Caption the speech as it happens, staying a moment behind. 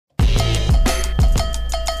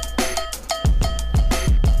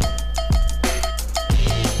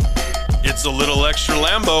It's a little extra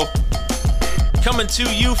Lambo coming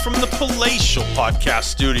to you from the Palatial Podcast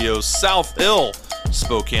Studios, South Hill,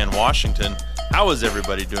 Spokane, Washington. How is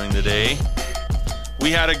everybody doing today? We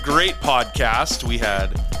had a great podcast. We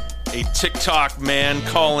had a TikTok man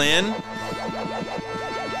call in.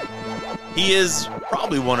 He is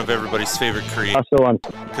probably one of everybody's favorite creators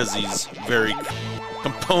because he's very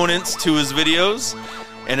components to his videos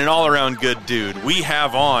and an all-around good dude. We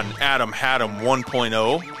have on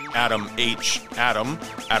Adamhadam1.0,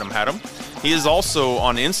 Adamhadam. He is also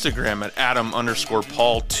on Instagram at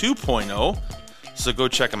Adam_Paul 2.0. So go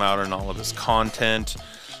check him out on all of his content.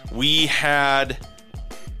 We had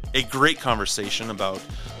a great conversation about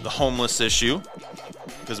the homeless issue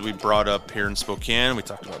because we brought up here in Spokane. We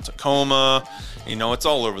talked about Tacoma. You know, it's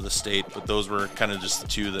all over the state, but those were kind of just the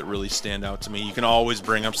two that really stand out to me. You can always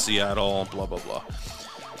bring up Seattle, blah, blah, blah.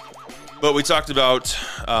 But we talked about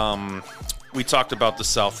the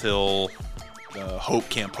South Hill Hope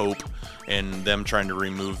Camp Hope and them trying to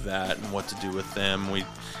remove that and what to do with them. We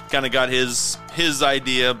kind of got his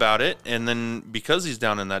idea about it, and then because he's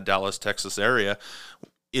down in that Dallas, Texas area,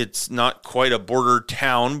 it's not quite a border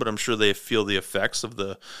town, but I'm sure they feel the effects of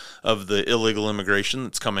the illegal immigration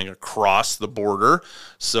that's coming across the border.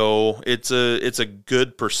 So it's a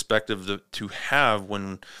good perspective to have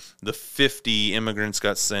when the 50 immigrants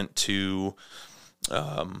got sent to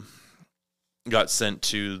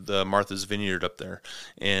the Martha's Vineyard up there,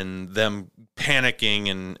 and them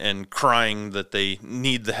panicking and crying that they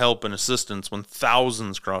need the help and assistance when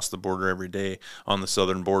thousands cross the border every day on the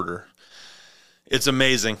southern border. It's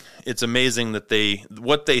amazing. It's amazing that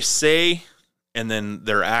what they say and then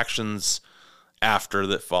their actions after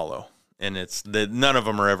that follow. And it's that none of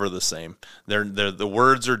them are ever the same. The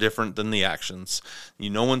words are different than the actions. You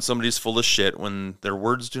know when somebody's full of shit when their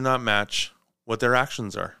words do not match what their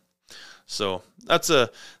actions are. So that's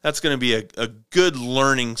going to be a good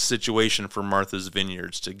learning situation for Martha's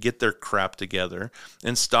Vineyards to get their crap together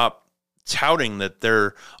and stop touting that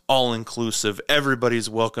they're all-inclusive, everybody's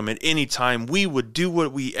welcome at any time. We would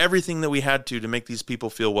do everything that we had to make these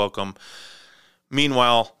people feel welcome.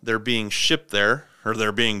 Meanwhile, they're being shipped there, or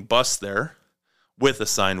they're being bused there with a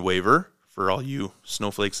signed waiver for all you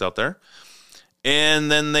snowflakes out there.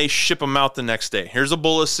 And then they ship them out the next day. Here's a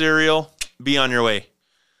bowl of cereal. Be on your way.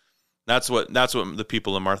 That's what the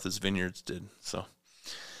people in Martha's Vineyards did. So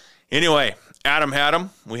anyway, Adam had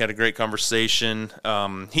him. We had a great conversation.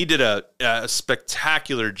 He did a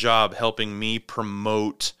spectacular job helping me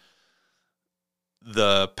promote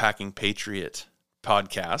the Packing Patriot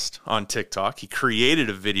podcast on TikTok. He created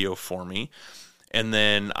a video for me, and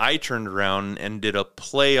then I turned around and did a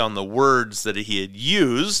play on the words that he had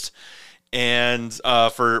used. And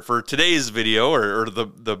for today's video, or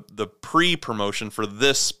the pre-promotion for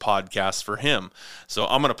this podcast for him. So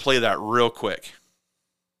I'm going to play that real quick.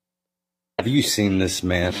 Have you seen this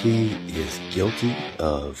man? He is guilty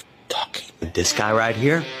of talking. This guy right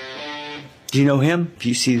here, do you know him? If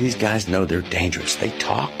you see these guys, know they're dangerous. They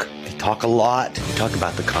talk. They talk a lot. They talk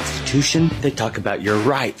about the Constitution. They talk about your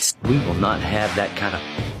rights. We will not have that kind of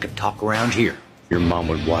talk around here. Your mom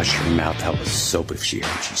would wash your mouth out with soap if she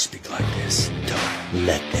heard you speak like this. Don't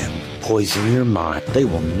let them poison your mind. They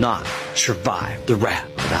will not survive the rap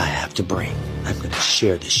that I have to bring. I'm going to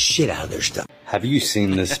share the shit out of their stuff. Have you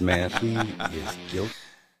seen this man? He is guilty.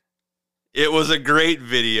 It was a great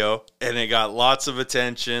video, and it got lots of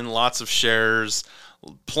attention, lots of shares,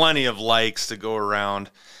 plenty of likes to go around,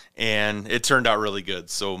 and it turned out really good.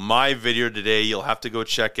 So my video today, you'll have to go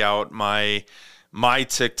check out my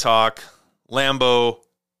TikTok, Lambo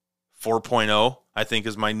 4.0, I think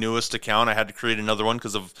is my newest account. I had to create another one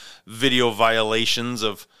because of video violations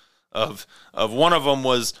of one of them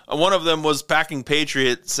was Packing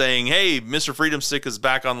Patriot saying, "Hey, Mr. Freedom Stick is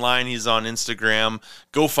back online. He's on Instagram.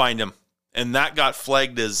 Go find him." And that got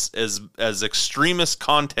flagged as extremist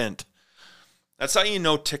content. That's how you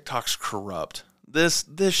know TikTok's corrupt. This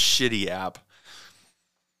shitty app.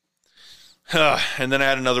 And then I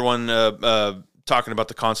had another one talking about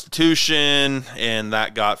the Constitution, and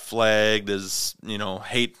that got flagged as,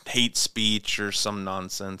 hate speech or some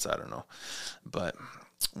nonsense. I don't know. But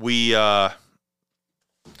we're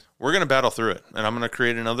going to battle through it, and I'm going to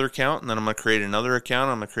create another account, and then I'm going to create another account,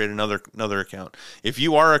 and I'm going to create another account. If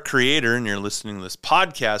you are a creator and you're listening to this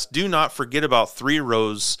podcast, do not forget about 3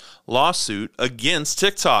 Row's lawsuit against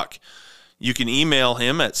TikTok. You can email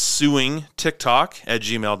him at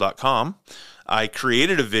suingtiktok@gmail.com. I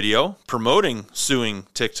created a video promoting suing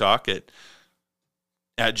TikTok at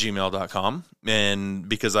gmail.com, and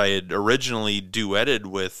because I had originally duetted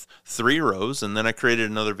with 3 Rows, and then I created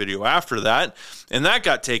another video after that, and that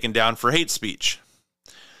got taken down for hate speech.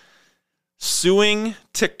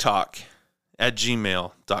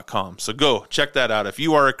 suingtiktok@gmail.com. So go check that out. If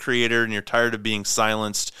you are a creator and you're tired of being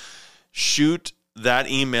silenced, shoot that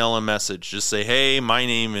email a message. Just say, hey, my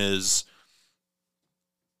name is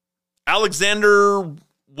Alexander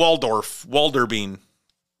Walderbean,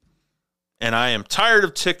 and I am tired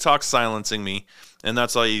of TikTok silencing me. And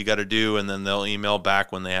that's all you got to do. And then they'll email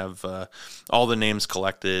back when they have all the names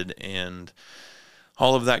collected and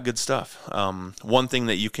all of that good stuff. One thing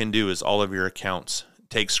that you can do is all of your accounts.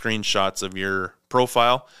 Take screenshots of your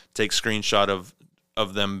profile. Take screenshot of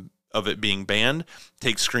it being banned.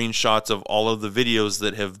 Take screenshots of all of the videos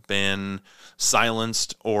that have been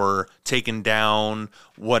silenced or taken down,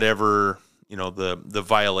 whatever the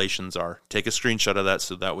violations are. Take a screenshot of that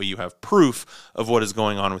so that way you have proof of what is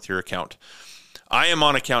going on with your account. I am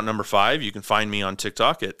on account number 5. You can find me on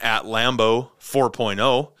TikTok at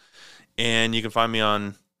 @Lambo4.0, and you can find me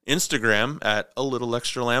on Instagram at a little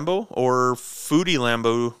extra Lambo or Foodie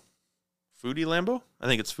Lambo. Foodie Lambo? I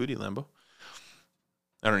think it's Foodie Lambo.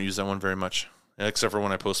 I don't use that one very much, except for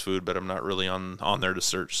when I post food, but I'm not really on there to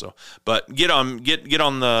search. So, but get on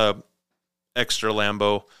the extra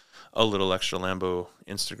Lambo, a little extra Lambo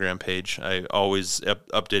Instagram page. I always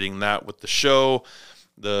updating that with the show,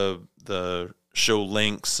 the show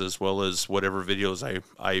links, as well as whatever videos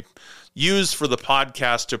I use for the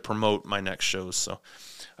podcast to promote my next shows. So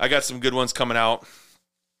I got some good ones coming out.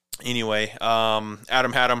 Anyway,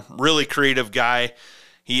 Adamhadam, really creative guy.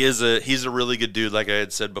 He's a really good dude. Like I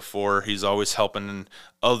had said before, he's always helping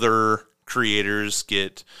other creators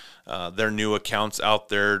get their new accounts out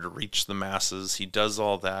there to reach the masses. He does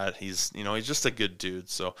all that. He's just a good dude.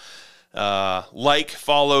 So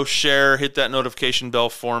follow, share, hit that notification bell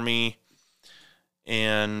for me.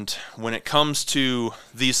 And when it comes to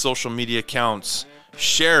these social media accounts,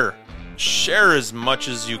 share as much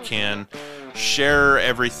as you can. Share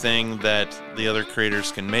everything that the other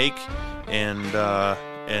creators can make, and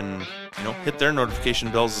hit their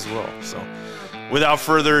notification bells as well. So, without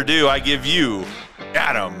further ado, I give you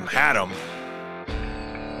Adamhadam.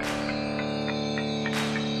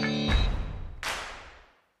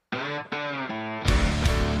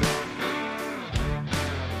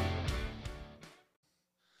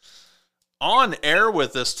 On air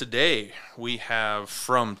with us today, we have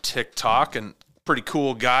from TikTok, and pretty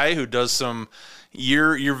cool guy who does some.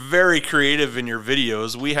 You're very creative in your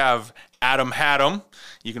videos. We have Adamhadam.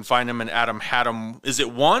 You can find him in Adamhadam. Is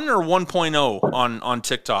it 1 or 1.0 on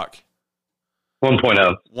TikTok?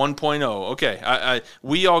 1.0. 1.0. Okay.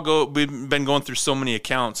 We've been going through so many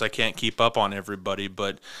accounts, I can't keep up on everybody.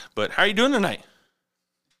 But how are you doing tonight?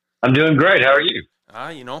 I'm doing great. How are you?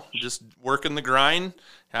 Just working the grind,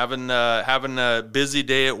 having a busy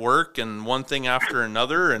day at work, and one thing after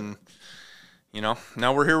another, and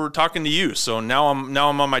now we're here. We're talking to you. So now I'm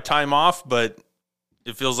on my time off, but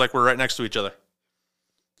it feels like we're right next to each other.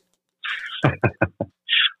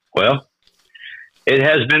 Well, it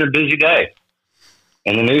has been a busy day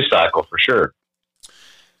in the news cycle for sure.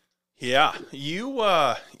 Yeah,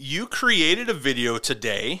 you created a video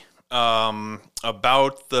today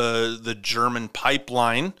about the German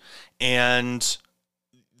pipeline, and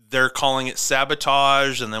they're calling it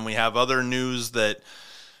sabotage, and then we have other news that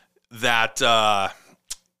Russia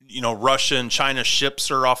and China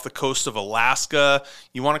ships are off the coast of Alaska.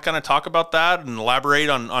 You want to kind of talk about that and elaborate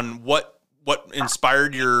on what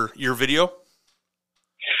inspired your video?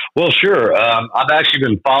 Well, sure. I've actually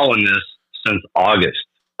been following this since August.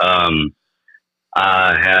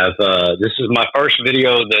 I have, this is my first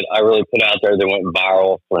video that I really put out there that went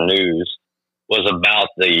viral for news, was about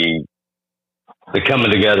the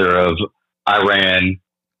coming together of Iran,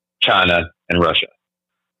 China, and Russia.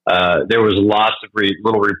 There was lots of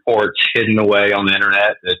little reports hidden away on the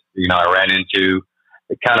internet that, I ran into.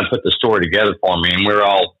 It kind of put the story together for me, and we're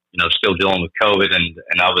all, still dealing with COVID, and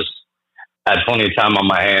I had plenty of time on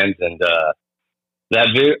my hands, and that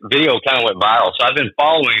video kind of went viral. So I've been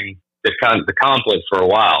following the conflict for a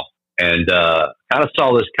while, and kind of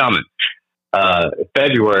saw this coming.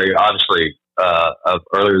 February, obviously, of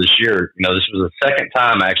earlier this year, this was the second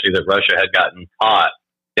time actually that Russia had gotten caught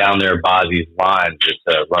down there by these lines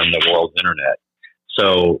that run the world's internet.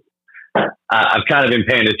 So I've kind of been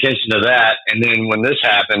paying attention to that. And then when this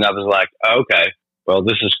happened, I was like, okay, well,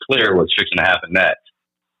 this is clear what's fixing to happen next.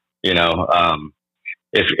 Because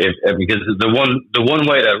the one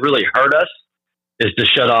way to really hurt us is to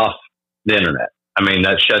shut off the internet. I mean,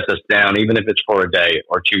 that shuts us down, even if it's for a day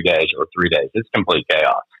or 2 days or 3 days. It's complete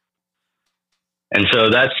chaos. And so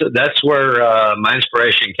that's where my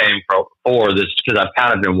inspiration came for this, because I've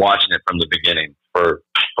kind of been watching it from the beginning for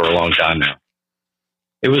a long time now.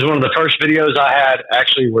 It was one of the first videos I had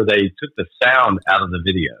actually where they took the sound out of the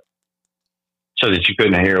video so that you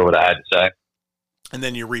couldn't hear what I had to say. And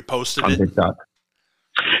then you reposted on it? TikTok.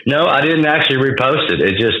 No, I didn't actually repost it.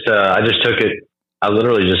 It just, I just took it. I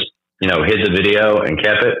literally just, hid the video and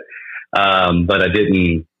kept it. But I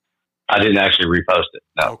didn't actually repost it.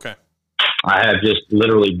 No. Okay. I have just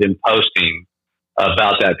literally been posting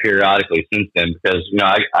about that periodically since then because,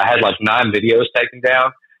 I had like 9 videos taken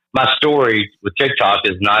down. My story with TikTok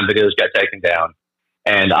is 9 videos got taken down,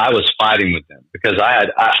 and I was fighting with them because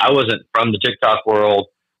I wasn't from the TikTok world.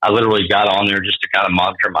 I literally got on there just to kind of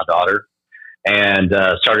monitor my daughter and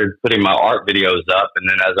started putting my art videos up. And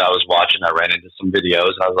then as I was watching, I ran into some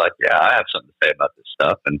videos and I was like, yeah, I have something to say about this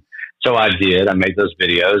stuff. And so I did. I made those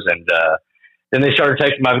videos, and then they started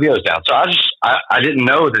taking my videos down. So I didn't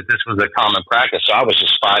know that this was a common practice. So I was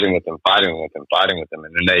just fighting with them.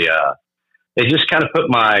 And then they just kind of put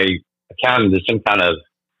my account into some kind of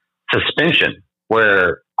suspension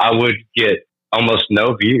where I would get almost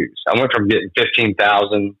no views. I went from getting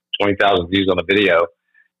 15,000, 20,000 views on a video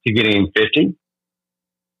to getting 50.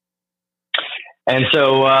 And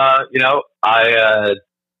so,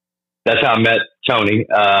 that's how I met Tony,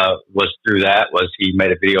 was through that. Was he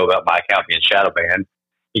made a video about my account being shadow banned.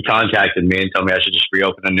 He contacted me and told me I should just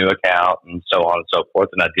reopen a new account and so on and so forth.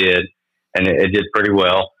 And I did, and it did pretty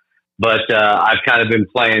well. But I've kind of been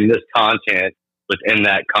playing this content within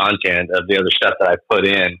that content of the other stuff that I put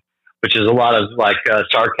in, which is a lot of like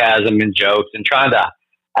sarcasm and jokes and trying to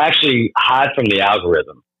actually hide from the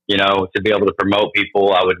algorithm, to be able to promote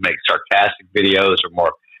people. I would make sarcastic videos or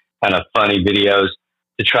more kind of funny videos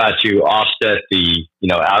to try to offset the,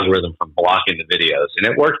 algorithm from blocking the videos. And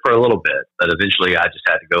it worked for a little bit, but eventually I just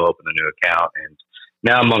had to go open a new account. And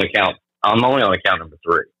now I'm only on account number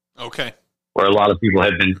 3. Okay. Where a lot of people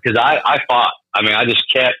have been, because I fought. I mean, I just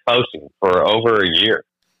kept posting for over a year.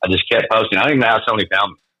 I just kept posting. I don't even know how Tony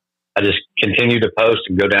found me. I just continued to post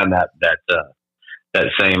and go down that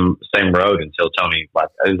same road until Tony, like,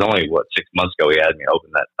 it was only 6 months ago he had me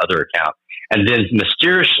open that other account. And then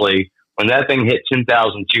mysteriously, when that thing hit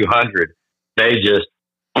 10,200, they just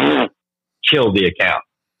killed the account.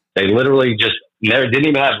 They literally just didn't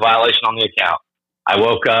even have a violation on the account. I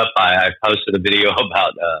woke up, I posted a video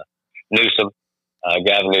about Newsom,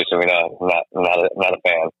 Gavin Newsom. I'm not a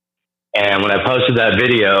fan. And when I posted that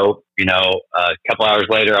video, a couple hours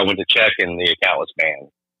later, I went to check and the account was banned.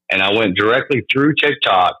 And I went directly through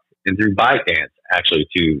TikTok and through ByteDance actually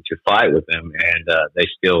to fight with them. And they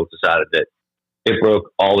still decided that it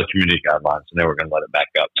broke all the community guidelines and they were going to let it back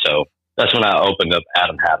up. So that's when I opened up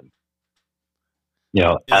Adamhadam.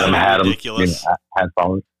 Adamhadam. Ridiculous. Had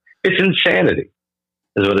followers. It's insanity,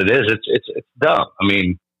 is what it is. It's dumb. I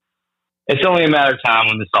mean, it's only a matter of time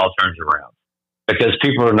when this all turns around because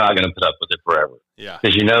people are not going to put up with it forever. Yeah.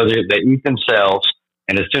 Because they eat themselves,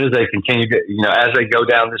 and as soon as they continue to, as they go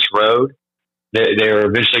down this road, they're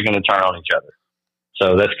eventually going to turn on each other.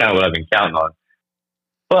 So that's kind of what I've been counting on.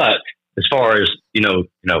 But as far as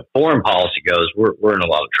foreign policy goes, we're in a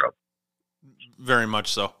lot of trouble. Very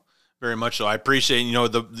much so. Very much so. I appreciate,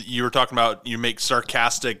 you were talking about you make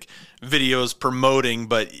sarcastic videos promoting,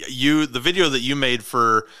 but the video that you made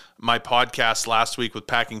for my podcast last week with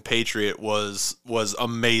Packing Patriot was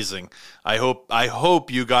amazing. I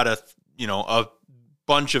hope you got a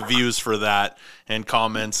bunch of views for that and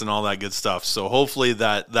comments and all that good stuff. So hopefully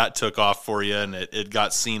that took off for you and it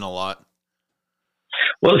got seen a lot.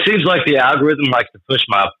 Well, it seems like the algorithm likes to push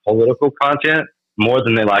my political content more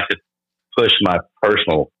than they like to push my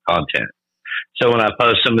personal content. So when I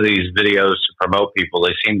post some of these videos to promote people,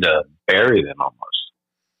 they seem to bury them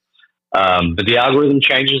almost. But the algorithm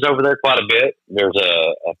changes over there quite a bit. There's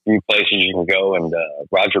a few places you can go, and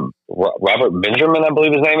Robert Benjamin, I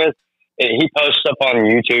believe his name is, he posts up on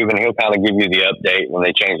YouTube and he'll kind of give you the update when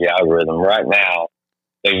they change the algorithm. Right now,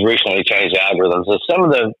 they've recently changed the algorithm. So some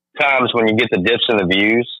of the times when you get the dips in the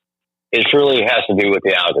views, it really has to do with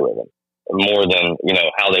the algorithm more than,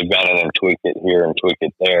 how they've gone in and tweaked it here and tweaked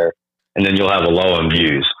it there. And then you'll have a low in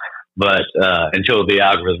views. But until the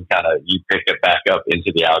algorithm you pick it back up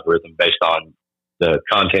into the algorithm based on the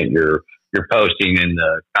content you're posting and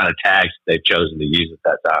the kind of tags they've chosen to use at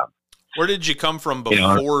that time. Where did you come from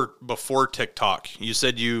before TikTok? You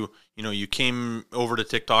said you came over to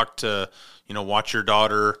TikTok to, watch your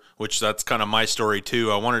daughter, which that's kind of my story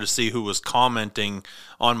too. I wanted to see who was commenting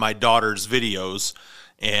on my daughter's videos.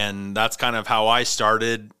 And that's kind of how I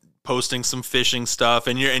started posting some fishing stuff.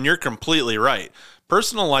 And you're completely right.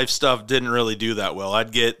 Personal life stuff didn't really do that well.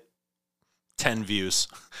 I'd get 10 views,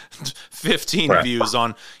 15 views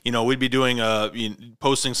on, we'd be doing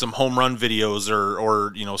posting some home run videos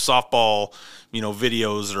or softball,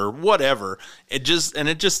 videos or whatever. It just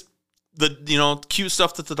the cute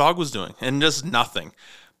stuff that the dog was doing and just nothing.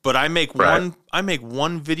 But I make one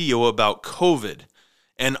video about COVID,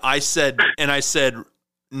 and I said,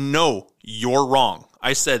 no, you're wrong.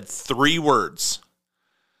 I said 3 words,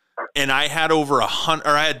 and I had over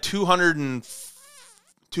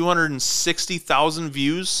 260,000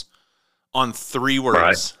 views on 3 words.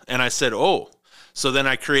 Right. And I said, oh, so then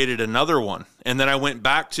I created another one. And then I went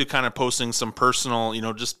back to kind of posting some personal,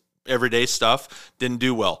 just everyday stuff. Didn't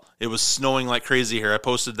do well. It was snowing like crazy here. I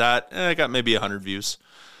posted that. I got maybe 100 views,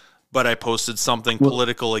 but I posted something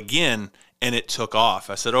political again and it took off.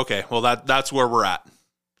 I said, okay, well that's where we're at.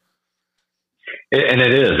 And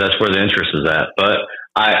it is, that's where the interest is at. But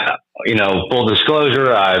full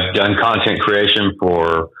disclosure, I've done content creation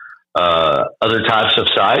for other types of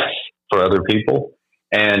sites for other people.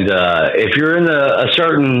 And if you're in a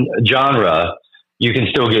certain genre, you can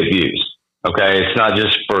still get views. Okay. It's not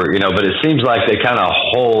just for, but it seems like they kind of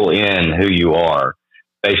hole in who you are.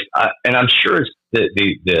 And I'm sure it's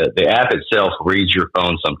the app itself reads your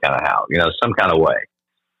phone some kind of some kind of way.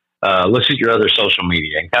 Looks at your other social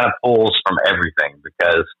media and kind of pulls from everything,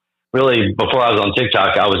 because really before I was on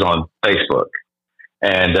TikTok, I was on Facebook,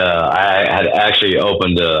 and I had actually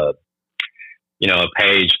opened a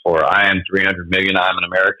page for I am 300 million, I'm an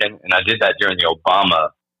American. And I did that during the Obama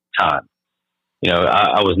time.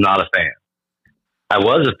 I was not a fan. I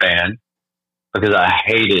was a fan because I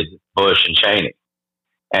hated Bush and Cheney.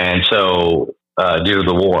 And so, due to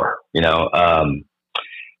the war,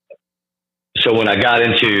 so when I got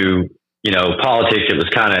into, politics, it was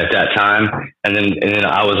kind of at that time. And then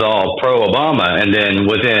I was all pro Obama. And then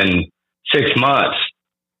within 6 months,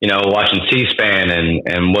 watching C-SPAN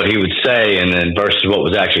and what he would say, and then versus what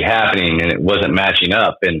was actually happening, and it wasn't matching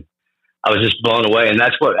up. And I was just blown away. And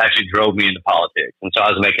that's what actually drove me into politics. And so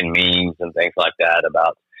I was making memes and things like that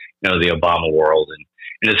about, the Obama world.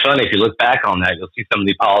 And it's funny, if you look back on that, you'll see some of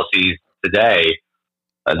the policies today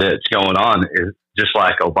that's going on is just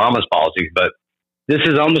like Obama's policies. But this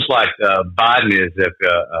is almost like Biden is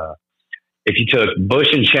if you took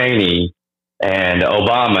Bush and Cheney and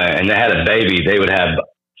Obama and they had a baby, they would have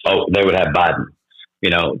Biden,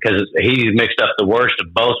 because he mixed up the worst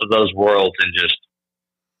of both of those worlds and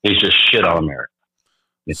he's just shit on America,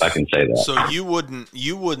 if I can say that. So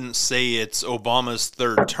you wouldn't say it's Obama's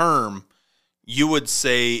third term. You would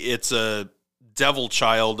say it's a devil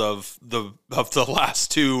child of the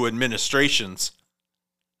last 2 administrations.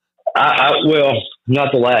 Well,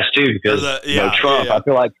 not the last 2, because Trump. Yeah. I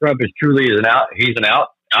feel like Trump is truly he's an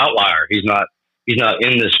outlier. He's not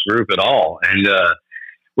in this group at all. And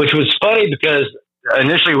which was funny, because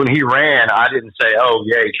initially when he ran, I didn't say, "Oh,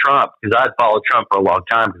 yay, Trump," because I'd followed Trump for a long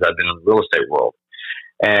time because I've been in the real estate world.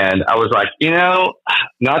 And I was like,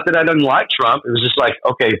 not that I didn't like Trump. It was just like,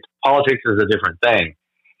 okay, politics is a different thing.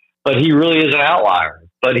 But he really is an outlier.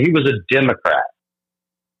 But he was a Democrat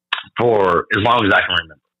for as long as I can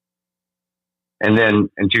remember. And then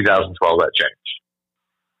in 2012, that changed.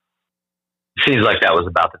 It seems like that was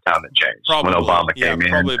about the time it changed. Probably, when Obama came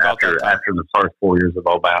in after the first 4 years of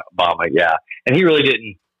Obama. Yeah. And he really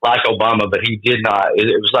didn't like Obama, but he did not. It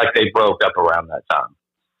was like they broke up around that time.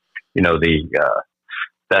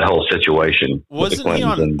 That whole situation. Wasn't he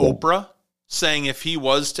on Oprah saying if he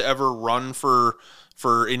was to ever run for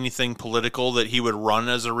anything political, that he would run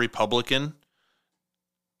as a Republican?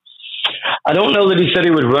 I don't know that he said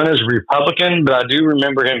he would run as a Republican, but I do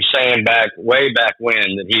remember him saying way back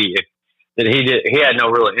when that he had no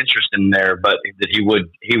real interest in there, but that he would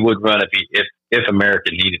run if America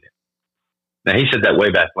needed him. Now, he said that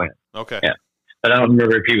way back when. Okay. Yeah. But I don't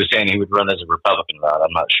remember if he was saying he would run as a Republican or not.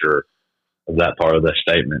 I'm not sure of that part of the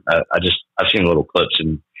statement. I've seen little clips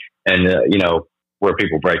and where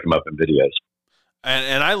people break them up in videos.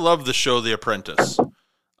 And I love the show The Apprentice.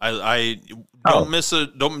 I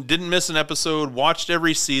didn't miss an episode. Watched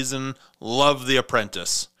every season. Love The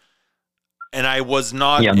Apprentice. And I was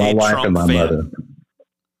not a Trump fan. Mother.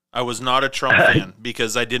 I was not a Trump fan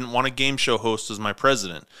because I didn't want a game show host as my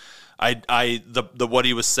president. What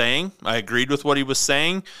he was saying, I agreed with what he was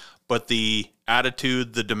saying, but the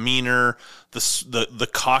attitude, the demeanor, the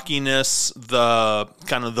cockiness, the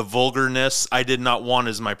kind of the vulgarness, I did not want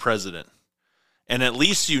as my president. And at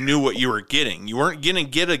least you knew what you were getting. You weren't going to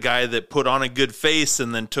get a guy that put on a good face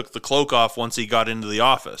and then took the cloak off once he got into the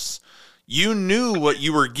office. You knew what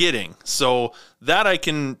you were getting. So that I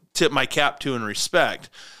can tip my cap to and respect.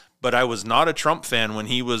 But I was not a Trump fan when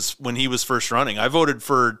he was first running. I voted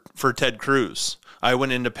for Ted Cruz. I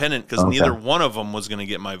went independent because neither one of them was going to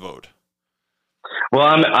get my vote. Well,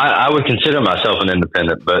 I would consider myself an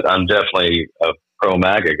independent, but I'm definitely a pro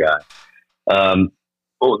MAGA guy.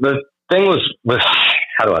 Well, the thing was with,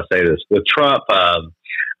 how do I say this? With Trump,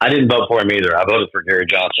 I didn't vote for him either. I voted for Gary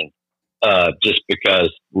Johnson, just because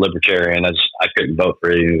libertarian. I couldn't vote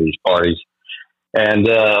for any of these parties. And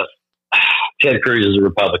Ted Cruz is a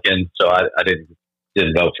Republican, so I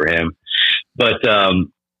didn't vote for him. But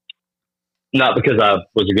not because I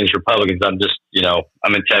was against Republicans. I'm just,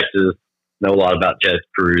 I'm in Texas, know a lot about Ted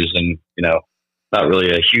Cruz, and not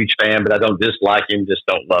really a huge fan, but I don't dislike him, just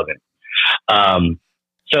don't love him.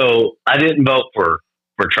 So I didn't vote for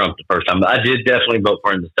Trump the first time. I did definitely vote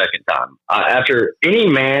for him the second time. After any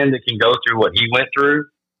man that can go through what he went through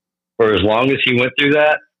for as long as he went through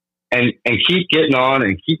that, and keep getting on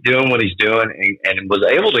and keep doing what he's doing, and was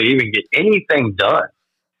able to even get anything done,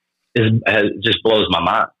 just blows my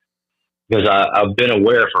mind. Because I've been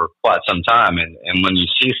aware for quite some time, and when you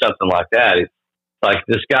see something like that, it's like,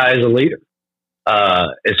 this guy is a leader.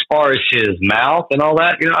 As far as his mouth and all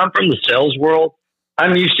that, I'm from the sales world.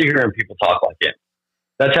 I'm used to hearing people talk like him.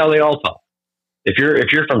 That's how they all talk. If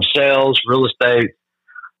you're from sales, real estate,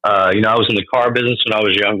 I was in the car business when I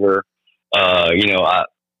was younger.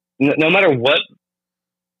 No matter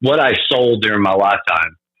what I sold during my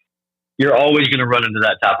lifetime, you're always going to run into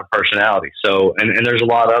that type of personality. So, and there's a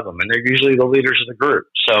lot of them, and they're usually the leaders of the group.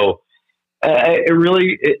 So,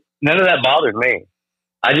 none of that bothered me.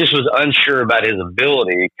 I just was unsure about his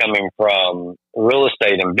ability coming from real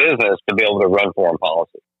estate and business to be able to run foreign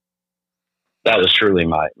policy. That was truly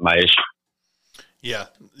my issue. Yeah.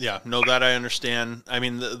 No, that I understand. I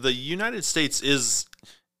mean, the United States is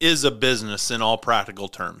a business in all practical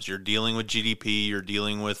terms. You're dealing with GDP, you're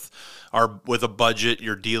dealing with a budget,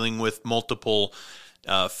 you're dealing with multiple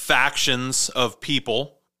factions of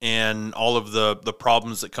people and all of the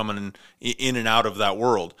problems that come in and out of that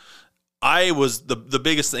world. I was the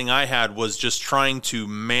biggest thing I had was just trying to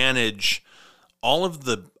manage all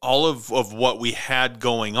of what we had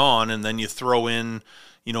going on, and then you throw in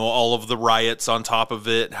all of the riots on top of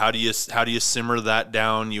it. How do you simmer that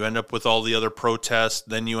down? You end up with all the other protests,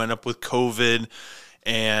 then you end up with COVID,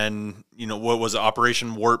 and what was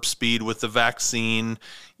Operation Warp Speed with the vaccine.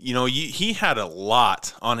 He had a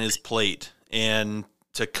lot on his plate, and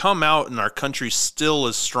to come out in our country still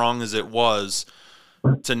as strong as it was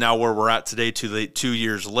to now where we're at today, 2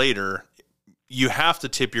 years later, you have to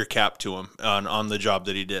tip your cap to him on the job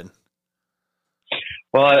that he did.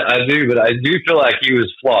 Well, I do, but I do feel like he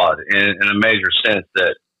was flawed in a major sense,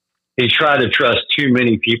 that he tried to trust too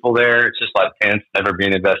many people there. It's just like Pence never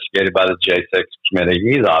being investigated by the J6 committee.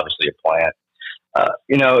 He's obviously a plant.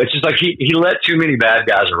 It's just like he let too many bad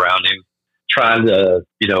guys around him trying to,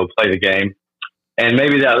 play the game. And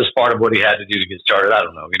maybe that was part of what he had to do to get started. I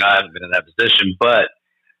don't know. I haven't been in that position, but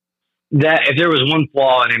that if there was one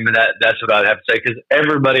flaw in him, that's what I'd have to say, because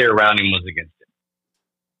everybody around him was against him.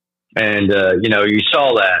 And, you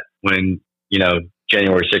saw that when,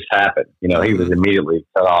 January 6th happened. He was immediately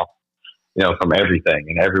cut off, from everything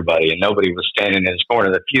and everybody, and nobody was standing in his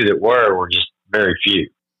corner. The few that were just very few.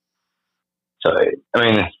 So, I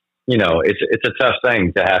mean, it's a tough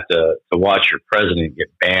thing to have to watch your president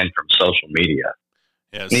get banned from social media.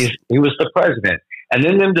 Yes. He was the president. And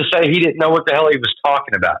then them to say he didn't know what the hell he was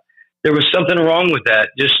talking about. There was something wrong with that,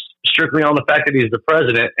 just strictly on the fact that he's the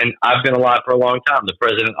president. And I've been alive for a long time. The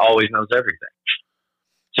president always knows everything.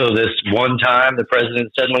 So this one time the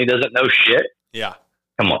president suddenly doesn't know shit. Yeah.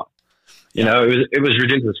 Come on. It was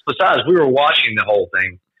ridiculous. Besides, we were watching the whole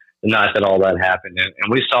thing the night that all that happened,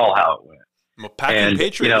 and we saw how it went. Well, Patriot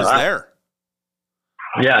Patriot was there.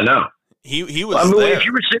 Yeah, I know. He was there.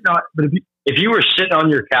 If you were sitting on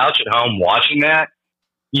your couch at home watching that,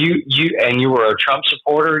 you were a Trump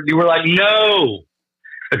supporter, you were like, no,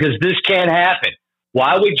 because this can't happen.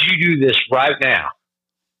 Why would you do this right now?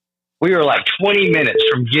 We were like 20 minutes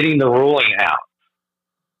from getting the ruling out.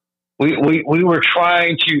 We were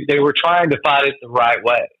they were trying to fight it the right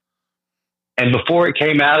way. And before it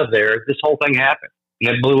came out of there, this whole thing happened.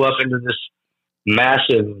 And it blew up into this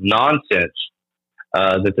massive nonsense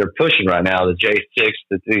that they're pushing right now, the J6,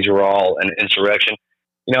 that these are all an insurrection.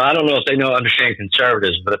 I don't know if they understand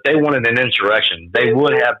conservatives, but if they wanted an insurrection, they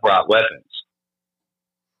would have brought weapons.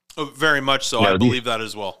 Oh, very much so. I believe that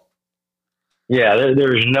as well. Yeah,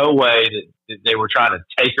 there's no way that they were trying to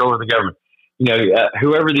take over the government.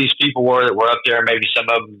 Whoever these people were that were up there, maybe some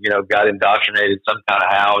of them, got indoctrinated some kind of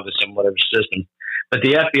how into some whatever system. But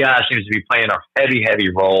the FBI seems to be playing a heavy, heavy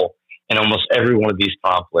role in almost every one of these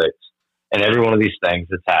conflicts and every one of these things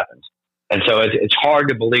that's happened. And so it's hard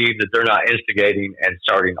to believe that they're not instigating and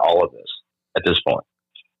starting all of this. at this point.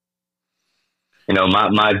 You know,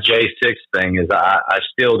 my J6 thing is I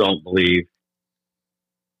still don't believe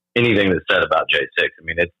anything that's said about J6. I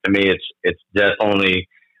mean, to me, it's definitely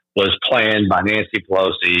was planned by Nancy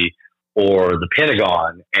Pelosi or the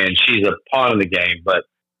Pentagon, and she's a pawn in the game. But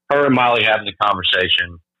her and Miley having the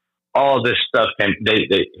conversation, all of this stuff came.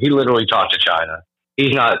 He literally talked to China.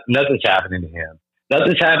 Nothing's happening to him.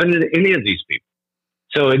 Nothing's happening to any of these people.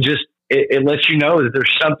 So it lets you know that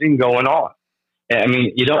there's something going on. I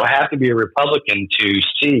mean, you don't have to be a Republican to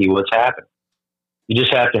see what's happening. You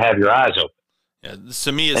just have to have your eyes open. Yeah,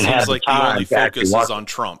 to me, it seems like the only focus is on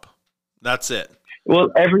Trump. That's it.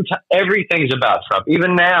 Well, everything's about Trump.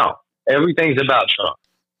 Even now, everything's about Trump.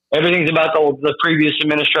 Everything's about the previous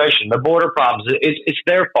administration, the border problems. It's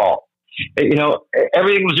their fault. You know,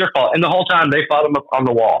 everything was their fault. And the whole time they fought them up on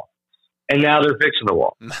the wall. And now they're fixing the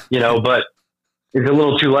wall. You know, but it's a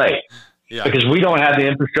little too late. Yeah. Because we don't have the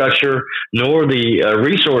infrastructure nor the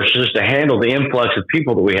resources to handle the influx of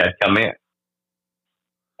people that we had come in.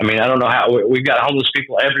 I mean, I don't know how we've got homeless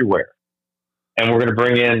people everywhere, and we're going to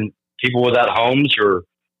bring in people without homes or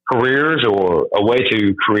careers or a way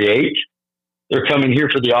to create. They're coming here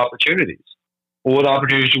for the opportunities. Well, what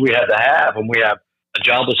opportunities do we have to have when we have a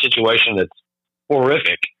jobless situation that's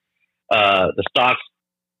horrific? The stock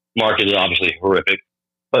market is obviously horrific,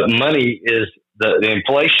 but money is the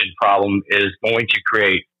inflation problem is going to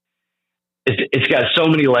create. It's got so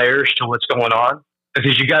many layers to what's going on.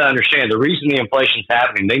 Because you got to understand the reason the inflation's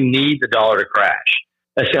happening, they need the dollar to crash.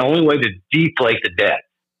 That's the only way to deflate the debt.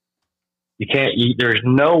 There's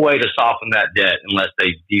no way to soften that debt unless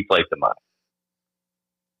they deflate the money.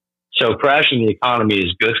 So crashing the economy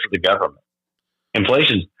is good for the government.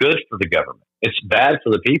 Inflation's good for the government. It's bad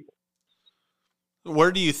for the people.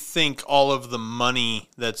 Where do you think all of the money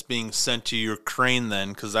that's being sent to Ukraine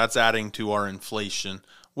then, because that's adding to our inflation,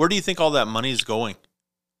 where do you think all that money is going?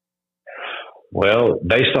 Well,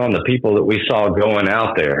 based on the people that we saw going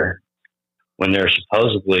out there when they're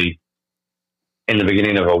supposedly in the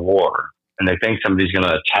beginning of a war and they think somebody's going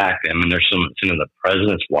to attack them and they're sending the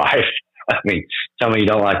president's wife. I mean, tell me you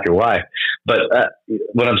don't like your wife. But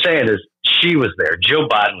what I'm saying is she was there. Joe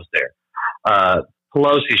Biden was there.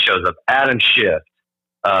 Pelosi shows up. Adam Schiff.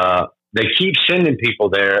 They keep sending people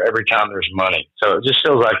there every time there's money. So it just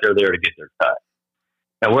feels like they're there to get their cut.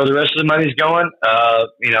 Now, where the rest of the money's going,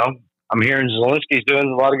 you know, I'm hearing Zelensky's doing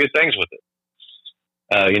a lot of good things with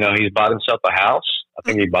it. You know, he's bought himself a house. I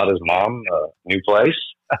think he bought his mom a new place.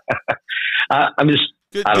 I'm just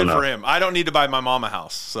good for him. I don't need to buy my mom a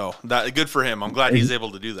house, so good for him. I'm glad he's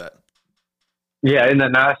able to do that. Yeah, isn't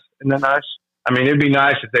that nice? I mean, it'd be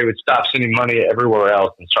nice if they would stop sending money everywhere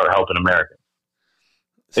else and start helping Americans.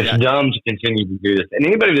 It's dumb to continue to do this. And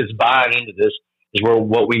anybody that's buying into this is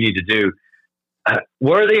what we need to do.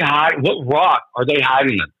 Where are they hiding? What rock are they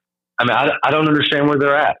hiding in? I mean, I don't understand where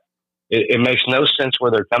they're at. It makes no sense where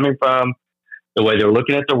they're coming from, the way they're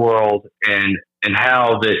looking at the world, and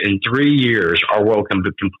how that in 3 years our world can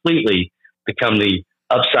completely become the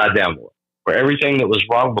upside down world, where everything that was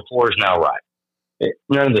wrong before is now right.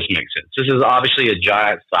 None of this makes sense. This is obviously a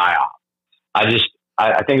giant psyop.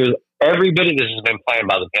 I think every bit of this has been planned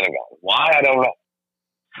by the Pentagon. Why? I don't know.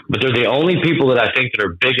 But they're the only people that I think that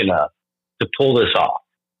are big enough to pull this off.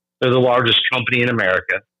 They're the largest company in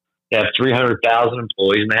America. They have 300,000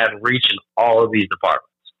 employees, and they have reach in all of these departments,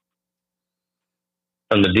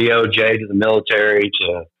 from the DOJ to the military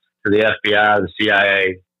to the FBI, the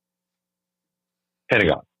CIA,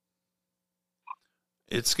 Pentagon.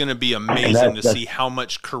 It's going to be amazing to see how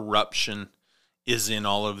much corruption is in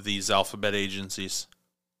all of these alphabet agencies.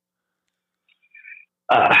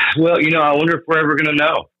 Well, you know, I wonder if we're ever going to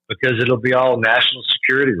know, because it'll be all national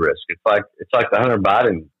security risk. It's like the Hunter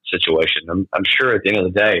Biden situation. I'm sure at the end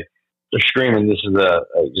of the day, they're screaming this is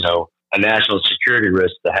a national security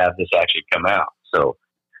risk to have this actually come out. So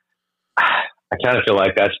I kind of feel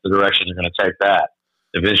like that's the direction they're going to take that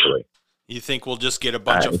eventually. You think we'll just get a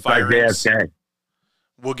bunch of firings? Like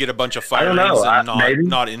we'll get a bunch of firings and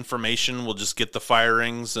not information. We'll just get the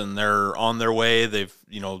firings and they're on their way. They've,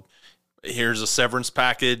 here's a severance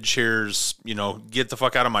package. Here's, get the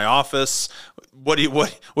fuck out of my office. What do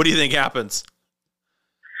you think happens?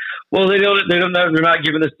 Well, they don't know. They're not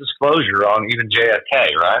giving us disclosure on even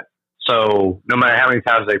JFK, right? So no matter how many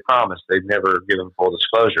times they promised, they've never given full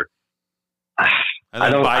disclosure. I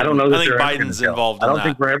don't know that I think Biden's involved in that. I don't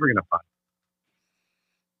think we're ever going to find.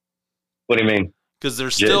 What do you mean? Because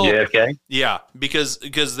there's still JFK. Yeah, because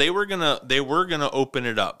they were gonna open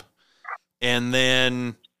it up, and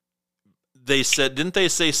then they said, didn't they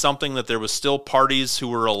say something that there was still parties who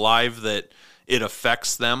were alive that it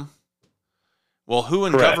affects them? Well, who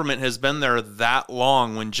in Correct. government has been there that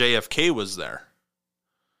long when JFK was there?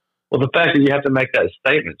 Well, the fact that you have to make that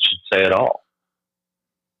statement should say it all.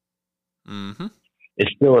 Mm-hmm. It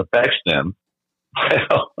still affects them.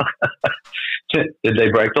 Well, did they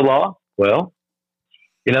break the law? Well,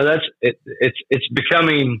 that's it. It's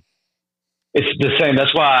becoming. It's the same.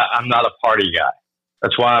 That's why I'm not a party guy.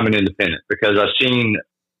 That's why I'm an independent, because I've seen.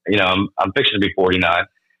 I'm fixing to be 49,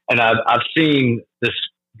 and I've seen this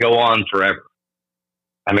go on forever.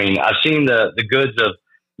 I mean, I've seen the goods of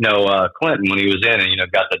Clinton when he was in,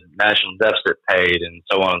 and got the national deficit paid and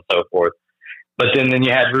so on and so forth. But then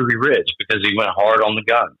you had Ruby Ridge because he went hard on the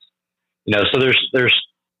guns. So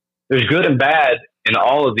there's good and bad in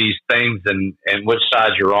all of these things, and which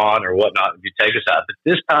side you're on or whatnot if you take us out.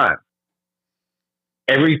 But this time,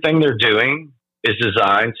 everything they're doing is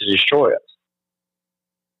designed to destroy us.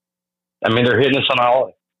 I mean, they're hitting us on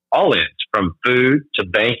all ends, from food to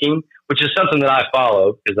banking, which is something that I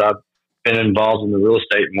follow because I've been involved in the real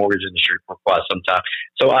estate and mortgage industry for quite some time.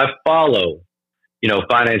 So I follow,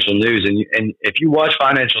 financial news. And if you watch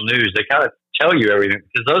financial news, they kind of tell you everything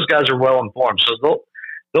because those guys are well informed. So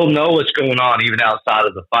they'll know what's going on even outside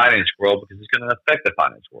of the finance world because it's going to affect the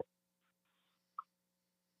finance world.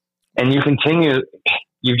 And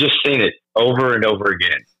you've just seen it over and over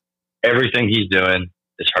again. Everything he's doing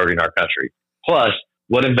is hurting our country. Plus,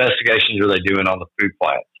 what investigations are they doing on the food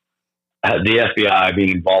plants? The FBI being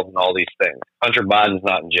involved in all these things. Hunter Biden's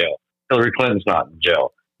not in jail. Hillary Clinton's not in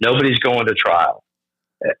jail. Nobody's going to trial.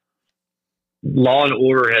 Law and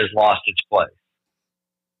order has lost its place.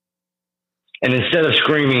 And instead of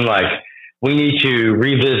screaming like, we need to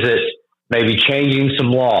revisit maybe changing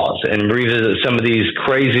some laws and revisit some of these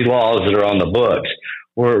crazy laws that are on the books,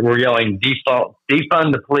 we're yelling, defund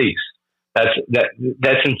the police. That's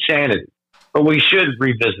insanity. But we should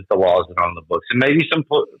revisit the laws that are on the books and maybe some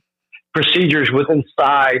procedures within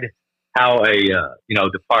inside how a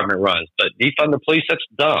department runs. But defund the police, that's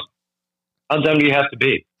dumb. How dumb do you have to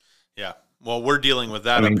be? Yeah. Well, we're dealing with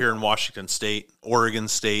that up here in Washington State, Oregon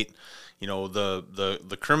State.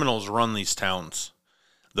 The criminals run these towns.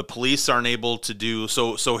 The police aren't able to do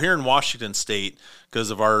so. So here in Washington State, because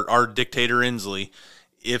of our dictator Inslee,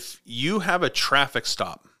 if you have a traffic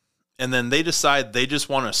stop and then they decide they just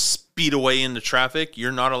want to speed away into traffic,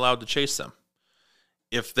 you're not allowed to chase them.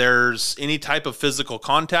 If there's any type of physical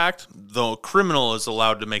contact, the criminal is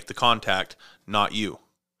allowed to make the contact, not you.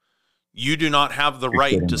 You do not have the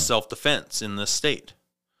right to self-defense in this state.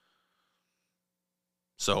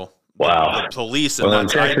 So wow, the police and in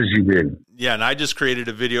Texas you did. Yeah, and I just created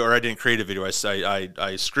a video, or I didn't create a video.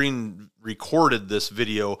 I screen recorded this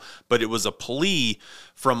video, but it was a plea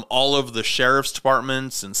from all of the sheriff's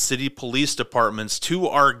departments and city police departments to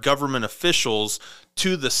our government officials,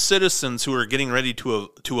 to the citizens who are getting ready to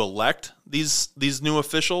elect these new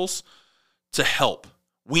officials, to help.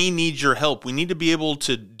 We need your help. We need to be able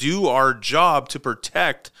to do our job to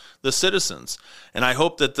protect the citizens. And I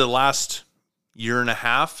hope that the last year and a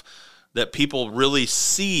half that people really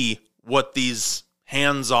see what these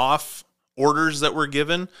hands-off orders that were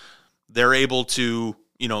given, they're able to,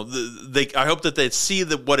 I hope that they see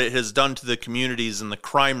what it has done to the communities and the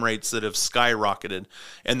crime rates that have skyrocketed,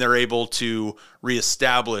 and they're able to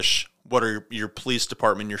reestablish what your police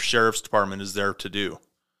department, your sheriff's department is there to do.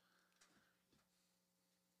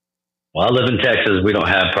 Well, I live in Texas. We don't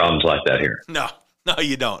have problems like that here. No,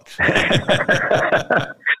 you don't.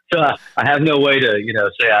 So I have no way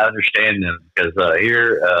to, say I understand them because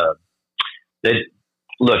here,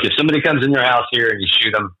 look, if somebody comes in your house here and you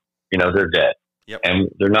shoot them, they're dead. Yep. And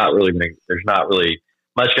there's not really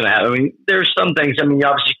much going to happen. I mean, there's some things. I mean, you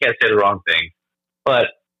obviously can't say the wrong thing, but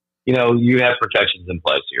you have protections in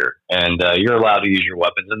place here, and you're allowed to use your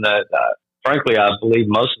weapons. And that, frankly, I believe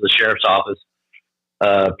most of the sheriff's office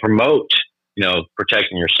promote,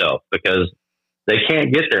 protecting yourself because they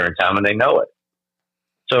can't get there in time and they know it.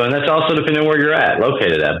 So, and that's also depending on where you're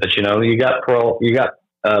located at. But you got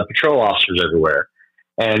patrol officers everywhere,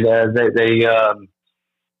 and they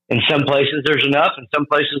in some places there's enough, in some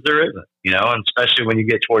places there isn't. And especially when you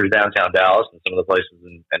get towards downtown Dallas, and some of the places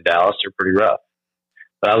in Dallas are pretty rough.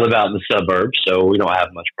 But I live out in the suburbs, so we don't have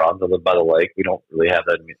much problems. I live by the lake. We don't really have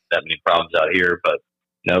that many problems out here. But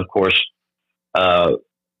of course,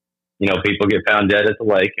 people get found dead at the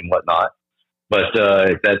lake and whatnot. But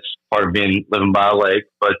that's part of living by a lake.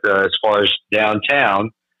 But as far as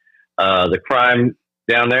downtown, the crime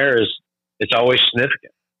down there it's always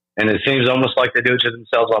significant, and it seems almost like they do it to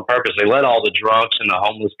themselves on purpose. They let all the drunks and the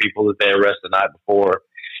homeless people that they arrest the night before,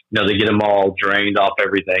 they get them all drained off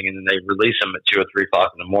everything, and then they release them at 2 or 3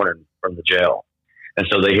 o'clock in the morning from the jail, and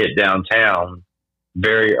so they hit downtown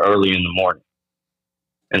very early in the morning.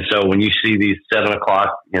 And so when you see these 7 o'clock,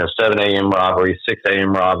 7 a.m. robberies, 6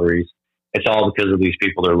 a.m. robberies, it's all because of these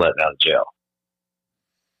people that are letting out of jail.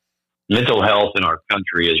 Mental health in our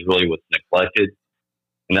country is really what's neglected.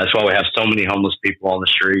 And that's why we have so many homeless people on the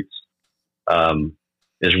streets,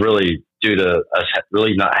 is really due to us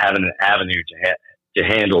really not having an avenue to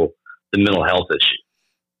handle the mental health issue.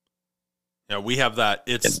 Yeah, we have that.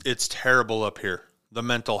 It's terrible up here. The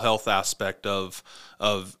mental health aspect of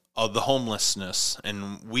the homelessness,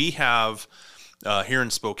 and we have here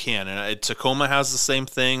in Spokane, and Tacoma has the same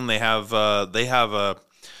thing. They have I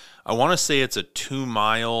want to say it's a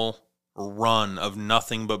 2-mile run of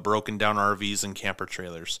nothing but broken down RVs and camper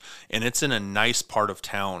trailers, and it's in a nice part of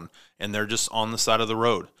town, and they're just on the side of the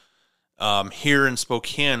road. Here in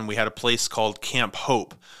Spokane, we had a place called Camp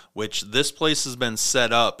Hope, which this place has been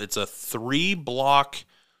set up. It's a 3-block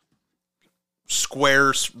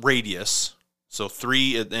square radius. So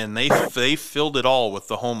 3, and they filled it all with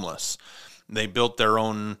the homeless. They built their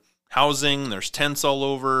own housing. There's tents all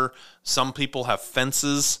over. Some people have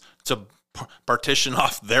fences to partition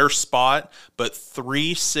off their spot, but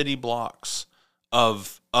 3 city blocks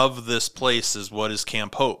of this place is what is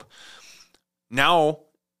Camp Hope. Now,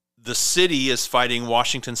 the city is fighting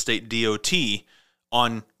Washington State DOT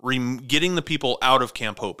on getting the people out of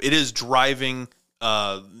Camp Hope. It is driving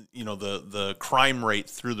the crime rate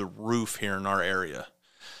through the roof here in our area.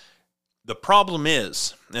 The problem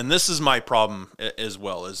is, and this is my problem as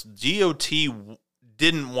well, is DOT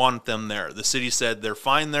didn't want them there. The city said they're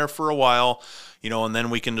fine there for a while, and then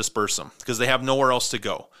we can disperse them because they have nowhere else to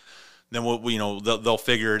go. Then they'll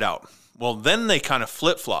figure it out. Well, then they kind of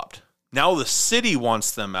flip-flopped. Now the city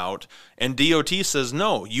wants them out, and DOT says,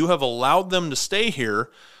 no, you have allowed them to stay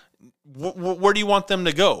here. Where do you want them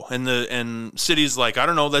to go? And city's like, I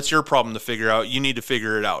don't know, that's your problem to figure out. You need to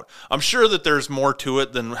figure it out. I'm sure that there's more to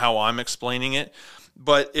it than how I'm explaining it,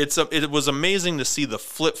 but it was amazing to see the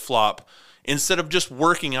flip-flop instead of just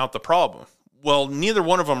working out the problem. Well, neither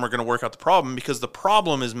one of them are going to work out the problem because the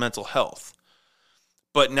problem is mental health.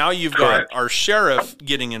 But now you've got our sheriff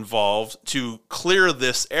getting involved to clear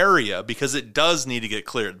this area because it does need to get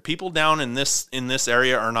cleared. People down in this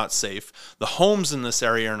area are not safe. The homes in this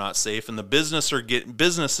area are not safe, and the businesses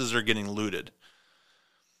are getting looted.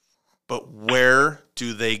 But where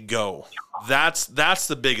do they go? That's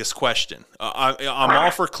the biggest question. I'm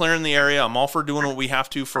all for clearing the area. I'm all for doing what we have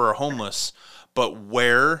to for our homeless. But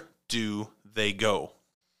where do they go?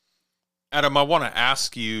 Adam, I want to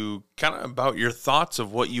ask you kind of about your thoughts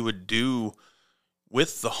of what you would do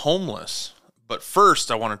with the homeless. But first,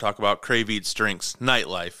 I want to talk about Crave Eats Drinks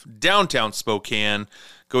Nightlife, downtown Spokane.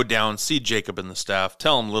 Go down, see Jacob and the staff.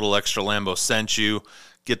 Tell them Little Extra Lambo sent you.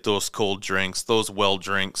 Get those cold drinks, those well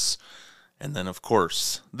drinks. And then, of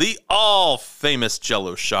course, the all-famous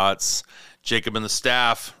Jell-O shots. Jacob and the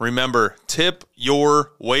staff, remember, tip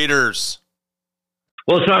your waiters.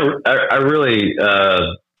 Well, it's not, I really,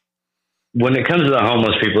 when it comes to the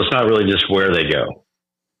homeless people, it's not really just where they go.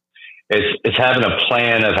 It's having a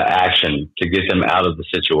plan of action to get them out of the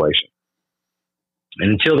situation.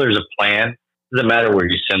 And until there's a plan, it doesn't matter where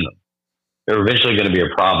you send them. They're eventually going to be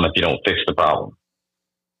a problem if you don't fix the problem.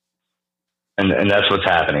 And that's what's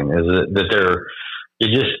happening is that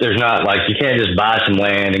there's not like, you can't just buy some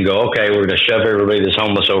land and go, okay, we're going to shove everybody that's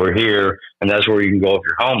homeless over here. And that's where you can go if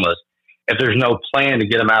you're homeless. If there's no plan to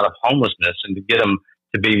get them out of homelessness and to get them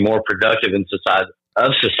to be more productive in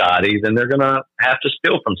society, then they're going to have to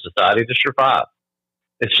steal from society to survive.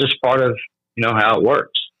 It's just part of, how it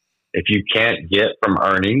works. If you can't get from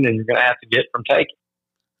earning, then you're going to have to get from taking.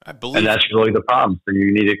 I believe, and that's really the problem. So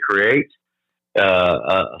you need to create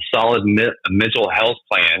a solid mental health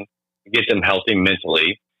plan to get them healthy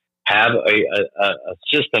mentally, have a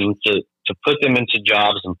system to put them into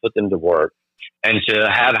jobs and put them to work, and to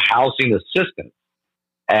have housing assistance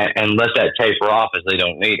and let that taper off as they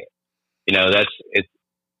don't need it.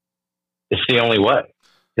 It's the only way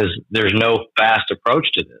because there's no fast approach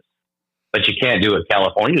to this. But you can't do what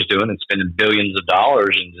California's doing and spending billions of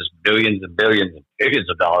dollars and just billions and billions and billions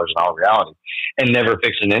of dollars in all reality and never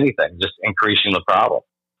fixing anything, just increasing the problem.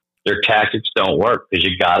 Their tactics don't work because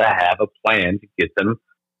you got to have a plan to get them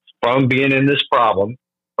from being in this problem,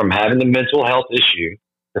 from having the mental health issue,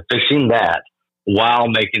 to fixing that while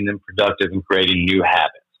making them productive and creating new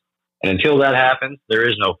habits. And until that happens, there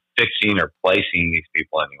is no fixing or placing these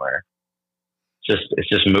people anywhere. It's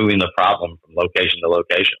just moving the problem from location to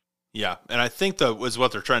location. Yeah, and I think that was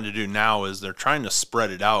what they're trying to do now is they're trying to spread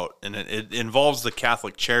it out, and it involves the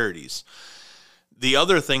Catholic charities. The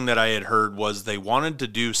other thing that I had heard was they wanted to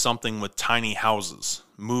do something with tiny houses,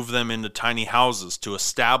 move them into tiny houses to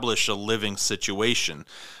establish a living situation.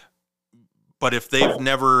 But if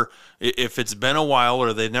if it's been a while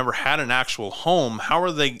or they've never had an actual home, how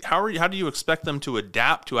do you expect them to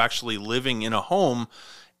adapt to actually living in a home?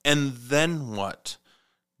 And then what?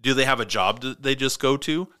 Do they have a job that they just go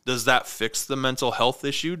to? Does that fix the mental health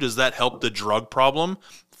issue? Does that help the drug problem?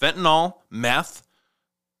 Fentanyl, meth,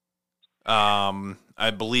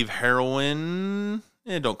 I believe heroin.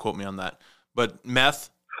 Don't quote me on that. But meth,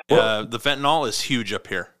 the fentanyl is huge up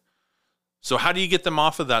here. So how do you get them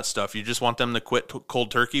off of that stuff? You just want them to quit cold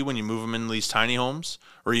turkey when you move them into these tiny homes,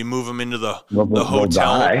 or you move them into the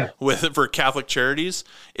hotel for Catholic Charities?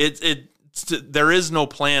 There is no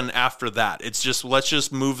plan after that. It's just, let's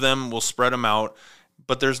just move them. We'll spread them out,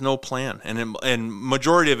 but there's no plan. And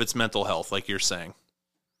majority of it's mental health, like you're saying.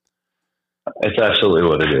 It's absolutely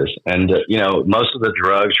what it is. And, most of the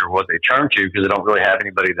drugs are what they turn to because they don't really have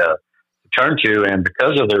anybody to turn to. And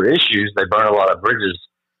because of their issues, they burn a lot of bridges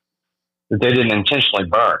that they didn't intentionally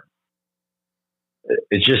burn.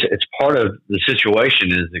 It's part of the situation,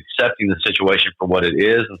 is accepting the situation for what it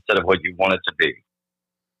is instead of what you want it to be.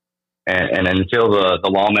 And until the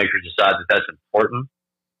lawmakers decide that that's important,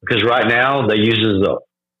 because right now they use it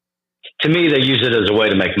as a way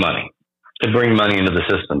to make money, to bring money into the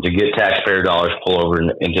system, to get taxpayer dollars pulled over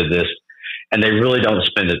into this, and they really don't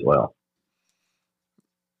spend it well.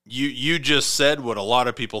 You just said what a lot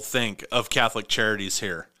of people think of Catholic Charities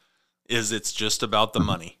here. It's just about the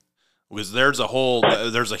money. Because there's a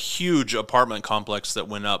huge apartment complex that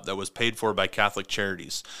went up that was paid for by Catholic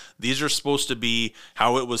Charities. These are supposed to be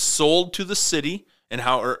how it was sold to the city and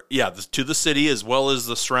to the city as well as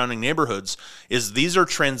the surrounding neighborhoods. These are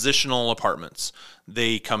transitional apartments.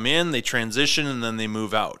 They come in, they transition, and then they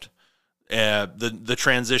move out. The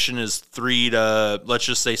transition is 3 to, let's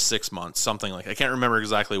just say, 6 months, something like that. I can't remember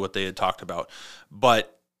exactly what they had talked about,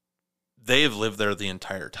 but they have lived there the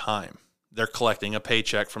entire time. They're collecting a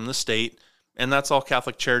paycheck from the state, and that's all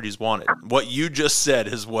Catholic Charities wanted. What you just said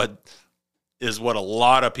is what a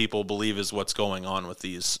lot of people believe is what's going on with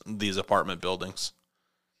these apartment buildings.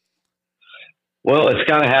 Well, it's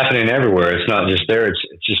kind of happening everywhere. It's not just there. It's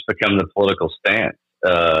just become the political stance.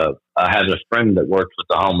 I had a friend that worked with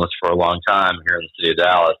the homeless for a long time here in the city of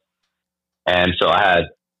Dallas. And so I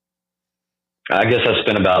guess I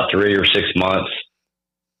spent about 3 or 6 months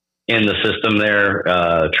in the system there,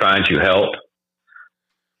 trying to help.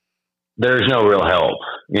 There's no real help.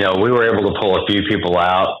 We were able to pull a few people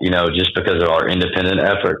out, just because of our independent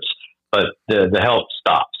efforts, but the help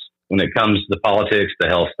stops. When it comes to the politics, the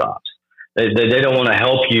help stops. They don't want to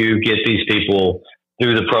help you get these people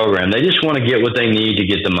through the program. They just want to get what they need to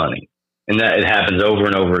get the money. And that it happens over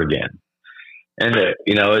and over again. And,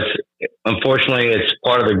 unfortunately, it's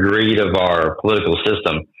part of the greed of our political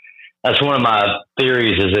system. That's one of my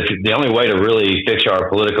theories, is if the only way to really fix our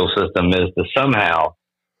political system is to somehow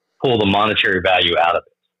pull the monetary value out of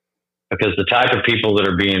it. Because the type of people that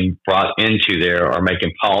are being brought into there are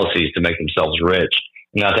making policies to make themselves rich,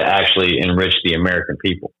 not to actually enrich the American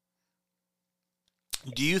people.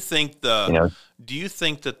 Do you think that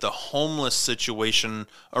the homeless situation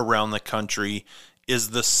around the country is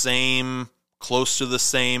close to the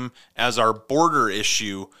same as our border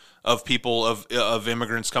issue of people of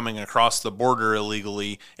immigrants coming across the border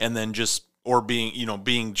illegally and then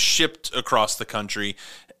being shipped across the country?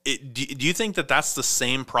 Do you think that that's the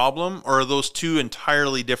same problem, or are those two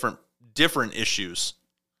entirely different issues?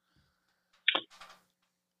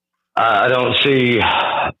 I don't see,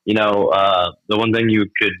 the one thing you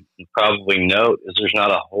could probably note is there's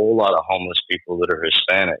not a whole lot of homeless people that are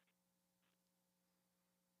Hispanic.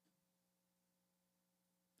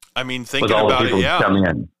 I mean, thinking about it, yeah. Coming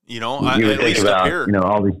in. You would think about,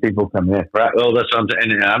 all these people coming in. Right. Well, that's what I'm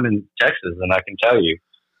saying. And I'm in Texas, and I can tell you,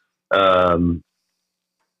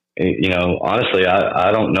 honestly,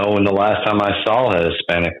 I don't know when the last time I saw a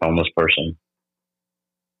Hispanic homeless person.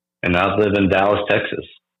 And I live in Dallas, Texas.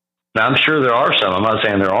 Now, I'm sure there are some. I'm not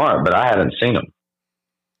saying there aren't, but I haven't seen them.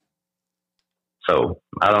 So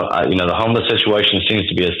the homeless situation seems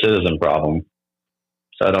to be a citizen problem.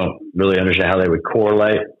 So I don't really understand how they would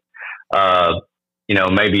correlate.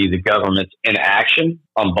 Maybe the government's inaction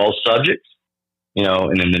on both subjects, in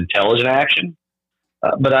an intelligent action.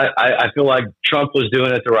 But I feel like Trump was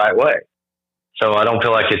doing it the right way. So I don't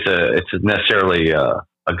feel like it's necessarily a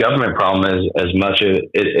government problem as much as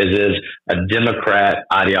it is a Democrat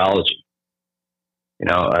ideology.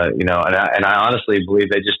 And I honestly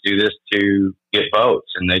believe they just do this to get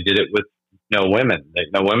votes, and they did it with women.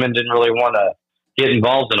 Women didn't really want to get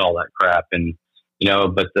involved in all that crap, and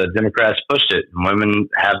but the Democrats pushed it. And women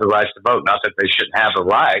have the rights to vote. Not that they shouldn't have the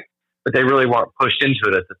right, but they really weren't pushed into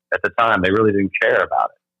it at the time. They really didn't care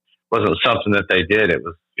about it. It wasn't something that they did. It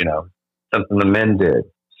was something the men did.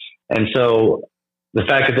 And so the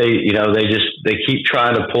fact that they keep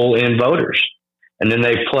trying to pull in voters, and then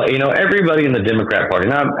they play, everybody in the Democrat Party,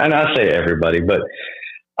 and I say everybody, but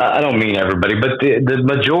I don't mean everybody, but the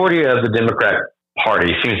majority of the Democrat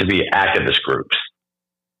Party seems to be activist groups.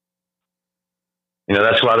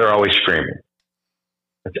 That's why they're always screaming.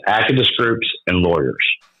 It's activist groups and lawyers.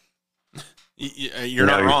 You're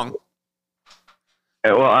not wrong.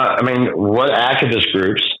 Well, I mean, what activist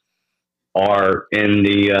groups are in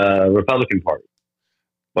the Republican Party?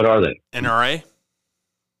 What are they? NRA?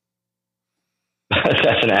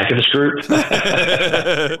 That's an activist group.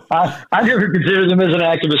 I never considered them as an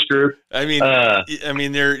activist group. I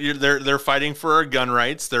mean, they're fighting for our gun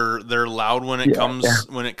rights. They're loud when it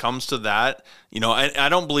comes to that. I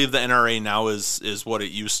don't believe the NRA now is what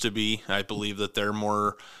it used to be. I believe that they're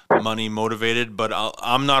more money motivated, but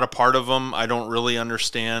I'm not a part of them. I don't really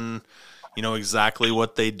understand, exactly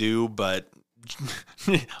what they do, but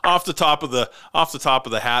off the top of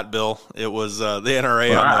the hat, Bill, it was the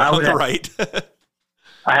NRA on the right.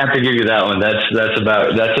 I have to give you that one. That's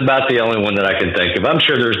about the only one that I can think of. I'm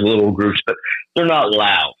sure there's little groups, but they're not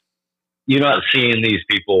loud. You're not seeing these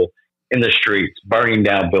people in the streets burning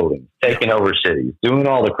down buildings, taking over cities, doing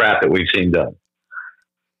all the crap that we've seen done.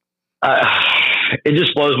 It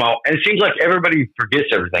just blows my. And it seems like everybody forgets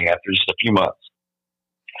everything after just a few months.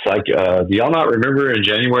 It's like, do y'all not remember in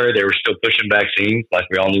January they were still pushing vaccines? Like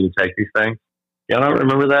we all need to take these things. Y'all not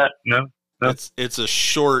remember that? No.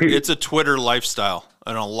 It's a Twitter lifestyle,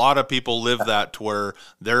 and a lot of people live that to where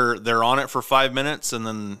they're on it for 5 minutes, and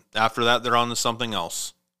then after that they're on to something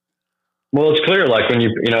else. Well, it's clear, like when you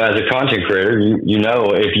as a content creator,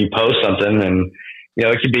 if you post something, and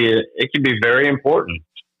it could be very important,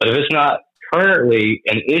 but if it's not currently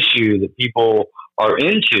an issue that people are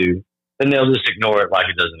into, then they'll just ignore it like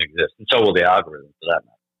it doesn't exist, and so will the algorithm for that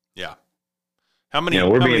matter. Yeah. How many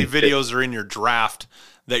videos are in your draft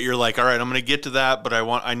that you're like, all right, I'm going to get to that, but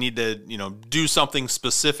I need to, do something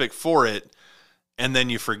specific for it. And then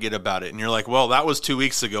you forget about it. And you're like, well, that was 2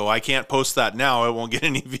 weeks ago. I can't post that now. It won't get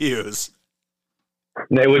any views.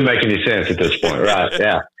 It wouldn't make any sense at this point. Right.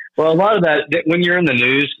 Yeah. Well, a lot of that, when you're in the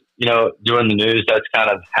news, doing the news, that's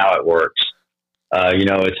kind of how it works.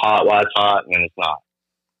 It's hot while it's hot and it's not,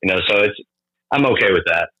 so I'm okay with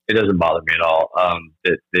that. It doesn't bother me at all.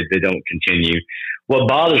 That they don't continue. What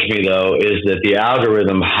bothers me though is that the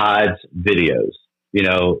algorithm hides videos,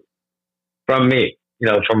 from me,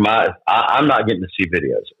 from I'm not getting to see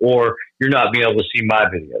videos, or you're not being able to see my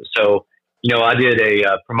videos. So, I did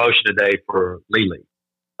a promotion today for Lily,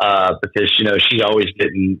 because, she's always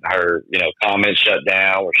getting her, comments shut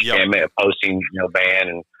down, or she's posting, ban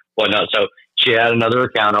and whatnot. So she had another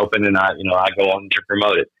account open, and I go on to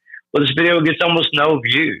promote it. Well, this video gets almost no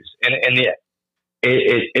views, and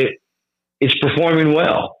it's performing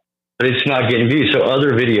well, but it's not getting views. So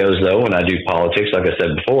other videos, though, when I do politics, like I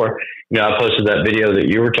said before, I posted that video that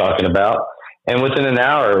you were talking about, and within an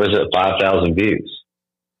hour, it was at 5,000 views.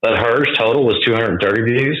 But hers total was 230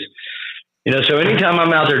 views. So anytime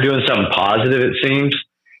I'm out there doing something positive, it seems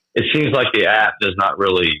like the app does not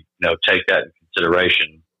really, take that into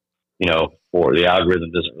consideration, or the algorithm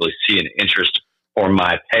doesn't really see an interest for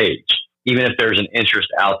my page. Even if there's an interest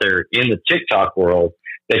out there in the TikTok world,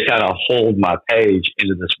 they kind of hold my page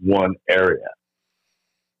into this one area.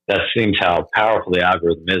 That seems how powerful the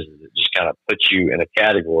algorithm is. It just kind of puts you in a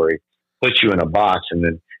category, puts you in a box, and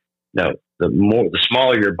then, the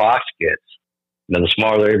smaller your box gets, the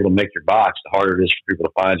smaller they're able to make your box, the harder it is for people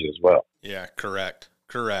to find you as well. Yeah, correct.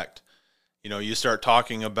 You start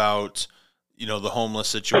talking about, the homeless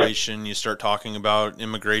situation, you start talking about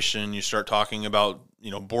immigration, you start talking about,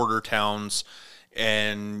 border towns,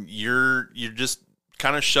 and you're just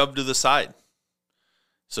kind of shoved to the side.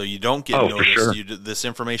 So you don't get noticed. Sure. This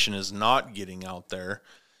information is not getting out there.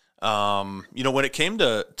 When it came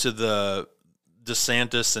to the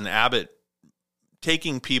DeSantis and Abbott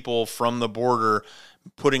taking people from the border,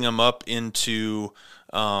 putting them up into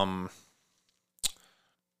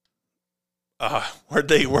where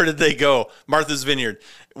did they go? Martha's Vineyard.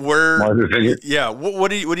 Martha's Vineyard. Yeah. What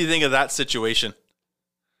do you think of that situation?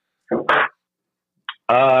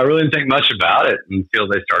 I really didn't think much about it until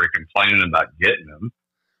they started complaining about getting them.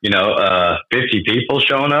 50 people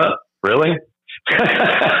showing up. Really?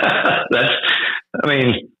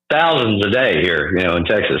 Thousands a day here, in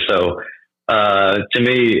Texas. So, to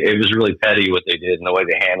me, it was really petty what they did, and the way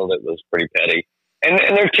they handled it was pretty petty. And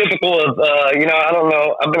they're typical of, I don't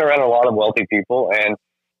know. I've been around a lot of wealthy people, and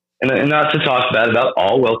not to talk bad about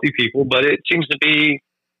all wealthy people, but it seems to be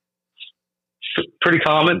pretty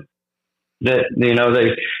common that,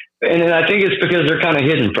 And I think it's because they're kind of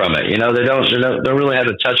hidden from it. They don't really have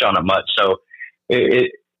to touch on it much. So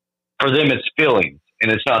for them, it's feelings,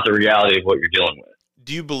 and it's not the reality of what you're dealing with.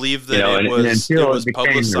 Do you believe that it was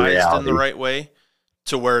publicized in the right way,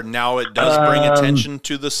 to where now it does bring attention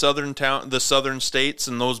to the southern states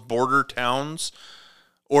and those border towns,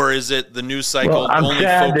 or is it the news cycle only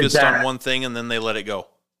focused on one thing and then they let it go?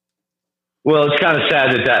 Well, it's kind of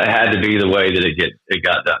sad that had to be the way that it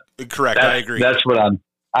got done. Correct, I agree. That's what I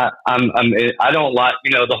don't like.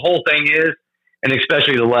 The whole thing is, and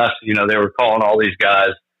especially the left. They were calling all these guys.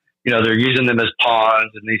 They're using them as pawns,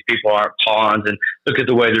 and these people aren't pawns. And look at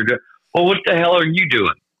the way they're doing. Well, what the hell are you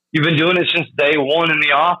doing? You've been doing it since day one in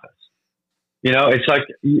the office. It's like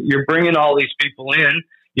you're bringing all these people in.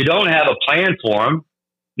 You don't have a plan for them.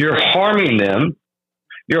 You're harming them.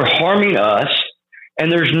 You're harming us.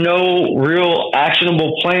 And there's no real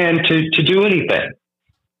actionable plan to do anything.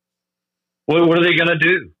 What are they going to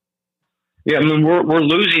do? Yeah, I mean, we're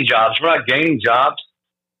losing jobs. We're not gaining jobs.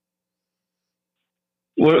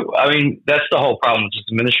 That's the whole problem with this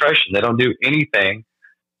administration. They don't do anything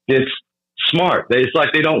that's smart. It's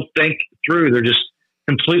like they don't think through. They're just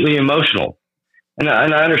completely emotional. And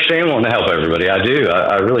I understand wanting to help everybody. I do.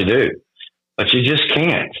 I really do. But you just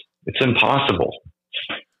can't. It's impossible.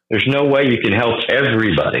 There's no way you can help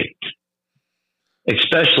everybody,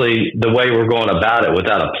 especially the way we're going about it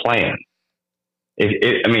without a plan.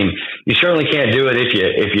 You certainly can't do it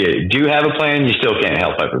if you do have a plan. You still can't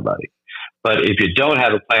help everybody. But if you don't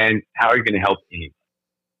have a plan, how are you going to help anybody?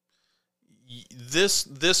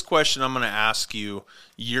 This question I'm going to ask you,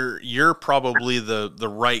 you're probably the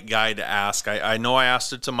right guy to ask. I know I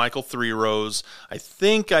asked it to Michael Three Rose. I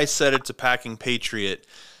think I said it to Packing Patriot.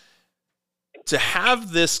 To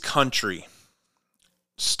have this country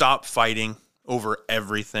stop fighting over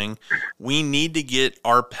everything, we need to get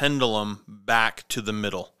our pendulum back to the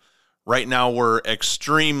middle. Right now,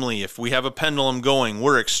 if we have a pendulum going,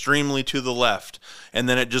 we're extremely to the left, and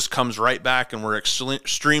then it just comes right back and we're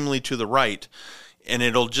extremely to the right, and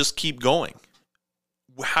it'll just keep going.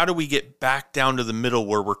 How do we get back down to the middle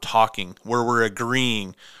where we're talking, where we're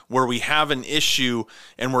agreeing, where we have an issue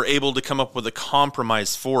and we're able to come up with a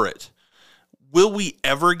compromise for it? Will we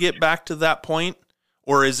ever get back to that point,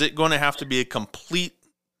 or is it going to have to be a complete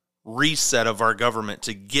reset of our government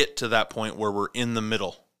to get to that point where we're in the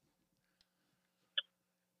middle?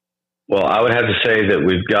 Well, I would have to say that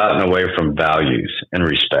we've gotten away from values and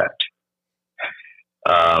respect.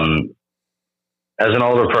 As an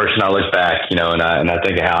older person, I look back, and I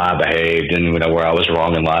think of how I behaved and where I was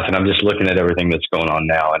wrong in life, and I'm just looking at everything that's going on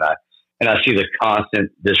now, and I see the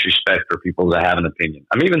constant disrespect for people that have an opinion.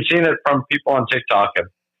 I'm even seeing it from people on TikTok, and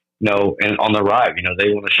on the right. They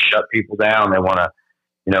want to shut people down. They want to,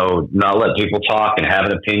 not let people talk and have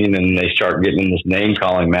an opinion, and they start getting in this name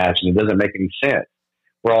calling match, and it doesn't make any sense.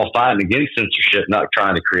 We're all fighting against censorship, not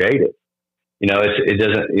trying to create it. It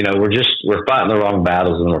doesn't. We're fighting the wrong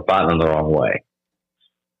battles, and we're fighting them the wrong way.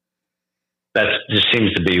 That just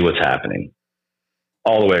seems to be what's happening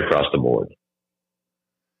all the way across the board.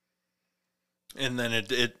 And then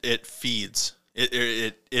it feeds.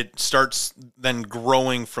 It starts then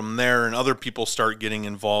growing from there, and other people start getting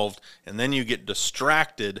involved, and then you get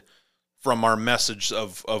distracted from our message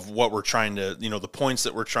of what we're trying to, the points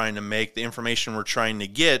that we're trying to make, the information we're trying to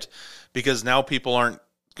get, because now people aren't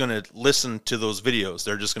going to listen to those videos.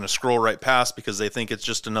 They're just going to scroll right past because they think it's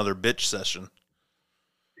just another bitch session.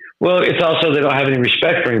 Well, it's also, they don't have any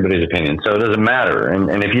respect for anybody's opinion, so it doesn't matter.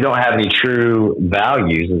 And if you don't have any true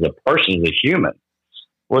values as a person, as a human,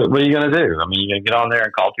 what are you going to do? You're going to get on there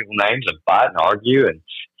and call people names and fight and argue and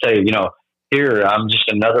say, here, I'm just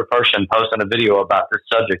another person posting a video about this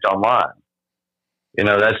subject online. And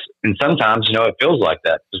sometimes, it feels like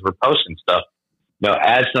that because we're posting stuff,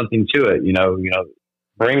 add something to it,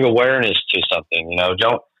 bring awareness to something,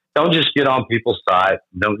 don't just get on people's side.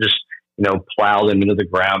 Don't just, plow them into the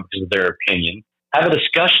ground because of their opinion. Have a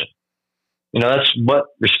discussion. That's what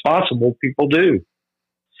responsible people do.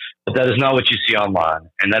 But that is not what you see online,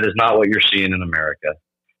 and that is not what you're seeing in America.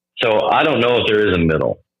 So I don't know if there is a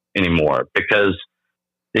middle anymore, because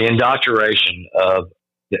the indoctrination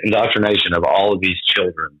of all of these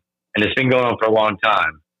children, and it's been going on for a long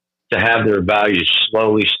time, to have their values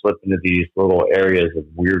slowly slip into these little areas of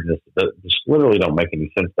weirdness that just literally don't make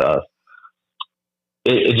any sense to us.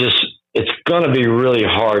 It's going to be really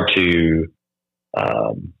hard to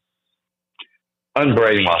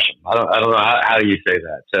unbrainwash them. I don't know how do you say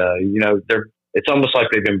that. It's almost like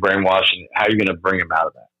they've been brainwashed. How are you going to bring them out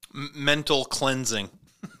of that? Mental cleansing.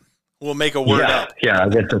 We'll make a word up. Yeah, I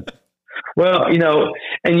guess Well, and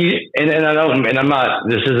I don't, and I'm not.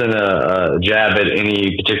 This isn't a jab at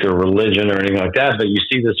any particular religion or anything like that. But you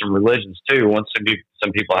see this in religions too. Once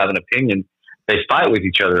some people have an opinion, they fight with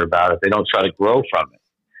each other about it. They don't try to grow from it.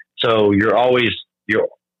 So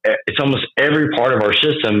it's almost every part of our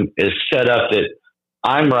system is set up that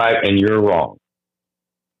I'm right and you're wrong.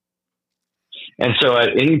 And so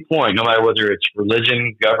at any point, no matter whether it's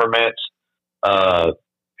religion, government,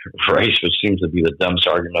 race, which seems to be the dumbest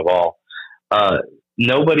argument of all,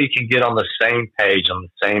 nobody can get on the same page, on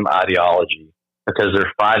the same ideology, because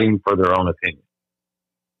they're fighting for their own opinion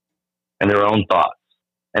and their own thoughts.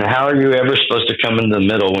 And how are you ever supposed to come in the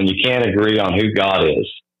middle when you can't agree on who God is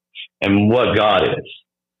and what God is?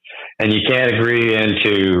 And you can't agree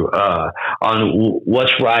on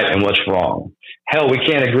what's right and what's wrong. Hell, we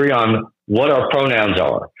can't agree on what our pronouns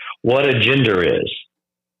are, what a gender is.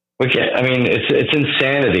 We can't. I mean, it's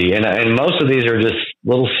insanity, and most of these are just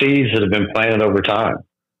little seeds that have been planted over time.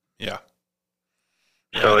 Yeah.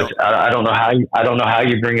 So I don't know how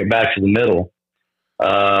you bring it back to the middle,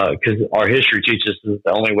 because our history teaches us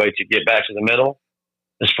the only way to get back to the middle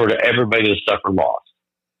is for everybody to suffer loss.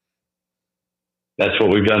 That's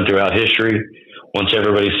what we've done throughout history. Once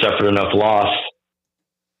everybody suffered enough loss,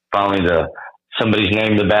 finally somebody's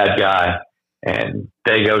named the bad guy, and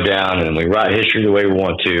they go down, and we write history the way we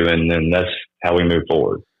want to, and then that's how we move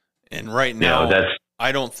forward. And right now,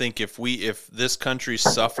 I don't think if this country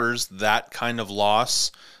suffers that kind of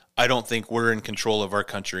loss, I don't think we're in control of our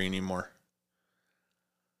country anymore.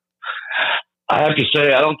 I have to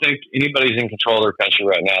say, I don't think anybody's in control of their country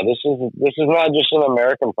right now. This is not just an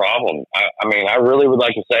American problem. I mean, I really would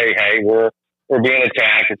like to say, hey, we're being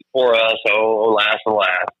attacked. It's for us. Oh, alas.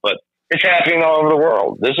 But it's happening all over the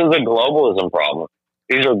world. This is a globalism problem.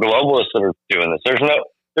 These are globalists that are doing this.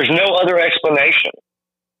 There's no other explanation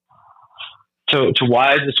to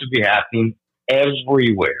why this would be happening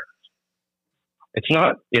everywhere. It's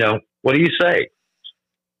not, what do you say?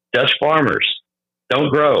 Dutch farmers don't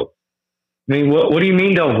grow. I mean, what do you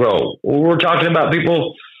mean don't grow? We're talking about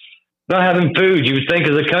people not having food. You would think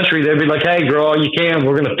as a country, they'd be like, hey, grow all you can.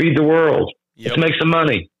 We're going to feed the world. Yep. Let's make some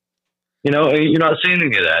money. You're not seeing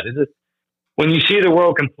any of that. When you see the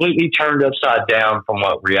world completely turned upside down from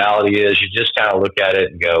what reality is, you just kind of look at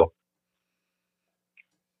it and go,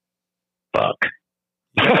 fuck.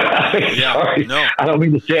 Yeah, sorry. No. I don't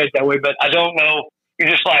mean to say it that way, but I don't know. You're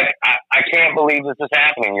just like, I can't believe this is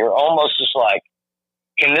happening. You're almost just like,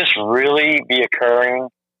 can this really be occurring?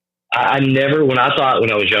 When I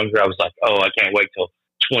was younger, I was like, oh, I can't wait till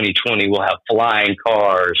 2020. We'll have flying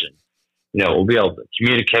cars and, we'll be able to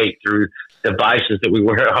communicate through devices that we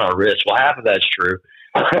wear on our wrists. Well, half of that's true.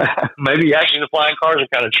 Maybe actually the flying cars are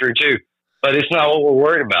kind of true too, but it's not what we're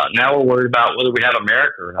worried about. Now we're worried about whether we have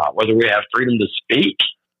America or not, whether we have freedom to speak.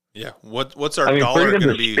 Yeah. What's our dollar going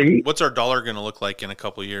to be? What's our dollar going to look like in a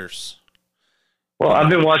couple of years? Well, I've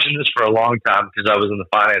been watching this for a long time because I was in the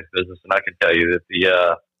finance business, and I can tell you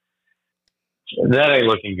that that ain't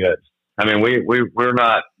looking good. I mean, we're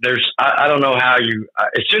not. I don't know how you.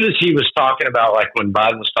 As soon as he was talking about, like when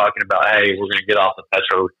Biden was talking about, hey, we're going to get off the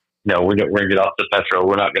petrol. We're going to get off the petrol.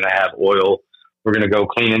 We're not going to have oil. We're going to go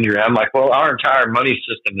clean energy. I'm like, well, our entire money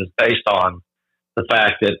system is based on the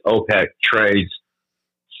fact that OPEC trades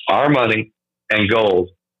our money and gold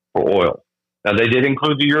for oil. Now, they did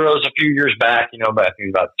include the euros a few years back, back in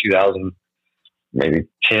about 2000, maybe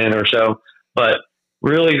 10 or so. But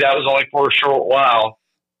really, that was only for a short while.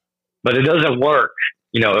 But it doesn't work,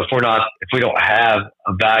 if we don't have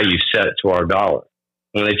a value set to our dollar.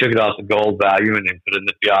 When they took it off the gold value and then put it in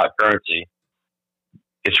the fiat currency,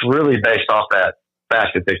 it's really based off that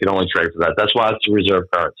fact that they can only trade for that. That's why it's a reserve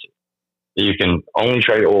currency. You can only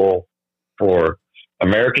trade oil for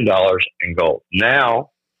American dollars and gold. Now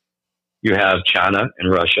you have China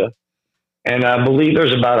and Russia, and I believe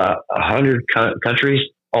there's about 100 countries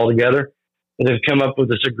altogether that have come up with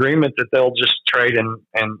this agreement that they'll just trade in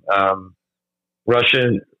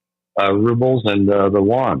Russian rubles and the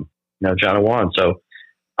yuan, China yuan. So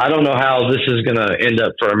I don't know how this is going to end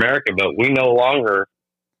up for America, but we no longer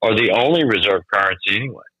are the only reserve currency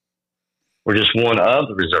anyway. We're just one of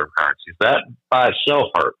the reserve currencies. That by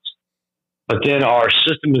itself hurts. But then our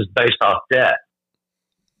system is based off debt,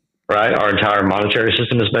 right? Our entire monetary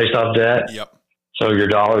system is based off debt. Yep. So your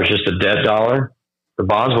dollar is just a debt dollar. The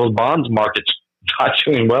bonds market's not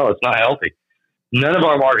doing well. It's not healthy. None of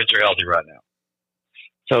our markets are healthy right now.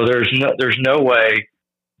 So there's no way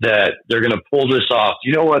that they're going to pull this off.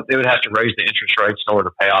 You know what? They would have to raise the interest rates in order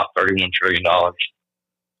to pay off $31 trillion.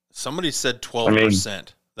 Somebody said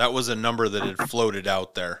 12%. That was a number that had floated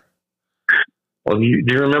out there. Well, do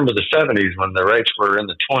you remember the 70s when the rates were in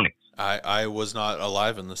the 20s? I was not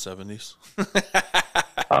alive in the 70s.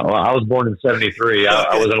 Well, I was born in '73.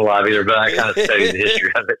 I wasn't alive either, but I kind of studied the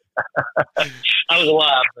history of it. I was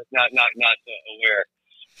alive, but not aware.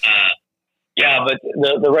 Yeah, but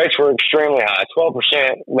the rates were extremely high. 12%.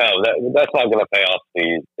 No, that's not going to pay off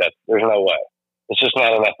the debt. There's no way. It's just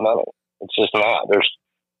not enough money. It's just not. There's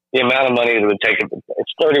the amount of money that would take it.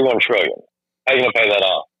 It's 31 trillion. How are you going to pay that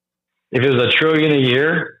off? If it was $1 trillion a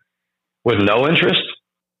year with no interest,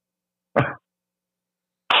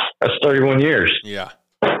 that's 31 years. Yeah.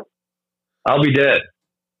 I'll be dead.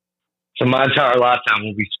 So my entire lifetime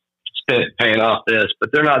will be spent paying off this,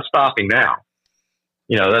 but they're not stopping now.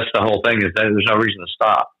 That's the whole thing, is that there's no reason to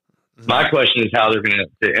stop. Mm-hmm. My question is how they're going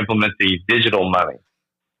to implement the digital money.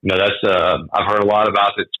 That's I've heard a lot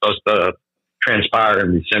about it. It's supposed to transpire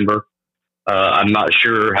in December. I'm not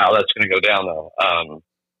sure how that's going to go down, though.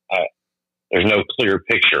 There's no clear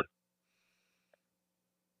picture.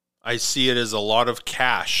 I see it as a lot of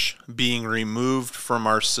cash being removed from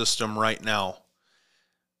our system right now,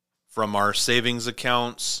 from our savings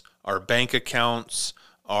accounts, our bank accounts,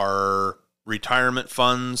 our retirement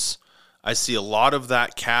funds. I see a lot of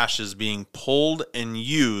that cash is being pulled and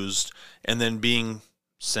used and then being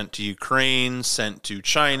sent to Ukraine, sent to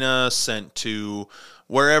China, sent to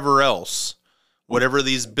wherever else. Whatever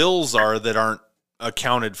these bills are that aren't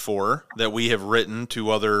accounted for, that we have written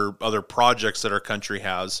to other projects that our country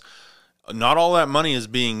has, not all that money is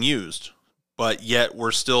being used, but yet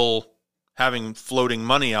we're still having floating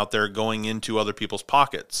money out there going into other people's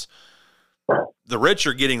pockets. The rich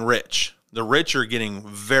are getting rich. The rich are getting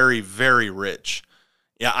very, very rich.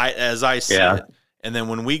 Yeah, as I see it. And then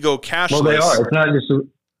when we go cashless, well, they are.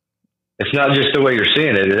 It's not just the way you're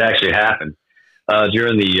seeing it. It actually happened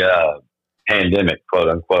during the pandemic, quote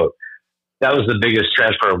unquote. That was the biggest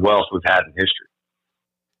transfer of wealth we've had in history.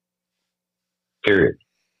 Period.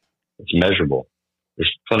 It's measurable.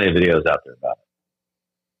 There's plenty of videos out there about it.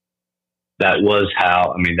 That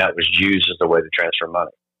was used as a way to transfer money.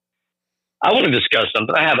 I want to discuss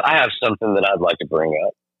something. I have something that I'd like to bring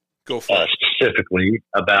up. Go for it. Specifically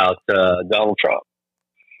about Donald Trump.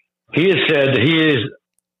 He has said that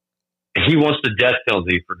he wants the death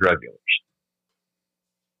penalty for drug dealers.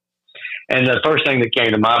 And the first thing that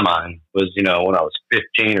came to my mind was, when I was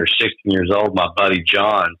 15 or 16 years old, my buddy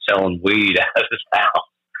John selling weed out of his house,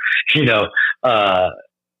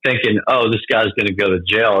 thinking, oh, this guy's going to go to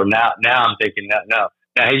jail. Or now I'm thinking, no,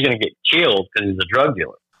 now he's going to get killed because he's a drug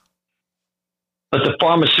dealer. But the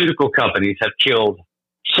pharmaceutical companies have killed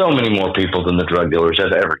so many more people than the drug dealers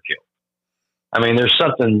have ever killed. I mean, there's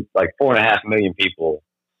something like 4.5 million people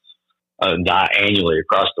die annually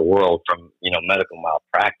across the world from, medical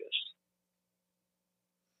malpractice.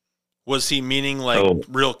 Was he meaning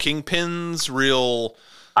real kingpins, real?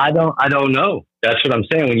 I don't know. That's what I'm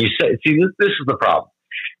saying. When you say, this is the problem.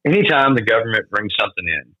 Anytime the government brings something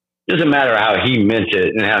in, it doesn't matter how he meant it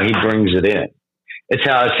and how he brings it in. It's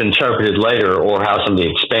how it's interpreted later or how somebody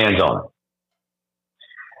expands on it.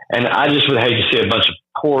 And I just would hate to see a bunch of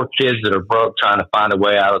poor kids that are broke trying to find a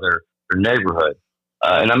way out of their neighborhood.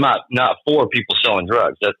 And I'm not for people selling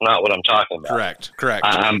drugs. That's not what I'm talking about. Correct.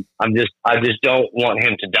 I just don't want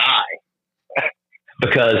him to die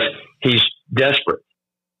because he's desperate.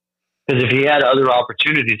 Because if he had other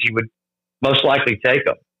opportunities, he would most likely take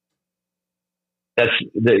them.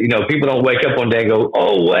 People don't wake up one day and go,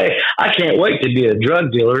 oh, wait, I can't wait to be a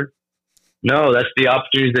drug dealer. No, that's the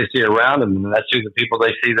opportunities they see around them. And that's who the people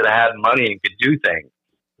they see that have money and could do things.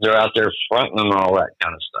 They're out there fronting and all that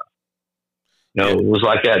kind of stuff. It was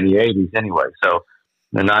like that in the 80s anyway. So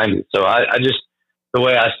in the 90s. So I just, the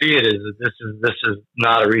way I see it is that this is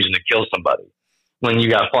not a reason to kill somebody when you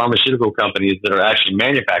got pharmaceutical companies that are actually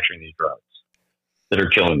manufacturing these drugs that are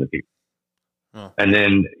killing the people. Oh. And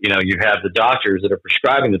then, you have the doctors that are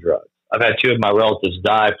prescribing the drugs. I've had 2 of my relatives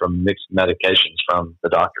die from mixed medications from the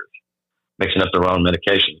doctors, mixing up their own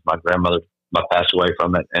medications. My grandmother passed away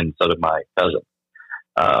from it, and so did my cousin.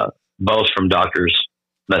 Both from doctors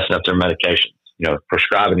messing up their medications,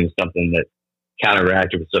 prescribing something that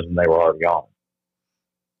counteracted with something they were already on.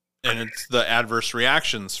 And it's the adverse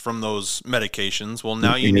reactions from those medications. Well,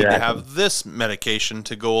 now you need to have this medication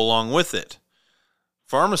to go along with it.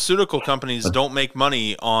 Pharmaceutical companies don't make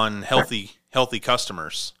money on healthy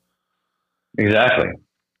customers. Exactly.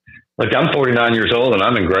 Look, I'm 49 years old and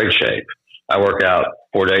I'm in great shape. I work out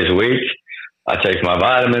 4 days a week. I take my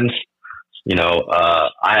vitamins. I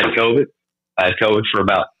had COVID. I had COVID for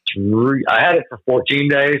about 3. I had it for 14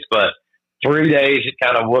 days, but 3 days it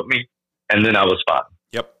kind of whooped me, and then I was fine.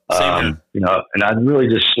 Yep. Same here. And I really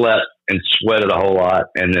just slept and sweated a whole lot,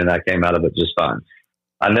 and then I came out of it just fine.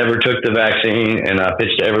 I never took the vaccine, and I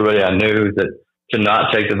pitched to everybody I knew that to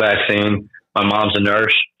not take the vaccine. My mom's a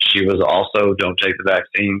nurse. She was also don't take the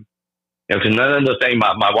vaccine. You know, because none of the thing.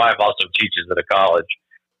 My wife also teaches at a college,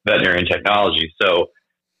 veterinary and technology. So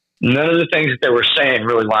none of the things that they were saying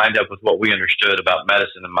really lined up with what we understood about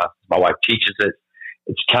medicine. And my wife teaches it.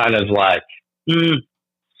 It's kind of like, you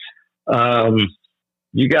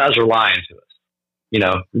guys are lying to us. You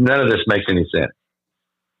know, none of this makes any sense.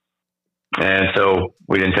 And so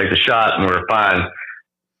we didn't take the shot, and we were fine.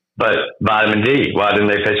 But vitamin D, why didn't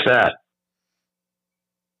they pitch that?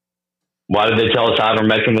 Why did they tell us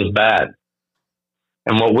ivermectin was bad?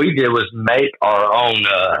 And what we did was make our own.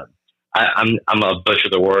 I'm a butcher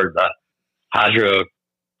the word.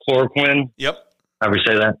 Hydrochloroquine. Yep. However you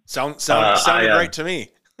say that. Sounded right to me.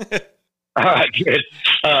 All right, good.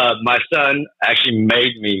 My son actually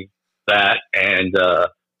made me that, and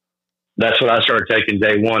that's what I started taking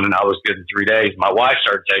day one, and I was good in 3 days. My wife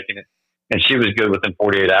started taking it, and she was good within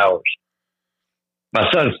 48 hours. My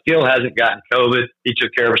son still hasn't gotten COVID. He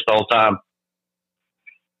took care of us the whole time.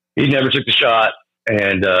 He never took the shot,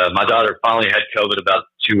 and my daughter finally had COVID about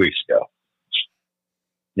 2 weeks ago.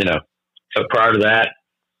 You know, so prior to that,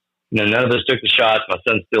 you know, none of us took the shots. My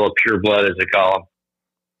son's still a pure blood, as they call him.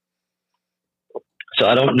 So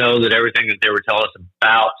I don't know that everything that they were telling us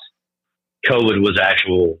about COVID was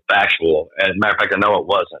factual. As a matter of fact, I know it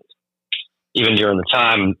wasn't. Even during the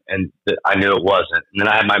time, and I knew it wasn't. And then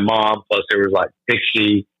I had my mom, plus there was like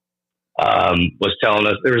Pixie was telling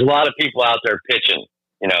us. There was a lot of people out there pitching,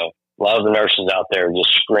 you know, a lot of the nurses out there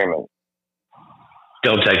just screaming,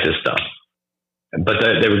 don't take this stuff. But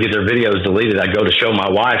they would get their videos deleted. I'd go to show my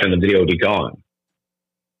wife, and the video would be gone.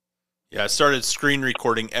 Yeah, I started screen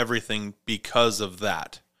recording everything because of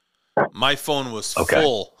that. My phone was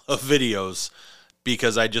full of videos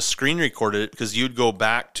because I just screen recorded it, because you'd go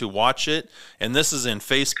back to watch it. And this is in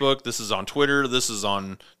Facebook, this is on Twitter, this is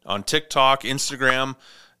on TikTok, Instagram.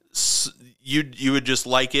 You would just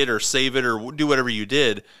like it or save it or do whatever you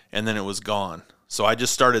did, and then it was gone. So I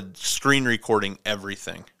just started screen recording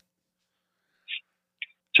everything.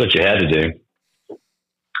 That's what you had to do.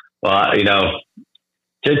 Well, you know,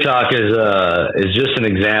 TikTok is just an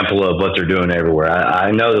example of what they're doing everywhere.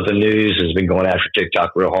 I know that the news has been going after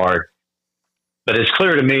TikTok real hard, but it's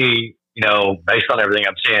clear to me, you know, based on everything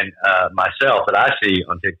I'm seeing myself that I see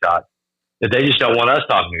on TikTok, that they just don't want us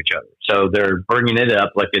talking to each other. So they're bringing it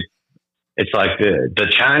up like it's like the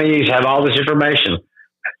Chinese have all this information.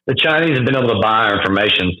 The Chinese have been able to buy our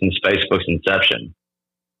information since Facebook's inception.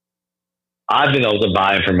 I've been able to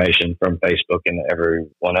buy information from Facebook and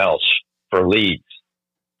everyone else for leads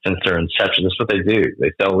since their inception. That's what they do.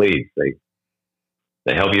 They sell leads.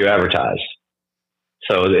 They help you advertise.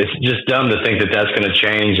 So it's just dumb to think that that's going to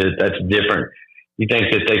change. That's different. You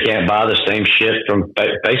think that they can't buy the same shit from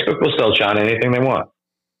Facebook? Will sell China anything they want.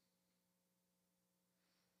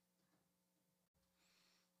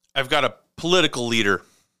 I've got a political leader,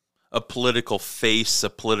 a political face, a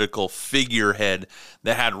political figurehead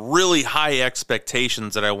that had really high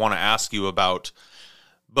expectations that I want to ask you about.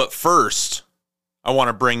 But first, I want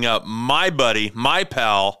to bring up my buddy, my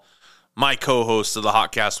pal, my co-host of the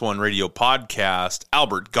Hotcast One Radio podcast,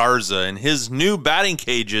 Albert Garza, and his new batting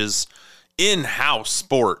cages, In-House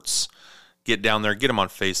Sports. Get down there, get him on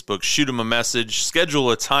Facebook, shoot him a message, schedule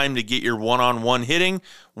a time to get your one-on-one hitting,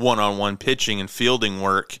 one-on-one pitching, and fielding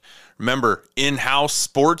work. Remember, In-House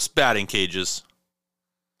Sports batting cages.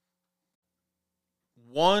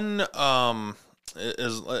 Let's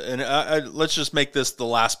just make this the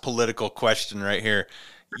last political question right here.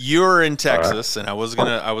 You're in Texas, and I was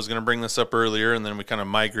gonna bring this up earlier, and then we kind of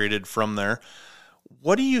migrated from there.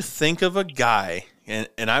 What do you think of a guy? And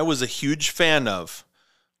I was a huge fan of.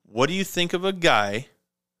 What do you think of a guy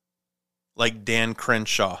like Dan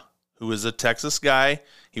Crenshaw, who was a Texas guy?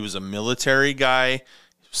 He was a military guy,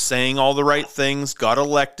 saying all the right things, got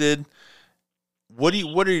elected. What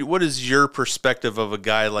is your perspective of a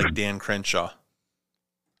guy like Dan Crenshaw?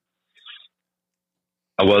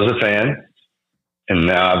 I was a fan, and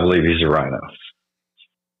now I believe he's a rhino.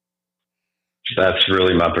 That's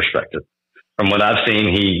really my perspective. From what I've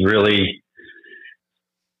seen, he really,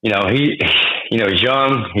 he's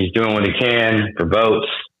young. He's doing what he can for votes.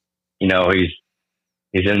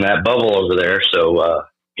 He's in that bubble over there. So,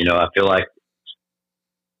 I feel like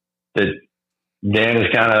that Dan has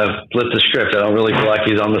kind of flipped the script. I don't really feel like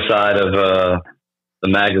he's on the side of the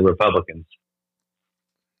MAGA Republicans.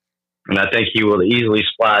 And I think he will easily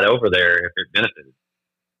slide over there if it benefited,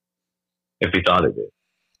 if he thought it did.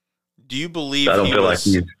 Do you believe so I don't feel like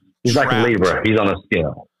he's like a Libra. He's on a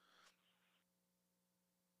scale.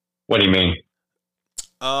 What do you mean?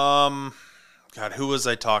 God, who was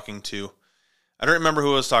I talking to? I don't remember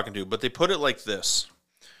who I was talking to, but they put it like this.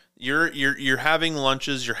 You're having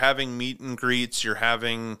lunches, you're having meet and greets, you're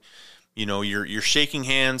having, you're shaking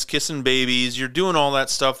hands, kissing babies, you're doing all that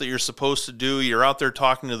stuff that you're supposed to do. You're out there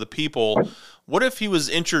talking to the people. What if he was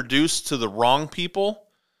introduced to the wrong people,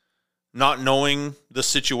 not knowing the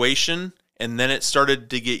situation, and then it started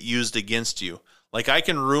to get used against you? Like, I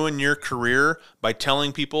can ruin your career by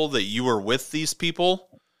telling people that you were with these people,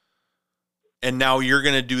 and now you're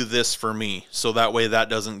going to do this for me, so that way that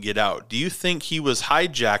doesn't get out. Do you think he was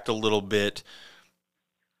hijacked a little bit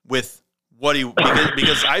with what he,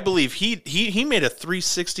 because I believe he made a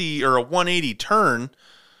 360 or a 180 turn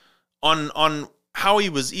on how he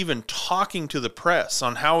was even talking to the press,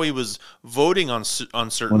 on how he was voting on certain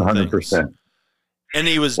 100%. things. And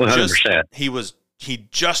he was 100%. he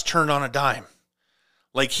just turned on a dime.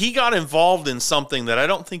 Like, he got involved in something that I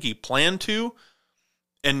don't think he planned to,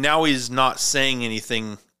 and now he's not saying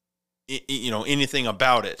anything, anything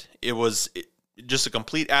about it. It was just a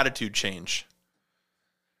complete attitude change.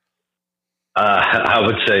 I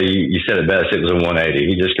would say you said it best. It was a 180.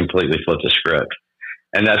 He just completely flipped the script,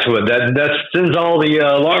 and that sends all the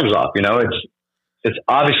alarms off. It's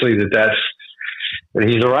obviously that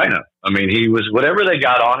he's a rhino. I mean, he was whatever they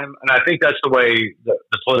got on him, and I think that's the way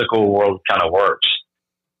the political world kind of works.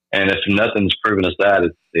 And if nothing's proven us that,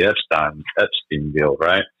 it's the Epstein deal,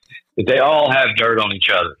 right? If they all have dirt on each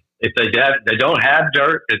other. If they don't have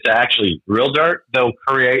dirt, it's actually real dirt, they'll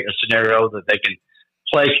create a scenario that they can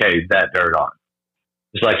placate that dirt on.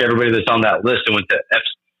 It's like everybody that's on that list that went to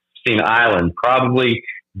Epstein Island probably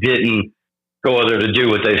didn't go there to do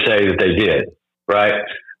what they say that they did, right?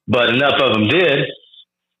 But enough of them did,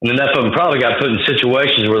 and enough of them probably got put in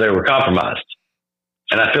situations where they were compromised.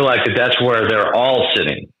 And I feel like that's where they're all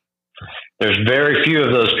sitting. There's very few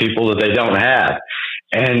of those people that they don't have.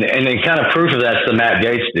 And then kind of proof of that's the Matt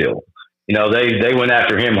Gaetz deal. They went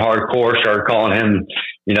after him hardcore, started calling him,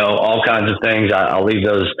 all kinds of things. I'll leave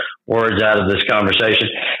those words out of this conversation.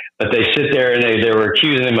 But they sit there and they were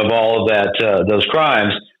accusing him of all of that, those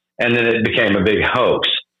crimes. And then it became a big hoax,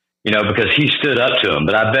 because he stood up to him.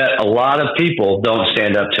 But I bet a lot of people don't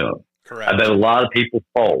stand up to him. Correct. I bet a lot of people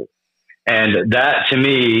fold. And that, to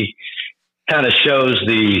me, kind of shows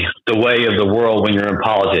the way of the world when you're in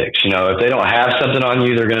politics. If they don't have something on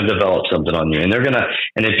you, they're going to develop something on you. And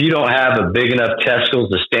if you don't have a big enough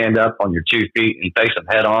testicles to stand up on your 2 feet and face them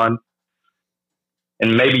head on,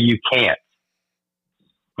 and maybe you can't,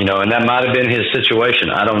 and that might have been his situation.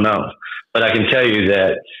 I don't know. But I can tell you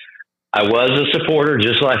that I was a supporter,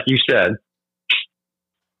 just like you said.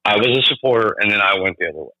 I was a supporter, and then I went the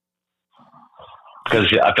other way. Because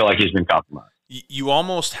I feel like he's been compromised. You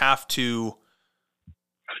almost have to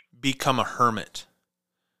become a hermit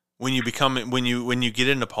when you get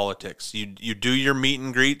into politics. You do your meet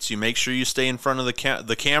and greets. You make sure you stay in front of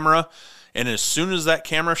the camera, and as soon as that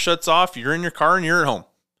camera shuts off, you're in your car and you're at home.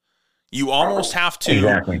 You almost have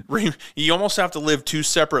to you almost have to live two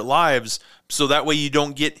separate lives, so that way you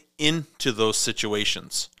don't get into those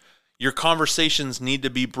situations. Your conversations need to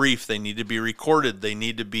be brief. They need to be recorded. They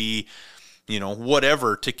need to be,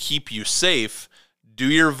 whatever, to keep you safe. Do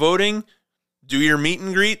your voting, do your meet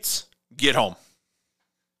and greets, get home.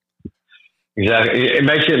 Exactly. It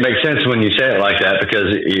makes sense when you say it like that,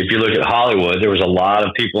 because if you look at Hollywood, there was a lot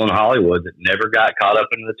of people in Hollywood that never got caught up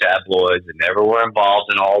in the tabloids and never were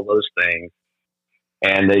involved in all those things.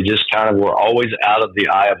 And they just kind of were always out of the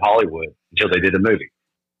eye of Hollywood until they did a movie.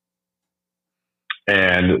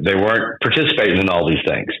 And they weren't participating in all these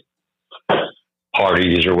things,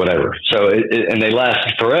 parties or whatever. So, and they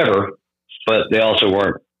lasted forever, but they also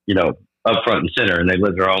weren't, up front and center, and they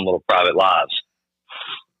lived their own little private lives.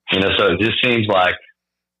 So it just seems like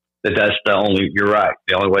that's you're right.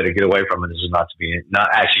 The only way to get away from it is not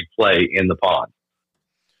actually play in the pond.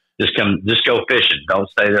 Just go fishing. Don't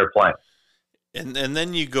stay there playing. And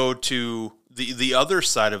then you go to the other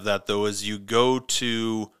side of that, though, is you go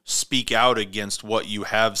to speak out against what you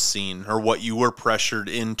have seen or what you were pressured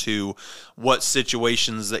into, what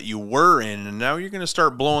situations that you were in, and now you're going to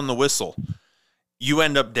start blowing the whistle. You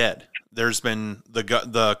end up dead. There's been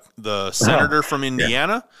the senator from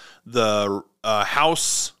Indiana, the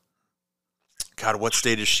House. God, what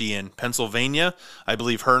state is she in? Pennsylvania. I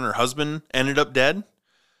believe her and her husband ended up dead.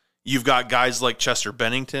 You've got guys like Chester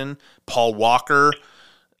Bennington, Paul Walker,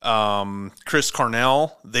 Chris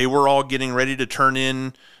Cornell. They were all getting ready to turn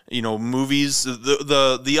in, movies.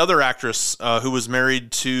 The other actress who was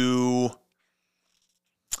married to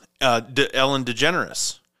Ellen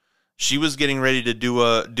DeGeneres. She was getting ready to do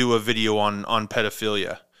a video on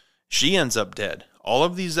pedophilia. She ends up dead. All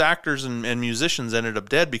of these actors and musicians ended up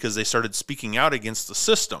dead because they started speaking out against the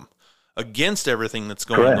system, against everything that's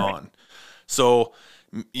going on. So,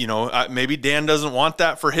 you know, maybe Dan doesn't want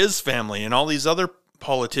that for his family and all these other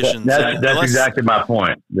politicians. That's exactly my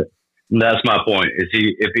point. That's my point.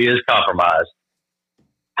 If he is compromised,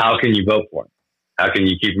 how can you vote for him? How can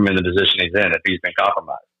you keep him in the position he's in if he's been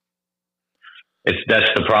compromised? That's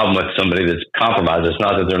the problem with somebody that's compromised. It's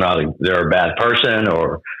not that they're a bad person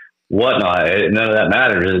or whatnot. None of that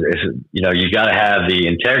matters. You know, you got to have the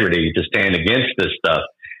integrity to stand against this stuff,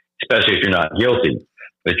 especially if you're not guilty.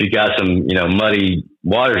 If you got some, you know, muddy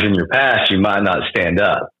waters in your past, you might not stand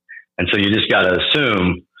up. And so you just got to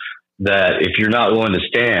assume that if you're not willing to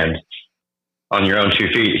stand on your own 2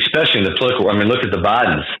 feet, especially in the political, I mean, look at the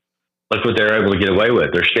Bidens. Look what they're able to get away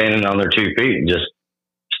with. They're standing on their 2 feet and just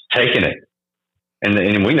taking it. And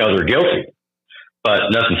we know they're guilty,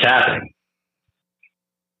 but nothing's happening.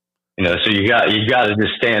 You know, so you got to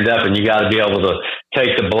just stand up, and you got to be able to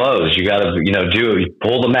take the blows. You got to, you know,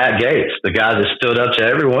 pull the Matt Gaetz, the guy that stood up to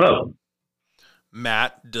every one of them.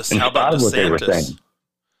 Matt, how about DeSantis?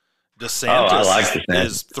 DeSantis, I like DeSantis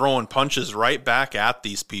is throwing punches right back at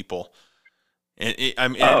these people. And you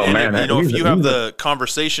know, if you have the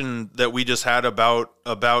conversation that we just had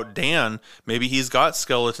about Dan, maybe he's got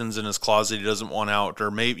skeletons in his closet he doesn't want out, or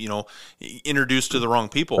maybe, you know, introduced to the wrong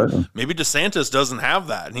people. Maybe DeSantis doesn't have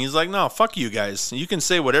that, and he's like, no, fuck you guys. You can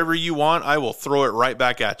say whatever you want. I will throw it right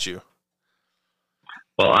back at you.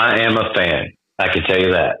 Well, I am a fan. I can tell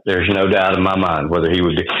you that. There's no doubt in my mind whether he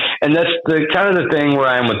would be. And that's the kind of the thing where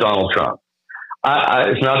I am with Donald Trump.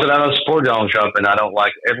 It's not that I don't support Donald Trump, and I don't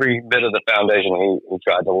like every bit of the foundation he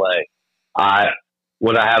tried to lay.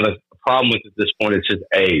 What I have a problem with at this point is his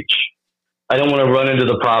age. I don't want to run into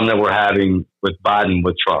the problem that we're having with Biden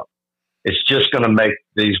with Trump. It's just going to make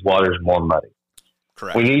these waters more muddy.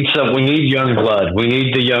 Correct. We need young blood. We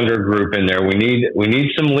need the younger group in there. We need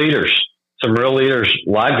some leaders, some real leaders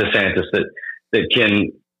like DeSantis that's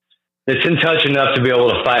in touch enough to be able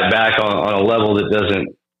to fight back on a level that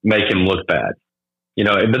doesn't make him look bad. You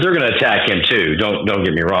know, but they're going to attack him too. Don't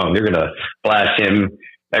get me wrong. They're going to blast him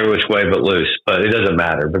every which way but loose. But it doesn't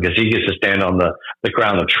matter because he gets to stand on the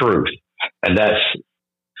ground of truth, and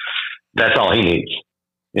that's all he needs.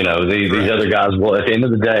 You know, these other guys. Well, at the end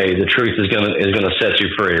of the day, the truth is going to set you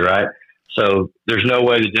free, right? So there's no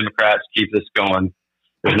way the Democrats keep this going.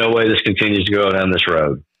 There's no way this continues to go down this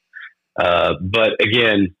road. But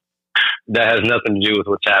again, that has nothing to do with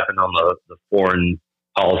what's happened on the foreign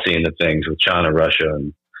policy and the things with China, Russia,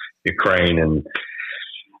 and Ukraine, and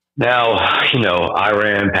now, you know,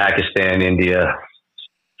 Iran, Pakistan, India,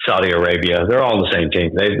 Saudi Arabia. They're all on the same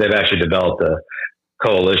team. They've actually developed a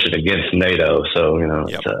coalition against NATO. So, you know,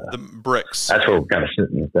 the BRICS. That's where we're kind of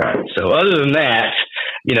sitting with that. So other than that,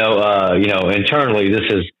 you know, internally,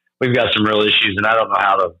 we've got some real issues, and I don't know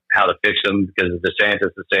how to fix them because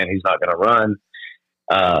DeSantis is saying he's not going to run.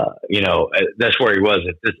 You know, that's where he was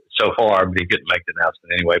so far, but he couldn't make the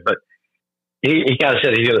announcement anyway. But he kind of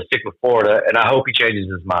said he's going to stick with Florida, and I hope he changes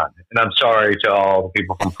his mind. And I'm sorry to all the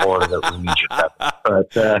people from Florida that we need your governor.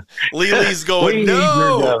 But Lily's going,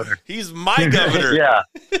 no, he's my governor. Yeah.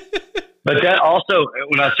 But that also,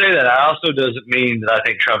 when I say that, I also doesn't mean that I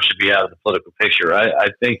think Trump should be out of the political picture. I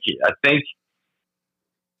think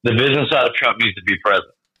the business side of Trump needs to be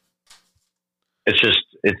present.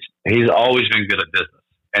 He's always been good at business,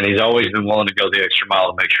 and he's always been willing to go the extra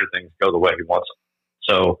mile to make sure things go the way he wants them.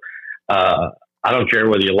 So I don't care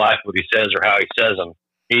whether you like what he says or how he says them.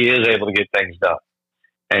 He is able to get things done,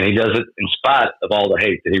 and he does it in spite of all the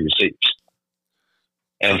hate that he receives.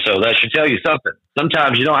 And so that should tell you something.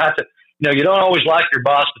 Sometimes you don't have to, you know, you don't always like your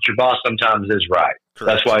boss, but your boss sometimes is right.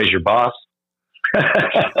 Correct. That's why he's your boss.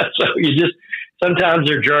 So sometimes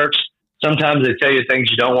they're jerks. Sometimes they tell you things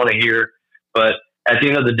you don't want to hear. But at the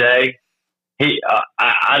end of the day,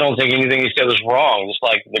 I don't think anything he said was wrong. Just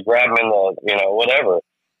like the grab him in the, you know, whatever.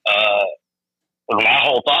 My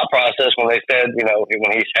whole thought process when they said, you know,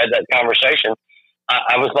 when he had that conversation,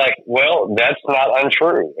 I was like, well, that's not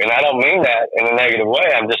untrue. And I don't mean that in a negative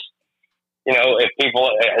way. I'm just, you know, if people,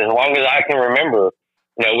 as long as I can remember,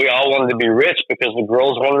 you know, we all wanted to be rich because the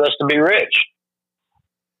girls wanted us to be rich.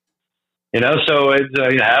 You know, so it's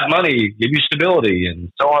have money, give you stability,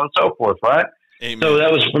 and so on and so forth, right? Amen. So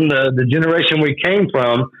that was from the generation we came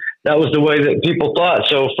from. That was the way that people thought.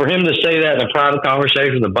 So for him to say that in a private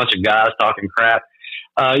conversation with a bunch of guys talking crap,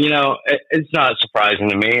 you know, it's not surprising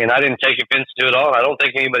to me. And I didn't take offense to it all. I don't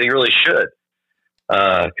think anybody really should.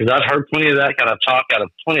 Because I've heard plenty of that kind of talk out of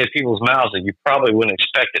plenty of people's mouths that you probably wouldn't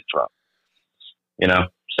expect it from. You know,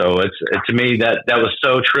 so it's to me that was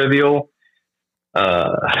so trivial.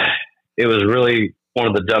 it was really one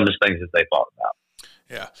of the dumbest things that they thought about.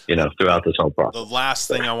 Yeah. Throughout this whole process. The last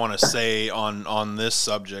thing I want to say on this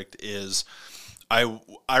subject is I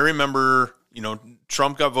remember,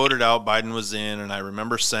 Trump got voted out, Biden was in, and I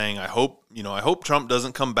remember saying, I hope Trump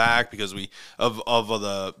doesn't come back because of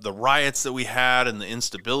the riots that we had and the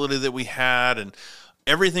instability that we had and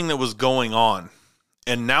everything that was going on.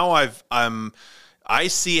 And now I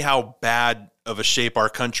see how bad of a shape our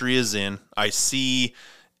country is in. I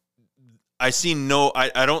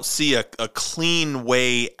don't see a clean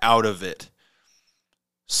way out of it.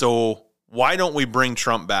 So why don't we bring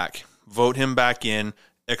Trump back? Vote him back in,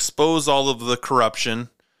 expose all of the corruption,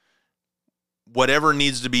 whatever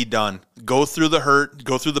needs to be done. Go through the hurt,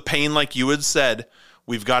 go through the pain like you had said.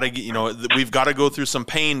 We've got to go through some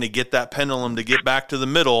pain to get that pendulum to get back to the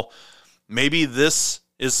middle. Maybe this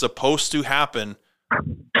is supposed to happen.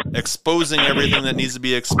 Exposing everything that needs to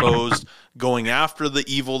be exposed, going after the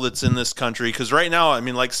evil that's in this country. Because right now,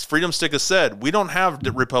 like Freedom Stick has said, we don't have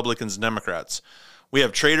Republicans and Democrats. We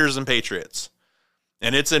have traitors and patriots,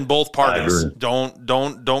 and it's in both parties.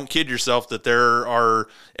 Don't kid yourself that there are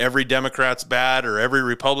every Democrat's bad or every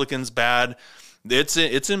Republican's bad.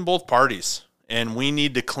 It's in both parties, and we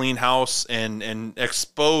need to clean house and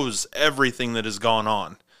expose everything that has gone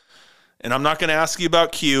on. And I'm not going to ask you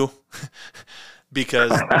about Q.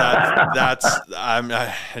 Because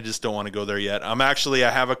I just don't want to go there yet. I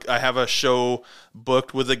have a show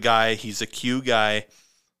booked with a guy. He's a Q guy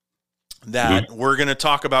that we're going to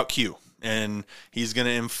talk about Q, and he's going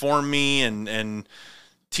to inform me and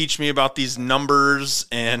teach me about these numbers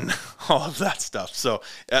and all of that stuff. So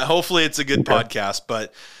hopefully it's a good podcast,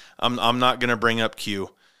 but I'm not going to bring up Q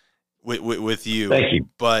with you. Thank you.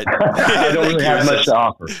 But I don't really have much to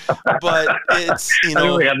offer. But it's, I don't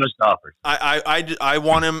really have much to offer. I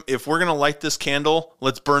want him, if we're going to light this candle,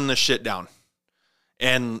 let's burn this shit down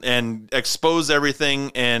and expose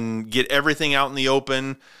everything and get everything out in the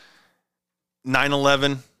open.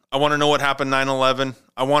 9/11. I want to know what happened 9/11.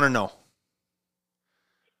 I want to know.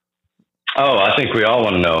 Oh, I think we all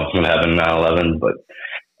want to know what happened 9/11,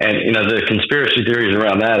 and the conspiracy theories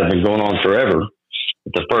around that have been going on forever.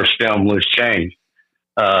 The first film, Loose Change.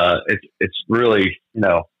 It's really,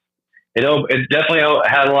 it definitely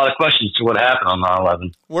had a lot of questions to what happened on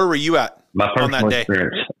 9/11. Where were you at on that day?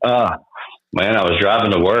 Experience. Man, I was driving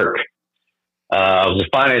to work. I was a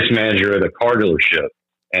finance manager at a car dealership,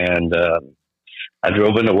 and I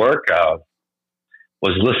drove into work. I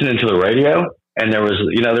was listening to the radio, and there was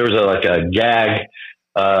a gag,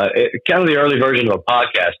 kind of the early version of a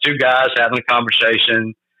podcast. Two guys having a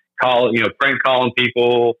conversation. Prank calling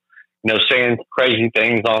people, saying crazy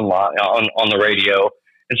things on the radio.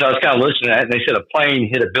 And so I was kind of listening to that, and they said a plane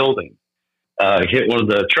hit a building, hit one of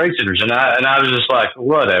the trade centers. And I was just like,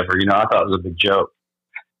 whatever, I thought it was a big joke.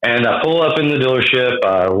 And I pull up in the dealership,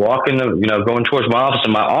 walk in going towards my office,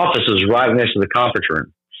 and my office is right next to the conference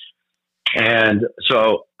room. And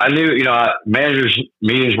so I knew, managers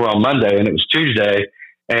meetings were on Monday and it was Tuesday,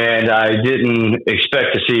 and I didn't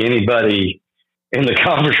expect to see anybody in the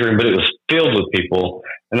conference room, but it was filled with people.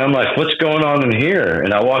 And I'm like, what's going on in here?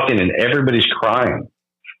 And I walked in and everybody's crying.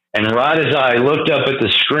 And right as I looked up at the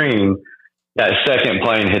screen, that second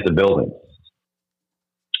plane hit the building.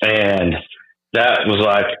 And that was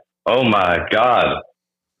like, oh my God,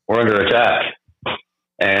 we're under attack.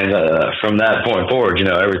 And from that point forward,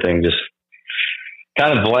 everything just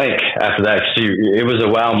kind of blank after that. It was a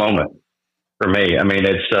wow moment for me. I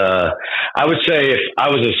would say if I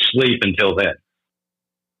was asleep until then.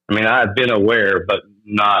 I've been aware, but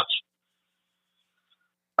not.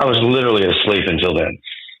 I was literally asleep until then.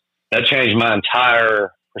 That changed my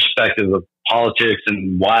entire perspective of politics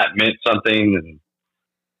and why it meant something,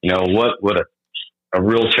 and what a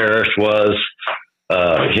real terrorist was.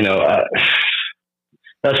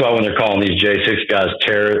 That's why when they're calling these J6 guys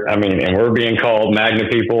terrorists, and we're being called MAGNA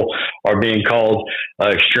people, are being called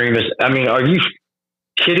extremists. Are you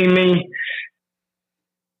kidding me?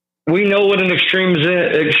 We know what an extremist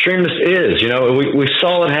is. We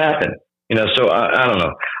saw it happen. So I don't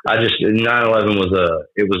know. 9/11 was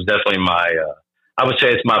definitely my. I would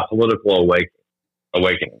say it's my political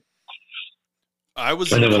awakening. I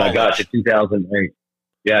was, and then when I got to 2008,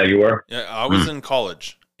 yeah, you were. Yeah, I was in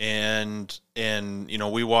college, and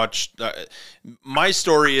we watched. My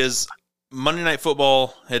story is Monday Night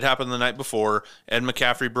Football had happened the night before. Ed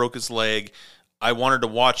McCaffrey broke his leg. I wanted to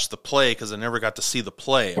watch the play because I never got to see the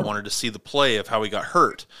play. I wanted to see the play of how he got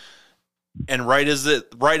hurt. And right as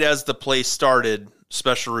the play started,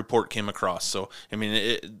 special report came across. So,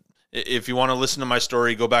 if you want to listen to my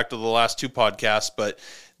story, go back to the last two podcasts. But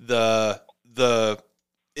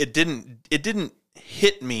it didn't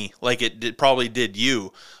hit me like it probably did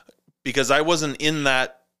you, because I wasn't in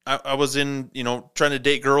that. I was in, trying to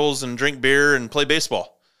date girls and drink beer and play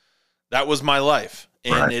baseball. That was my life.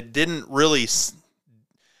 And Right. it didn't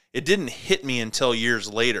hit me until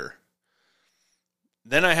years later.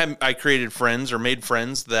 Then I created friends or made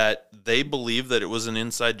friends that they believed that it was an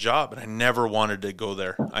inside job, and I never wanted to go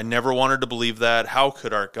there. I never wanted to believe that. How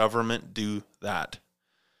could our government do that?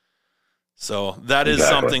 So that is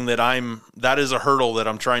something that is a hurdle that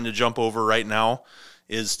I'm trying to jump over right now,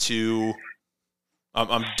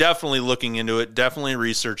 I'm definitely looking into it, definitely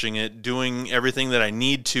researching it, doing everything that I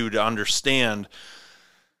need to understand,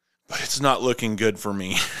 but it's not looking good for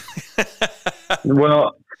me.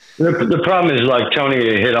 Well, the problem is, like Tony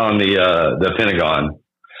hit on the Pentagon.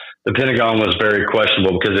 The Pentagon was very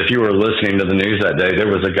questionable, because if you were listening to the news that day, there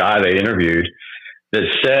was a guy they interviewed that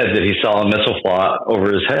said that he saw a missile fly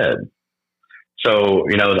over his head. So,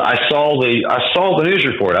 I saw the news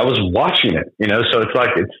report. I was watching it, so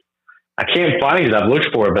I can't find it. I've looked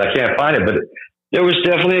for it, but I can't find it. But there was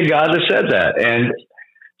definitely a guy that said that. And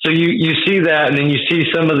so you see that, and then you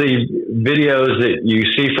see some of the videos that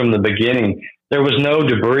you see from the beginning. There was no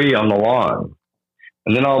debris on the lawn.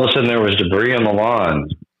 And then all of a sudden there was debris on the lawn.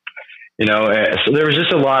 So there was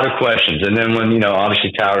just a lot of questions. And then when,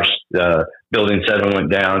 obviously Building 7 went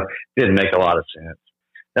down, it didn't make a lot of sense.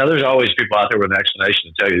 Now, there's always people out there with an explanation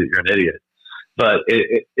to tell you that you're an idiot, but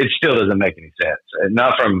it still doesn't make any sense. And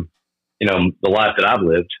not from, the life that I've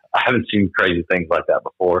lived. I haven't seen crazy things like that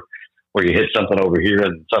before, where you hit something over here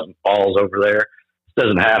and something falls over there. It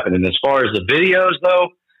doesn't happen. And as far as the videos,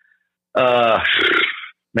 though,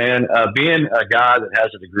 being a guy that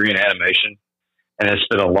has a degree in animation and has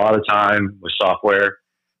spent a lot of time with software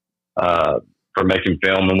for making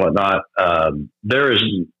film and whatnot, there's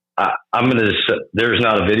not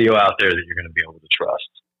a video out there that you're going to be able to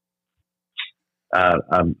trust.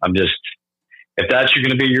 If that's going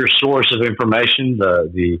to be your source of information,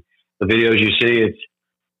 the videos you see, it's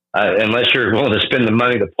unless you're willing to spend the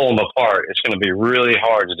money to pull them apart, it's going to be really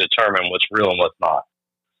hard to determine what's real and what's not.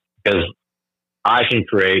 Because I can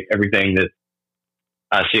create everything that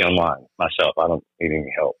I see online myself. I don't need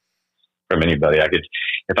any help from anybody.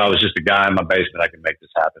 If I was just a guy in my basement, I could make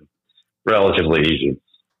this happen relatively easy.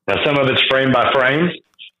 Now, some of it's frame by frame.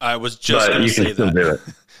 I was just going to say that. Do it.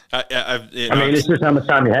 It's just how much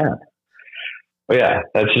time you have. Well, yeah,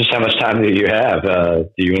 that's just how much time that you have. Do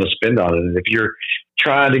you want to spend on it? And if you're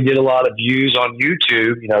trying to get a lot of views on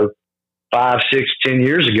YouTube, 5, 6, 10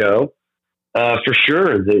 years ago, for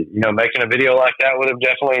sure, that making a video like that would have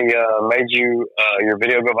definitely made your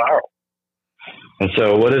video go viral. And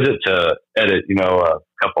so, what is it to edit? A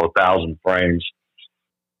couple of thousand frames?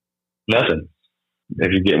 Nothing.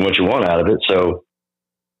 If you're getting what you want out of it. So,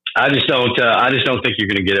 I just don't think you're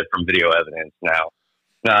going to get it from video evidence now.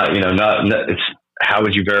 It's how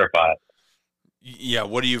would you verify it? Yeah,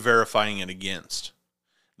 what are you verifying it against?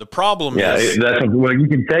 The problem you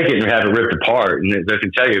can take it and have it ripped apart, and they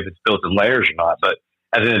can tell you if it's built in layers or not. But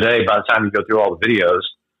at the end of the day, by the time you go through all the videos,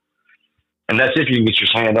 and that's if you can get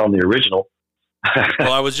your hand on the original.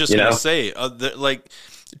 Well, I was just going to say,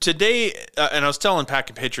 today, and I was telling Pack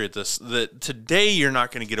and Patriot this, that today you're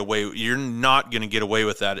not going to get away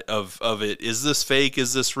with that of it. Is this fake?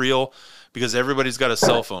 Is this real? Because everybody's got a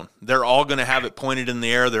cell phone. They're all going to have it pointed in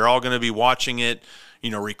the air. They're all going to be watching it,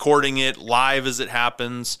 recording it live as it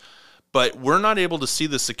happens. But we're not able to see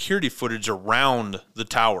the security footage around the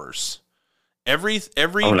towers. Every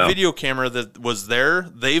video camera that was there,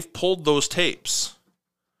 they've pulled those tapes.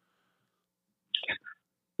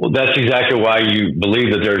 Well, that's exactly why you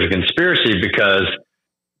believe that there's a conspiracy, because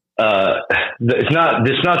it's not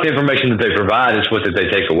the information that they provide, it's what that they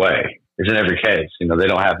take away. It's in every case. They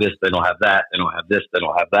don't have this, they don't have that, they don't have this, they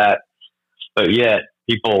don't have that. But yet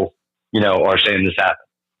people, are saying this happened.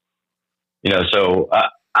 So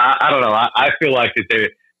I don't know. I feel like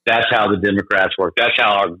that's how the Democrats work. That's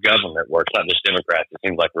how our government works, not just Democrats. It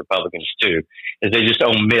seems like Republicans too, is they just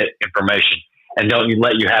omit information and don't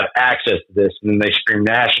let you have access to this. And then they scream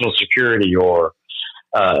national security or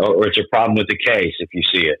it's a problem with the case if you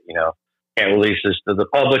see it, Can't release this to the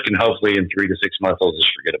public, and hopefully in 3 to 6 months they'll just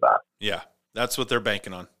forget about it. Yeah, that's what they're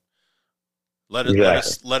banking on. Let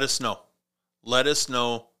us know. Let us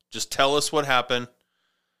know. Just tell us what happened.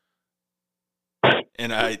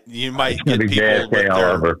 And you might get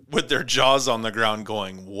people with their jaws on the ground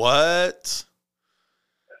going, "What?"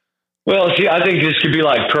 Well, see, I think this could be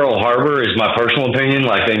like Pearl Harbor, is my personal opinion.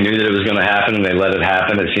 Like, they knew that it was going to happen and they let it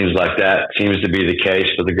happen. It seems like that seems to be the case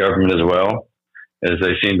for the government as well, as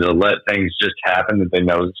they seem to let things just happen that they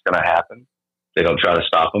know it's going to happen. They don't try to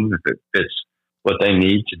stop them if it fits what they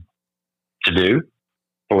need to do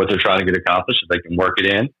for what they're trying to get accomplished. If they can work it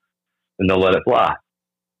in, then they'll let it fly.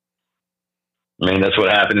 I mean, that's what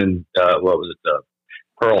happened in,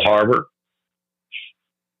 Pearl Harbor,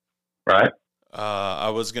 right? I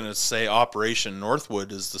was going to say Operation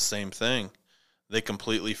Northwood is the same thing. They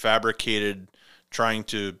completely fabricated trying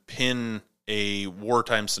to pin a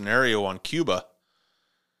wartime scenario on Cuba.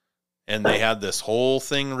 And they had this whole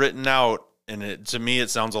thing written out. And to me, it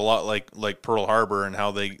sounds a lot like Pearl Harbor and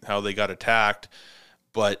how they got attacked.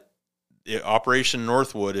 But Operation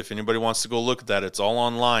Northwood, if anybody wants to go look at that, it's all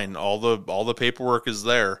online. All the paperwork is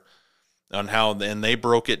there on how, and they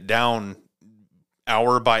broke it down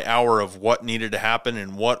hour by hour of what needed to happen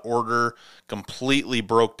in what order, completely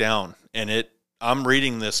broke down. And I'm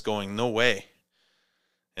reading this going, no way.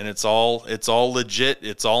 And it's all legit.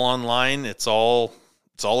 It's all online. It's all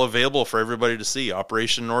available for everybody to see.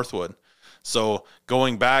 Operation Northwood. So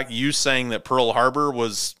going back, you saying that Pearl Harbor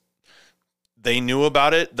they knew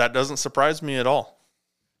about it, that doesn't surprise me at all.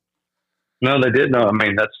 No, they did know. I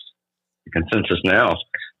mean, that's the consensus now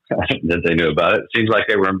that they knew about it. It seems like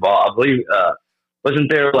they were involved. I believe,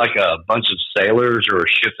 wasn't there like a bunch of sailors or a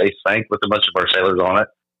ship they sank with a bunch of our sailors on it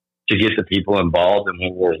to get the people involved in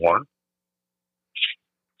World War One?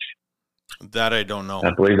 That I don't know.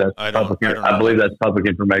 I believe that's I believe that's public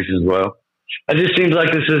information as well. It just seems like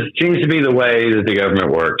seems to be the way that the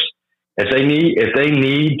government works. If they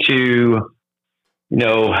need to,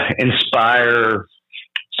 inspire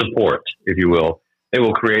support, if you will, they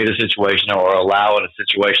will create a situation or allow a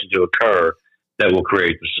situation to occur that will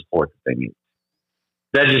create the support that they need.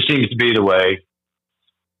 That just seems to be the way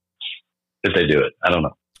that they do it. I don't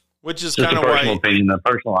know. Which is kind of why, personal opinion, a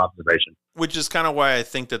personal observation. Which is kind of why I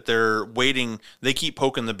think that they're waiting. They keep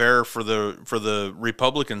poking the bear for the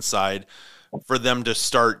Republican side, for them to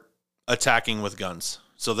start attacking with guns.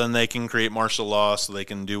 So then they can create martial law, so they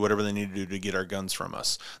can do whatever they need to do to get our guns from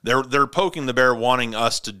us. They're poking the bear, wanting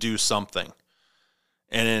us to do something.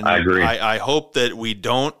 And I agree. I hope that we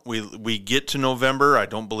don't. We get to November. I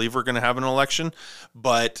don't believe we're going to have an election,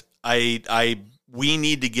 but we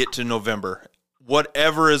need to get to November.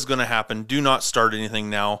 Whatever is going to happen, do not start anything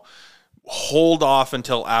now. Hold off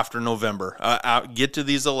until after November. Get to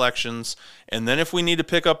these elections, and then if we need to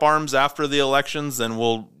pick up arms after the elections, then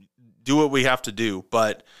we'll do what we have to do.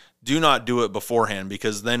 But do not do it beforehand,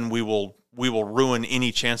 because then we will ruin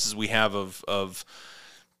any chances we have of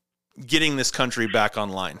getting this country back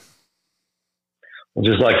online. Well,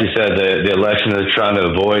 just like you said, the election they're trying to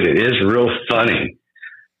avoid, it is real funny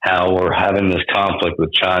how we're having this conflict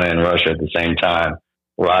with China and Russia at the same time,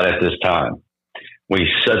 right at this time. We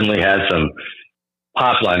suddenly had some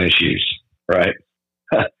pipeline issues, right?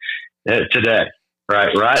 Today, right?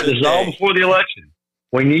 Today. This is all before the election.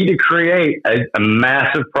 We need to create a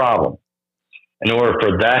massive problem in order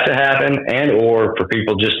for that to happen, and or for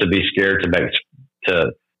people just to be scared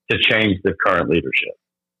to change the current leadership.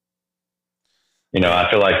 I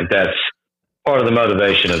feel like that's part of the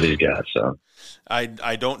motivation of these guys. So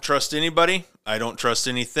I don't trust anybody. I don't trust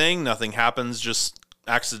anything. Nothing happens just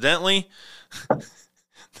accidentally.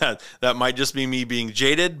 That might just be me being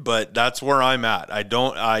jaded, but that's where I'm at.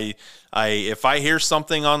 If I hear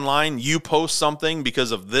something online, you post something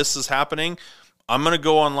because of this is happening, I'm going to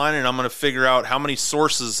go online and I'm going to figure out how many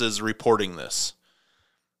sources is reporting this.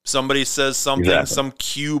 Somebody says something, exactly. Some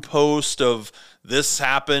Q post of this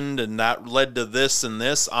happened and that led to this and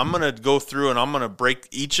this. I'm going to go through and I'm going to break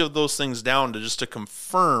each of those things down to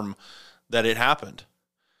confirm that it happened.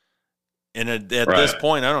 And at this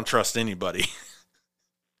point, I don't trust anybody.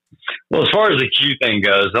 Well, as far as the Q thing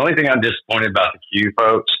goes, the only thing I'm disappointed about the Q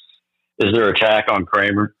folks is their attack on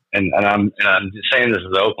Kramer. And I'm just saying this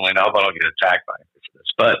as openly, and I hope I don't get attacked by this.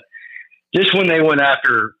 But just when they went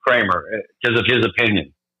after Kramer because of his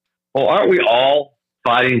opinion, well, aren't we all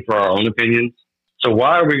fighting for our own opinions? So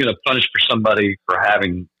why are we going to punish for somebody for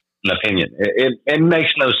having an opinion? It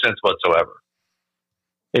makes no sense whatsoever.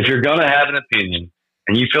 If you're going to have an opinion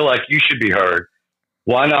and you feel like you should be heard,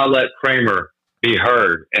 why not let Kramer be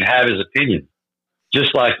heard and have his opinion?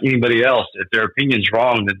 Just like anybody else, if their opinion's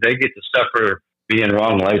wrong, then they get to suffer being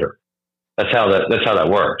wrong later. That's how that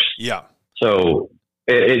works. Yeah. So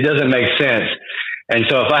it doesn't make sense. And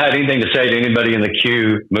so if I had anything to say to anybody in the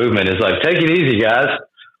Q movement, is like, take it easy, guys.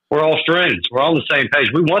 We're all friends. We're on the same page.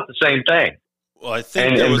 We want the same thing. Well, I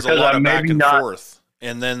think there was a lot of back and forth,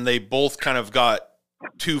 and then they both kind of got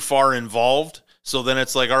too far involved. So then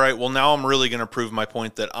it's like, all right, well, now I'm really going to prove my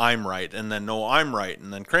point that I'm right, and then no, I'm right,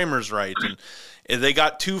 and then Kramer's right, and they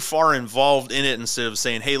got too far involved in it instead of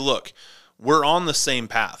saying, hey, look, we're on the same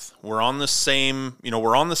path. We're on the same,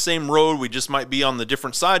 we're on the same road. We just might be on the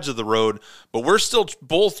different sides of the road, but we're still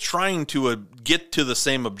both trying to get to the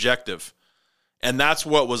same objective. And that's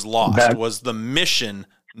what was lost, was the mission,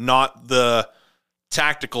 not the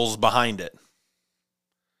tacticals behind it.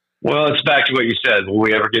 Well, it's back to what you said. Will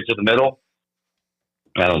we ever get to the middle?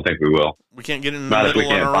 I don't think we will. We can't get in the middle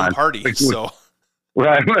in our own party. So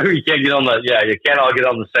right, we can't get on you can't all get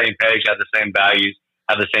on the same page, have the same values,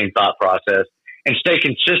 have the same thought process, and stay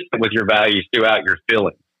consistent with your values throughout your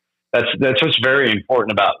feelings. That's what's very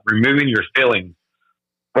important about removing your feelings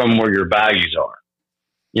from where your values are.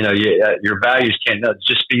 Your values can't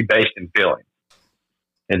just be based in feelings,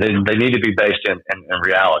 and they need to be based in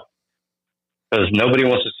reality. Because nobody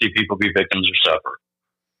wants to see people be victims or suffer,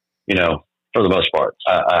 for the most part.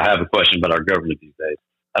 I have a question about our government these days.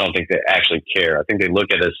 I don't think they actually care. I think they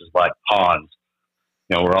look at us as like pawns.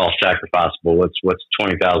 We're all sacrificable. What's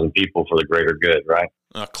 20,000 people for the greater good, right?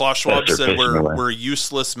 Klaus Schwab said we're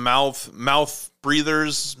useless mouth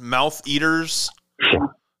breathers, mouth eaters,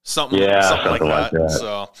 something like that.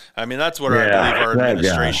 So, I mean, that's what I believe our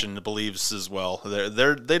administration believes as well.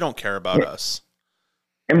 They don't care about us.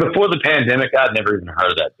 And before the pandemic, I'd never even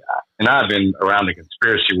heard of that guy. And I've been around the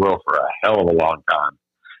conspiracy world for a hell of a long time.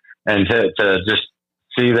 And to just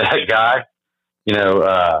see that guy,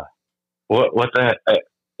 what the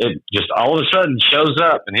it just all of a sudden shows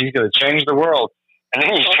up and he's going to change the world. And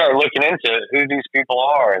then you start looking into who these people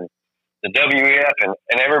are and the WEF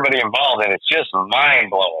and everybody involved. And it's just mind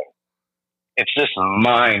blowing. It's just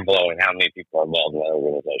mind blowing how many people are involved in that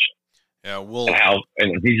organization. Yeah,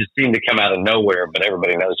 and he just seemed to come out of nowhere, but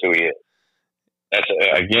everybody knows who he is. That's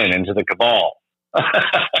again into the cabal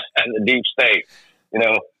and the deep state.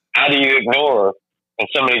 How do you ignore when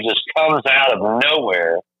somebody just comes out of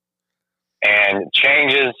nowhere and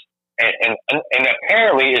changes and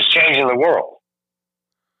apparently is changing the world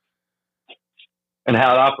and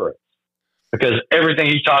how it operates? Because everything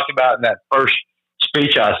he talked about in that first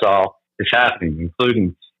speech I saw is happening,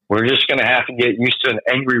 including. We're just going to have to get used to an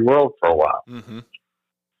angry world for a while. Mm-hmm.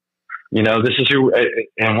 This is who, and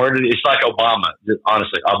it's like Obama.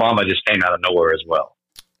 Honestly, Obama just came out of nowhere as well.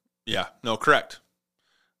 Yeah, no, correct.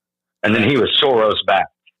 And then he was Soros back,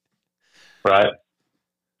 right?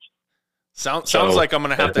 Sounds like I'm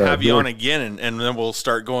going to have you on again, and then we'll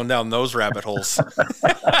start going down those rabbit holes.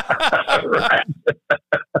 Right.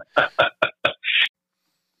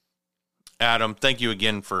 Adam, thank you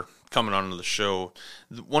again for coming on to the show.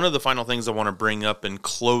 One of the final things I want to bring up in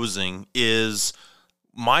closing is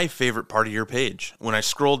my favorite part of your page. When I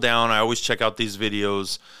scroll down, I always check out these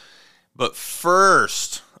videos. But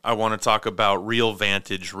first, I want to talk about Real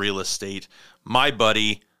Vantage Real Estate. My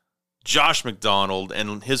buddy, Josh McDonald,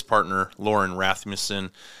 and his partner, Lauren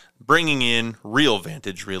Rasmussen, bringing in Real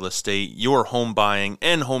Vantage Real Estate, your home buying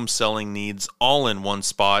and home selling needs all in one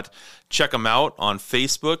spot. Check them out on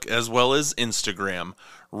Facebook as well as Instagram.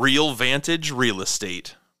 Real Vantage Real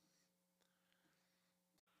Estate.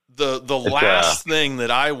 The last thing that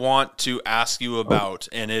I want to ask you about,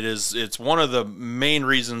 and it's one of the main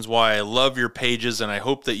reasons why I love your pages, and I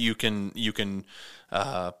hope that you can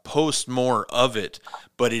post more of it,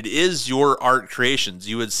 but it is your art creations.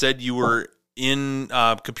 You had said you were in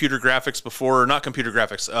computer graphics before, or not computer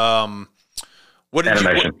graphics.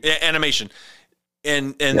 Animation.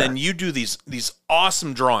 And then you do these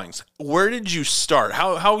awesome drawings. Where did you start?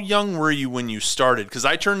 How young were you when you started? Because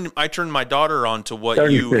I turned my daughter on to what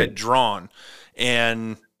 36. You had drawn,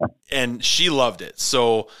 and she loved it.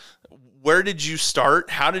 So where did you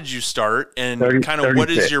start? How did you start? And kind of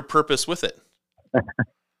what is your purpose with it?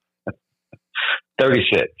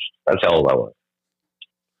 36. That's how old I was.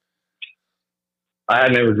 I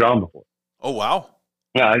had never drawn before. Oh wow!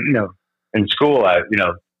 No, in school, a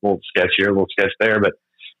little sketch here, a little sketch there, but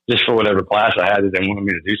just for whatever class I had that they wanted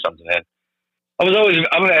me to do something in. I'm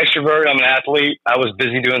an extrovert. I'm an athlete. I was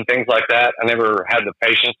busy doing things like that. I never had the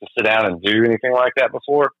patience to sit down and do anything like that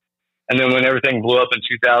before. And then when everything blew up in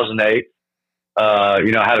 2008, I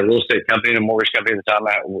had a real estate company and a mortgage company at the time.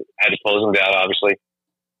 I had to close them down, obviously.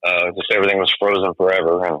 Just everything was frozen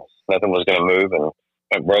forever and nothing was going to move, and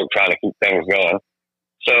went broke trying to keep things going.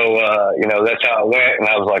 So, that's how it went. And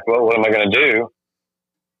I was like, well, what am I going to do?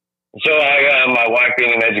 So my wife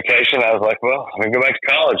being in education, I was like, well, I'm going to go back to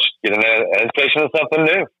college, get an education of something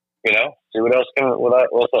new, see what else I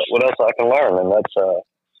can learn. And that's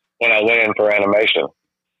when I went in for animation.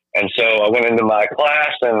 And so I went into my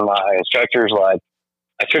class, and my instructor's like,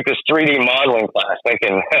 I took this 3D modeling class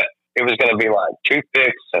thinking it was going to be like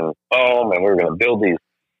toothpicks and foam, and we were going to build these,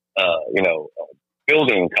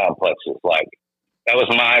 building complexes. Like, that was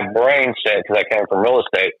my brain set, because I came from real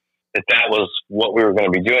estate. that was what we were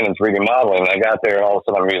going to be doing in 3D modeling. And I got there, and all of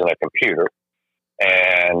a sudden I'm using a computer,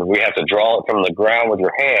 and we have to draw it from the ground with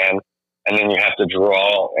your hand, and then you have to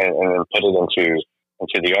draw and then put it into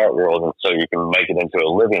the art world, and so you can make it into a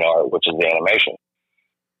living art, which is the animation.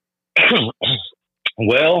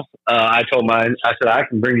 Well, I said, I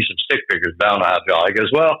can bring you some stick figures, but I don't know how to draw. He goes,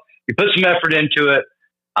 well, you put some effort into it,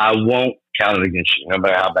 I won't count it against you, no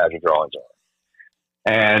matter how bad your drawings are.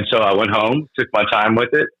 And so I went home, took my time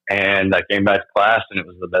with it, and I came back to class, and it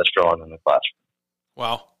was the best drawing in the classroom.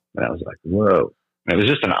 Wow. And I was like, whoa. And it was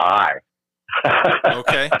just an eye.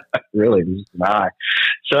 Okay. Really, it was just an eye.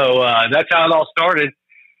 So that's how it all started.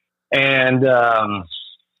 And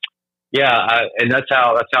that's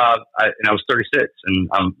how I was 36, and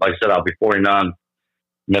like I said, I'll be 49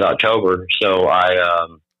 mid-October. So I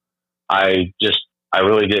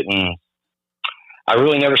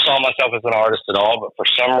really never saw myself as an artist at all. But for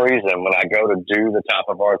some reason, when I go to do the type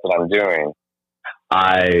of art that I'm doing,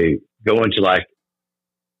 I go into like,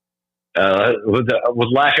 with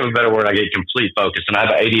lack of a better word, I get complete focus. And I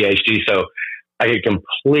have ADHD, so I get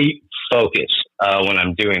complete focus when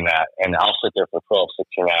I'm doing that. And I'll sit there for 12,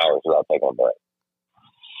 16 hours without taking a break.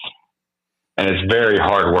 And it's very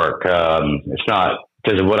hard work. It's not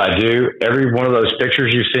because of what I do. Every one of those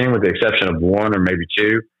pictures you've seen, with the exception of one or maybe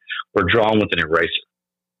two, were drawn with an eraser.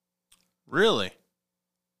 Really?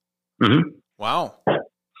 Mm-hmm. Wow.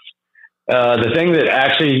 The thing that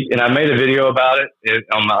actually, and I made a video about it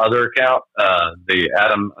on my other account, the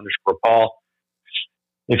Adam_Paul.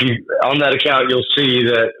 If you, on that account, you'll see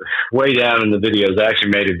that way down in the videos, I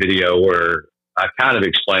actually made a video where I kind of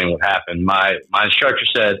explained what happened. My instructor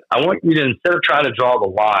said, I want you to, instead of trying to draw the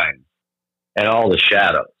lines and all the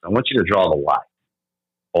shadows, I want you to draw the light.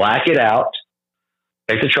 Black it out,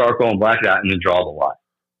 take the charcoal and black it out, and then draw the light.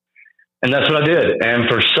 And that's what I did. And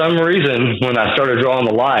for some reason, when I started drawing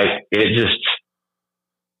the light, it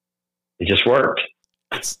just worked.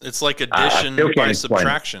 It's like addition by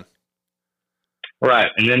subtraction.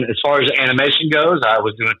 Right. And then as far as animation goes, I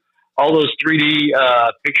was doing all those 3D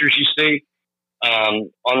pictures you see.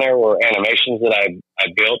 On there were animations that I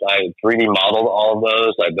built. I 3D modeled all of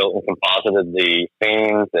those. I built and composited the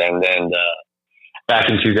scenes. And then back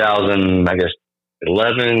in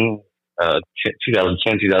 2011,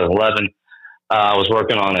 2011, I was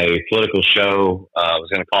working on a political show. I was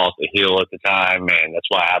going to call it The Hill at the time, and that's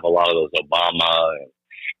why I have a lot of those Obama and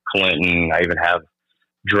Clinton. I even have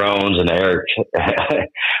drones and Eric.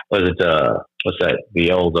 What's that?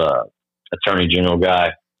 The old Attorney General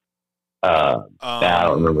guy. I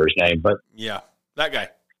don't remember his name, but yeah, that guy.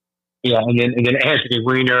 Yeah, and then Anthony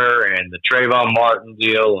Weiner and the Trayvon Martin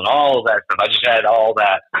deal and all of that stuff. I just had all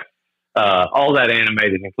that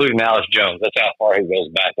animated, including Alex Jones. That's how far he goes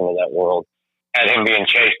back into that world. Had him being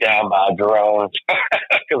chased down by drones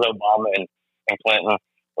because Obama and Clinton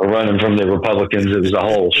were running from the Republicans. It was a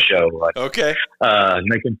whole show. Like, okay.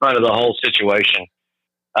 Making fun of the whole situation.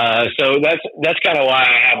 So that's kind of why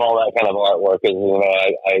I have all that kind of artwork. Is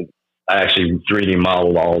I actually 3D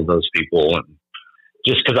modeled all of those people, and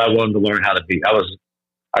just because I wanted to learn how to be. I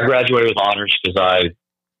graduated with honors because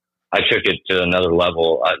I took it to another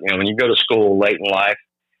level. When you go to school late in life,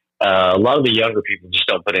 a lot of the younger people just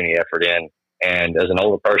don't put any effort in. And as an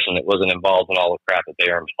older person that wasn't involved in all the crap that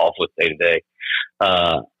they are involved with day to day,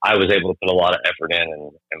 I was able to put a lot of effort in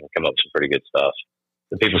and come up with some pretty good stuff.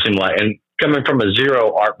 The people seem like, and coming from a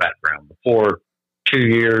zero art background, before 2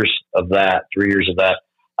 years of that, 3 years of that,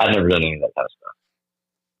 I've never done any of that kind of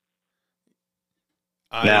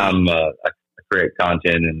stuff. Now I create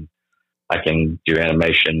content and I can do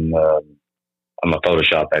animation. I'm a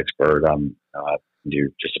Photoshop expert. I can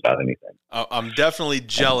do just about anything. I'm definitely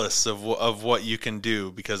jealous of what you can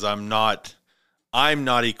do, because I'm not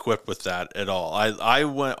equipped with that at all. I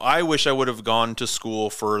wish I would have gone to school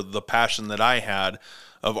for the passion that I had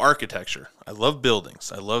of architecture. I love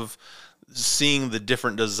buildings. I love seeing the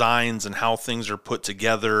different designs and how things are put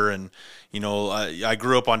together. And, I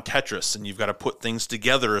grew up on Tetris, and you've got to put things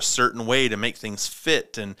together a certain way to make things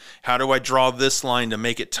fit. And how do I draw this line to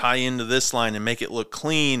make it tie into this line and make it look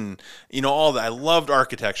clean? All that. I loved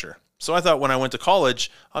architecture. So I thought when I went to college,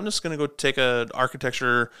 I'm just going to go take an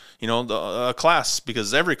architecture, a class,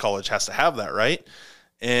 because every college has to have that, right?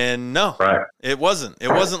 And no, right. It wasn't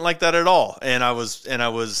like that at all. And I was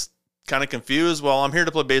kind of confused. Well, I'm here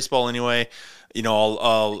to play baseball anyway.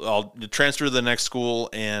 I'll transfer to the next school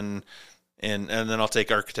and then I'll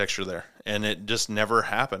take architecture there. And it just never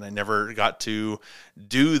happened. I never got to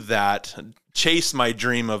do that chase my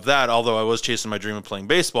dream of that, although I was chasing my dream of playing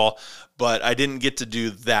baseball, but I didn't get to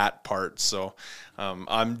do that part. So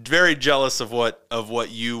I'm very jealous of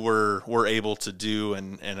what you were able to do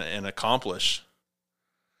and accomplish.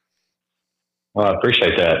 Well, I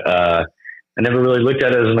appreciate that. I never really looked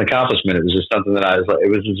at it as an accomplishment. It was just something that it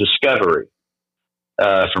was a discovery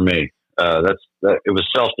for me. It was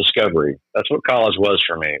self-discovery. That's what college was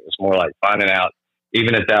for me. It was more like finding out,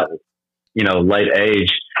 even at that, late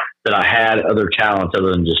age, that I had other talents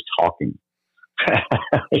other than just talking.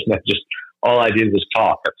 Just all I did was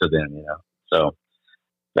talk up to then, So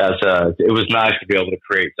it was nice to be able to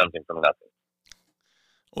create something from nothing.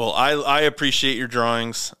 Well, I appreciate your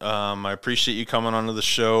drawings. I appreciate you coming onto the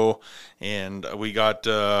show, and we got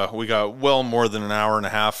well more than an hour and a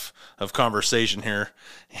half of conversation here,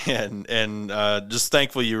 and just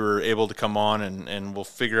thankful you were able to come on, and we'll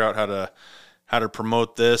figure out how to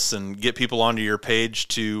promote this and get people onto your page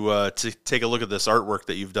to take a look at this artwork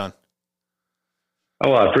that you've done.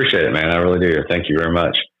 Oh, I appreciate it, man. I really do. Thank you very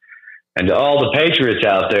much. And to all the patriots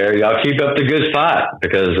out there, y'all keep up the good fight,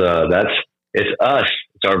 because it's us.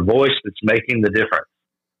 It's our voice that's making the difference.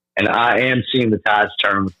 And I am seeing the tides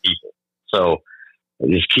turn with people. So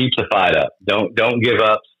just keep the fight up. Don't give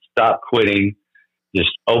up. Stop quitting.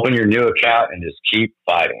 Just open your new account and just keep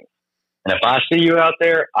fighting. And if I see you out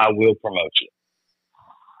there, I will promote you.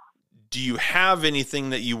 Do you have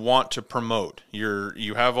anything that you want to promote?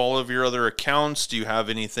 You have all of your other accounts. Do you have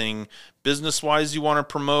anything business-wise you want to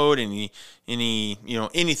promote? Anything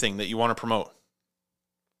that you want to promote?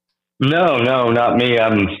 No, not me.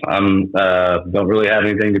 I'm don't really have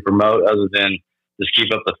anything to promote other than just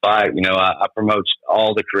keep up the fight. I promote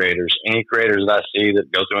all the creators, any creators that I see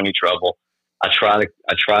that go through any trouble. I try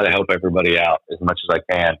to help everybody out as much as I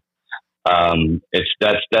can.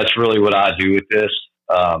 That's really what I do with this.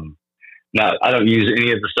 Now, I don't use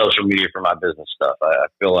any of the social media for my business stuff. I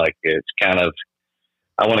feel like it's kind of,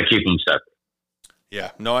 I want to keep them separate. Yeah,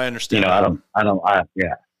 no, I understand.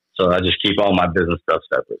 So I just keep all my business stuff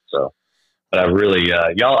separate. So, but I really,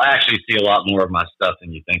 y'all actually see a lot more of my stuff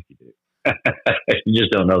than you think you do. You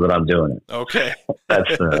just don't know that I'm doing it. Okay.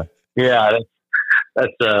 That's my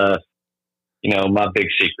big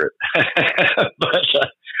secret. But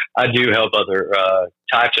I do help other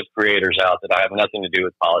types of creators out that I have nothing to do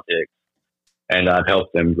with politics, and I've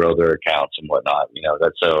helped them grow their accounts and whatnot.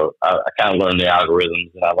 I kind of learned the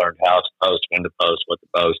algorithms, and I learned how to post, when to post, what to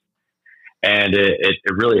post. And it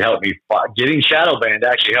really helped me. Getting shadow banned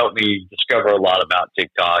actually helped me discover a lot about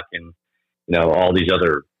TikTok and, all these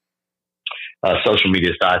other social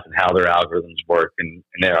media sites and how their algorithms work. And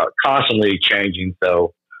they're constantly changing.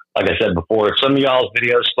 So, like I said before, if some of y'all's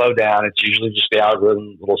videos slow down, it's usually just the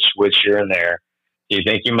algorithm, little switch here and there. You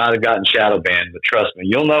think you might have gotten shadow banned, but trust me,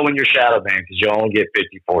 you'll know when you're shadow banned because you'll only get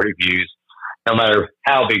 50, 40 views, no matter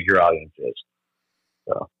how big your audience is.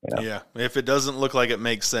 So, yeah, if it doesn't look like it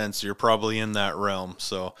makes sense, you're probably in that realm.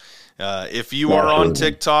 So if you are on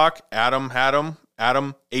TikTok,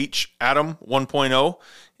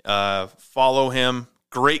 Adam1.0, follow him.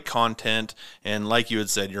 Great content. And like you had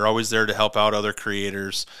said, you're always there to help out other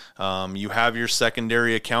creators. You have your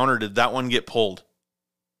secondary account, or did that one get pulled?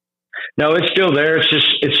 No, it's still there.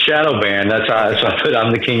 It's shadow banned. That's how I put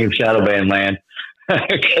I'm the king of shadow ban land.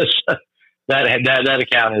 Because that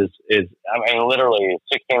account is literally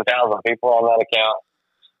 16,000 people on that account.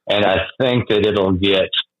 And I think that it'll get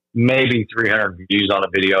maybe 300 views on a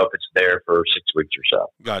video if it's there for 6 weeks or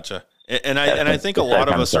so. Gotcha. And I think a lot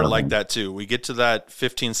of us are like that too. We get to that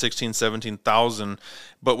 15, 16, 17,000,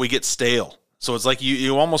 but we get stale. So it's like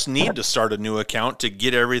you almost need to start a new account to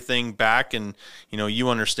get everything back. And, you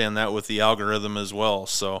understand that with the algorithm as well.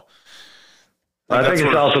 So I think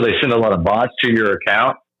it's also they send a lot of bots to your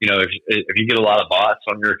account. If you get a lot of bots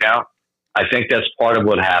on your account, I think that's part of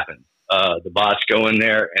what happens. The bots go in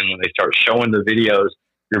there, and when they start showing your videos,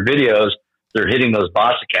 they're hitting those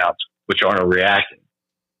bots accounts, which aren't reacting.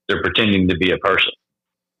 They're pretending to be a person,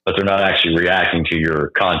 but they're not actually reacting to your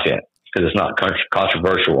content because it's not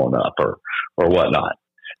controversial enough or whatnot.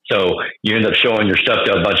 So you end up showing your stuff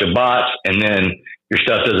to a bunch of bots, and then your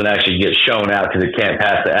stuff doesn't actually get shown out because it can't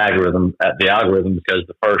pass the algorithm because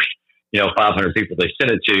the first 500 people they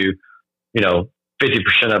sent it to,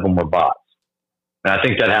 50% of them were bots. And I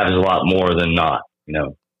think that happens a lot more than not,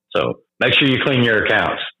 So make sure you clean your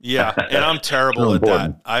accounts. Yeah, and I'm terrible at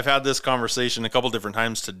that. I've had this conversation a couple different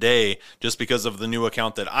times today just because of the new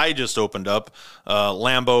account that I just opened up,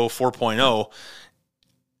 Lambo 4.0.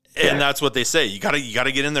 And that's what they say. You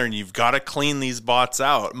gotta get in there and you've got to clean these bots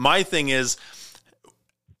out. My thing is,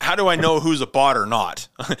 how do I know who's a bot or not?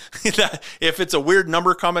 If it's a weird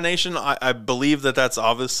number combination, I believe that that's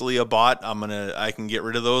obviously a bot. I can get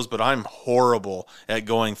rid of those, but I'm horrible at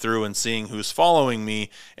going through and seeing who's following me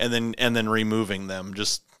and then removing them.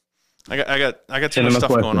 Just I got too much stuff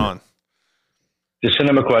going on. Just send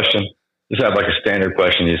them a question. Just have like a standard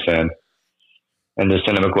question you send, and just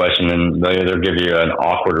send them a question, and they'll either give you an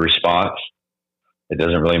awkward response. It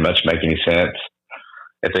doesn't really much make any sense.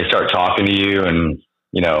 If they start talking to you and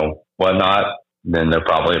whatnot, then they're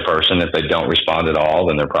probably a person. If they don't respond at all,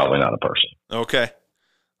 then they're probably not a person. Okay,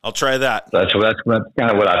 I'll try that. That's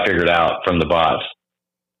kind of what I figured out from the bots.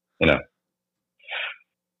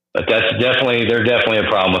 But they're definitely a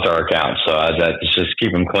problem with our accounts. So just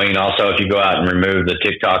keep them clean. Also, if you go out and remove the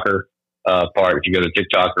TikToker part, if you go to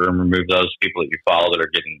TikToker and remove those people that you follow that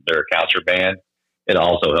are getting their accounts are banned, it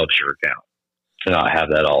also helps your account to not have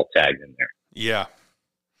that all tagged in there. Yeah.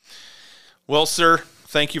 Well, sir,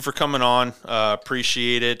 thank you for coming on.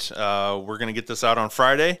 Appreciate it. We're going to get this out on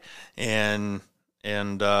Friday, and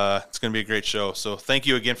it's going to be a great show. So thank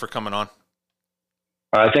you again for coming on.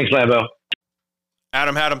 All right. Thanks, Lambo.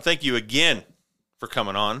 Adamhadam, thank you again for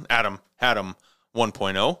coming on.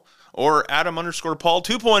 Adamhadam1.0 or Adam_Paul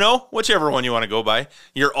 2.0, whichever one you want to go by.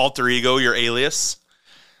 Your alter ego, your alias.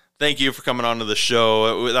 Thank you for coming on to the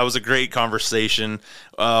show. That was a great conversation.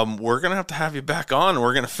 We're going to have you back on.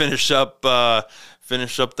 We're going to finish up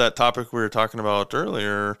that topic we were talking about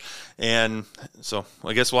earlier. And so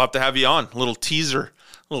I guess we'll have to have you on. A little teaser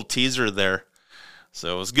there.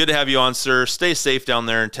 So it was good to have you on, sir. Stay safe down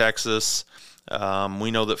there in Texas.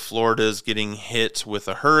 We know that Florida is getting hit with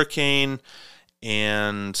a hurricane,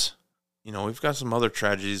 and we've got some other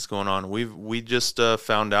tragedies going on. We just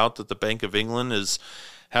found out that the Bank of England is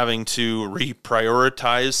having to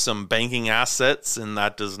reprioritize some banking assets, and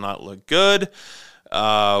that does not look good.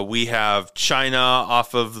 We have China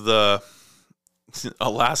off of the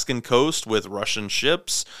Alaskan coast with Russian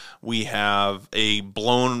ships. We have a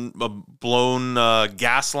blown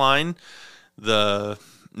gas line, the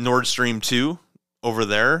Nord Stream 2 over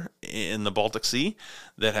there in the Baltic Sea,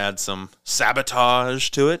 that had some sabotage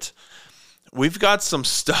to it. We've got some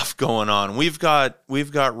stuff going on. We've got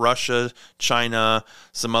Russia, China,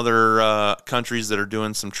 some other countries that are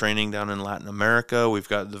doing some training down in Latin America. We've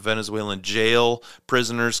got the Venezuelan jail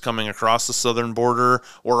prisoners coming across the southern border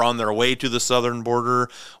or on their way to the southern border.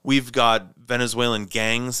 We've got Venezuelan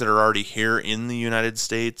gangs that are already here in the United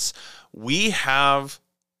States. We have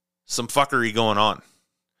some fuckery going on.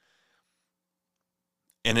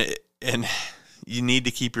 And you need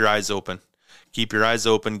to keep your eyes open. Keep your eyes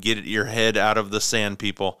open. Get your head out of the sand,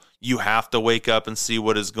 people. You have to wake up and see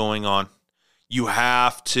what is going on. You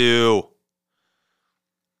have to.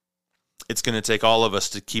 It's going to take all of us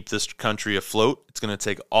to keep this country afloat. It's going to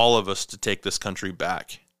take all of us to take this country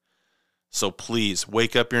back. So please,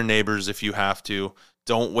 wake up your neighbors if you have to.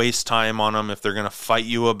 Don't waste time on them if they're going to fight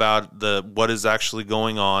you about what is actually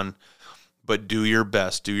going on. But do your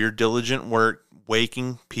best. Do your diligent work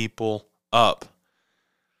waking people up.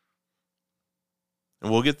 And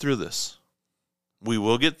we'll get through this. We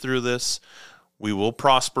will get through this. We will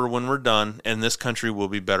prosper when we're done, and this country will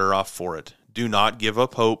be better off for it. Do not give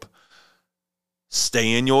up hope.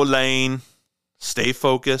 Stay in your lane. Stay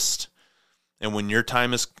focused. And when your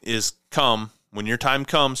time when your time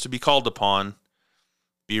comes to be called upon,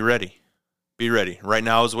 be ready. Be ready. Right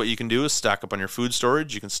now is what you can do is stack up on your food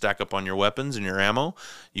storage. You can stack up on your weapons and your ammo.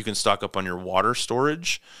 You can stock up on your water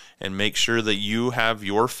storage and make sure that you have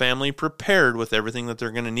your family prepared with everything that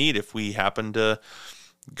they're going to need if we happen to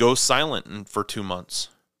go silent for 2 months.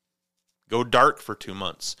 Go dark for 2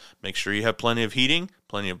 months. Make sure you have plenty of heating,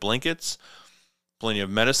 plenty of blankets, plenty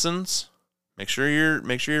of medicines. Make sure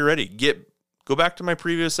you're ready. Go back to my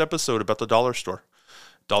previous episode about the dollar store.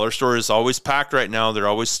 Dollar store is always packed right now. They're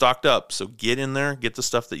always stocked up. So get in there, get the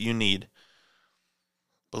stuff that you need.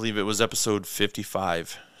 I believe it was episode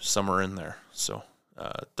 55, somewhere in there. So,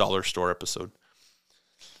 dollar store episode.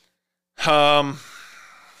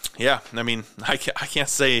 Yeah, I mean, I can't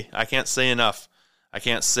say enough. I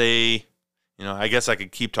can't say, I guess I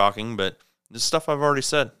could keep talking, but this stuff I've already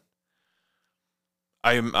said.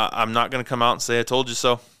 I'm not going to come out and say I told you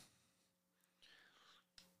so.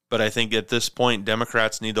 But I think at this point,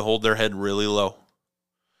 Democrats need to hold their head really low.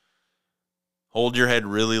 Hold your head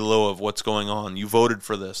really low of what's going on. You voted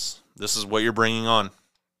for this. This is what you're bringing on.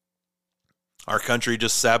 Our country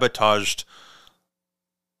just sabotaged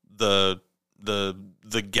the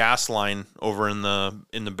gas line over in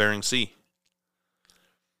the Bering Sea.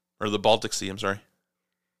 Or the Baltic Sea, I'm sorry.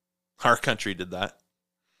 Our country did that.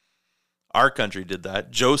 Our country did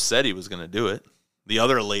that. Joe said he was going to do it. The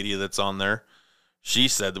other lady that's on there, She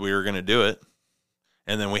said that we were going to do it.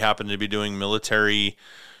 And then we happened to be doing military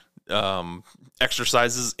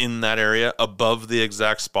exercises in that area above the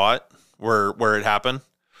exact spot where it happened.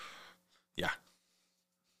 Yeah.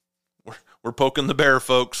 We're poking the bear,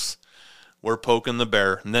 folks. We're poking the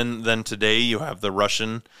bear. And then today you have the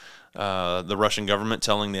Russian government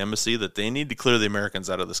telling the embassy that they need to clear the Americans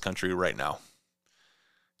out of this country right now,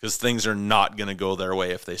 because things are not going to go their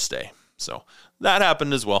way if they stay. So that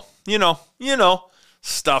happened as well. You know,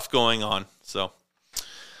 stuff going on. So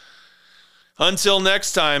until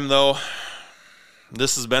next time, though,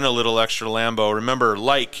 this has been a little extra Lambo. Remember,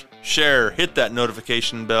 like, share, hit that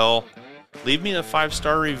notification bell, leave me a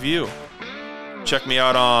 5-star review. Check me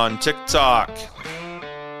out on TikTok,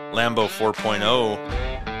 Lambo 4.0.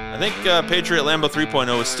 I think Patriot Lambo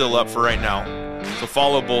 3.0 is still up for right now. So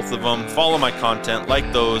follow both of them. Follow my content.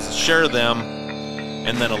 Like those. Share them.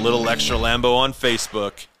 And then a little extra Lambo on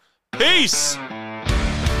Facebook. Peace!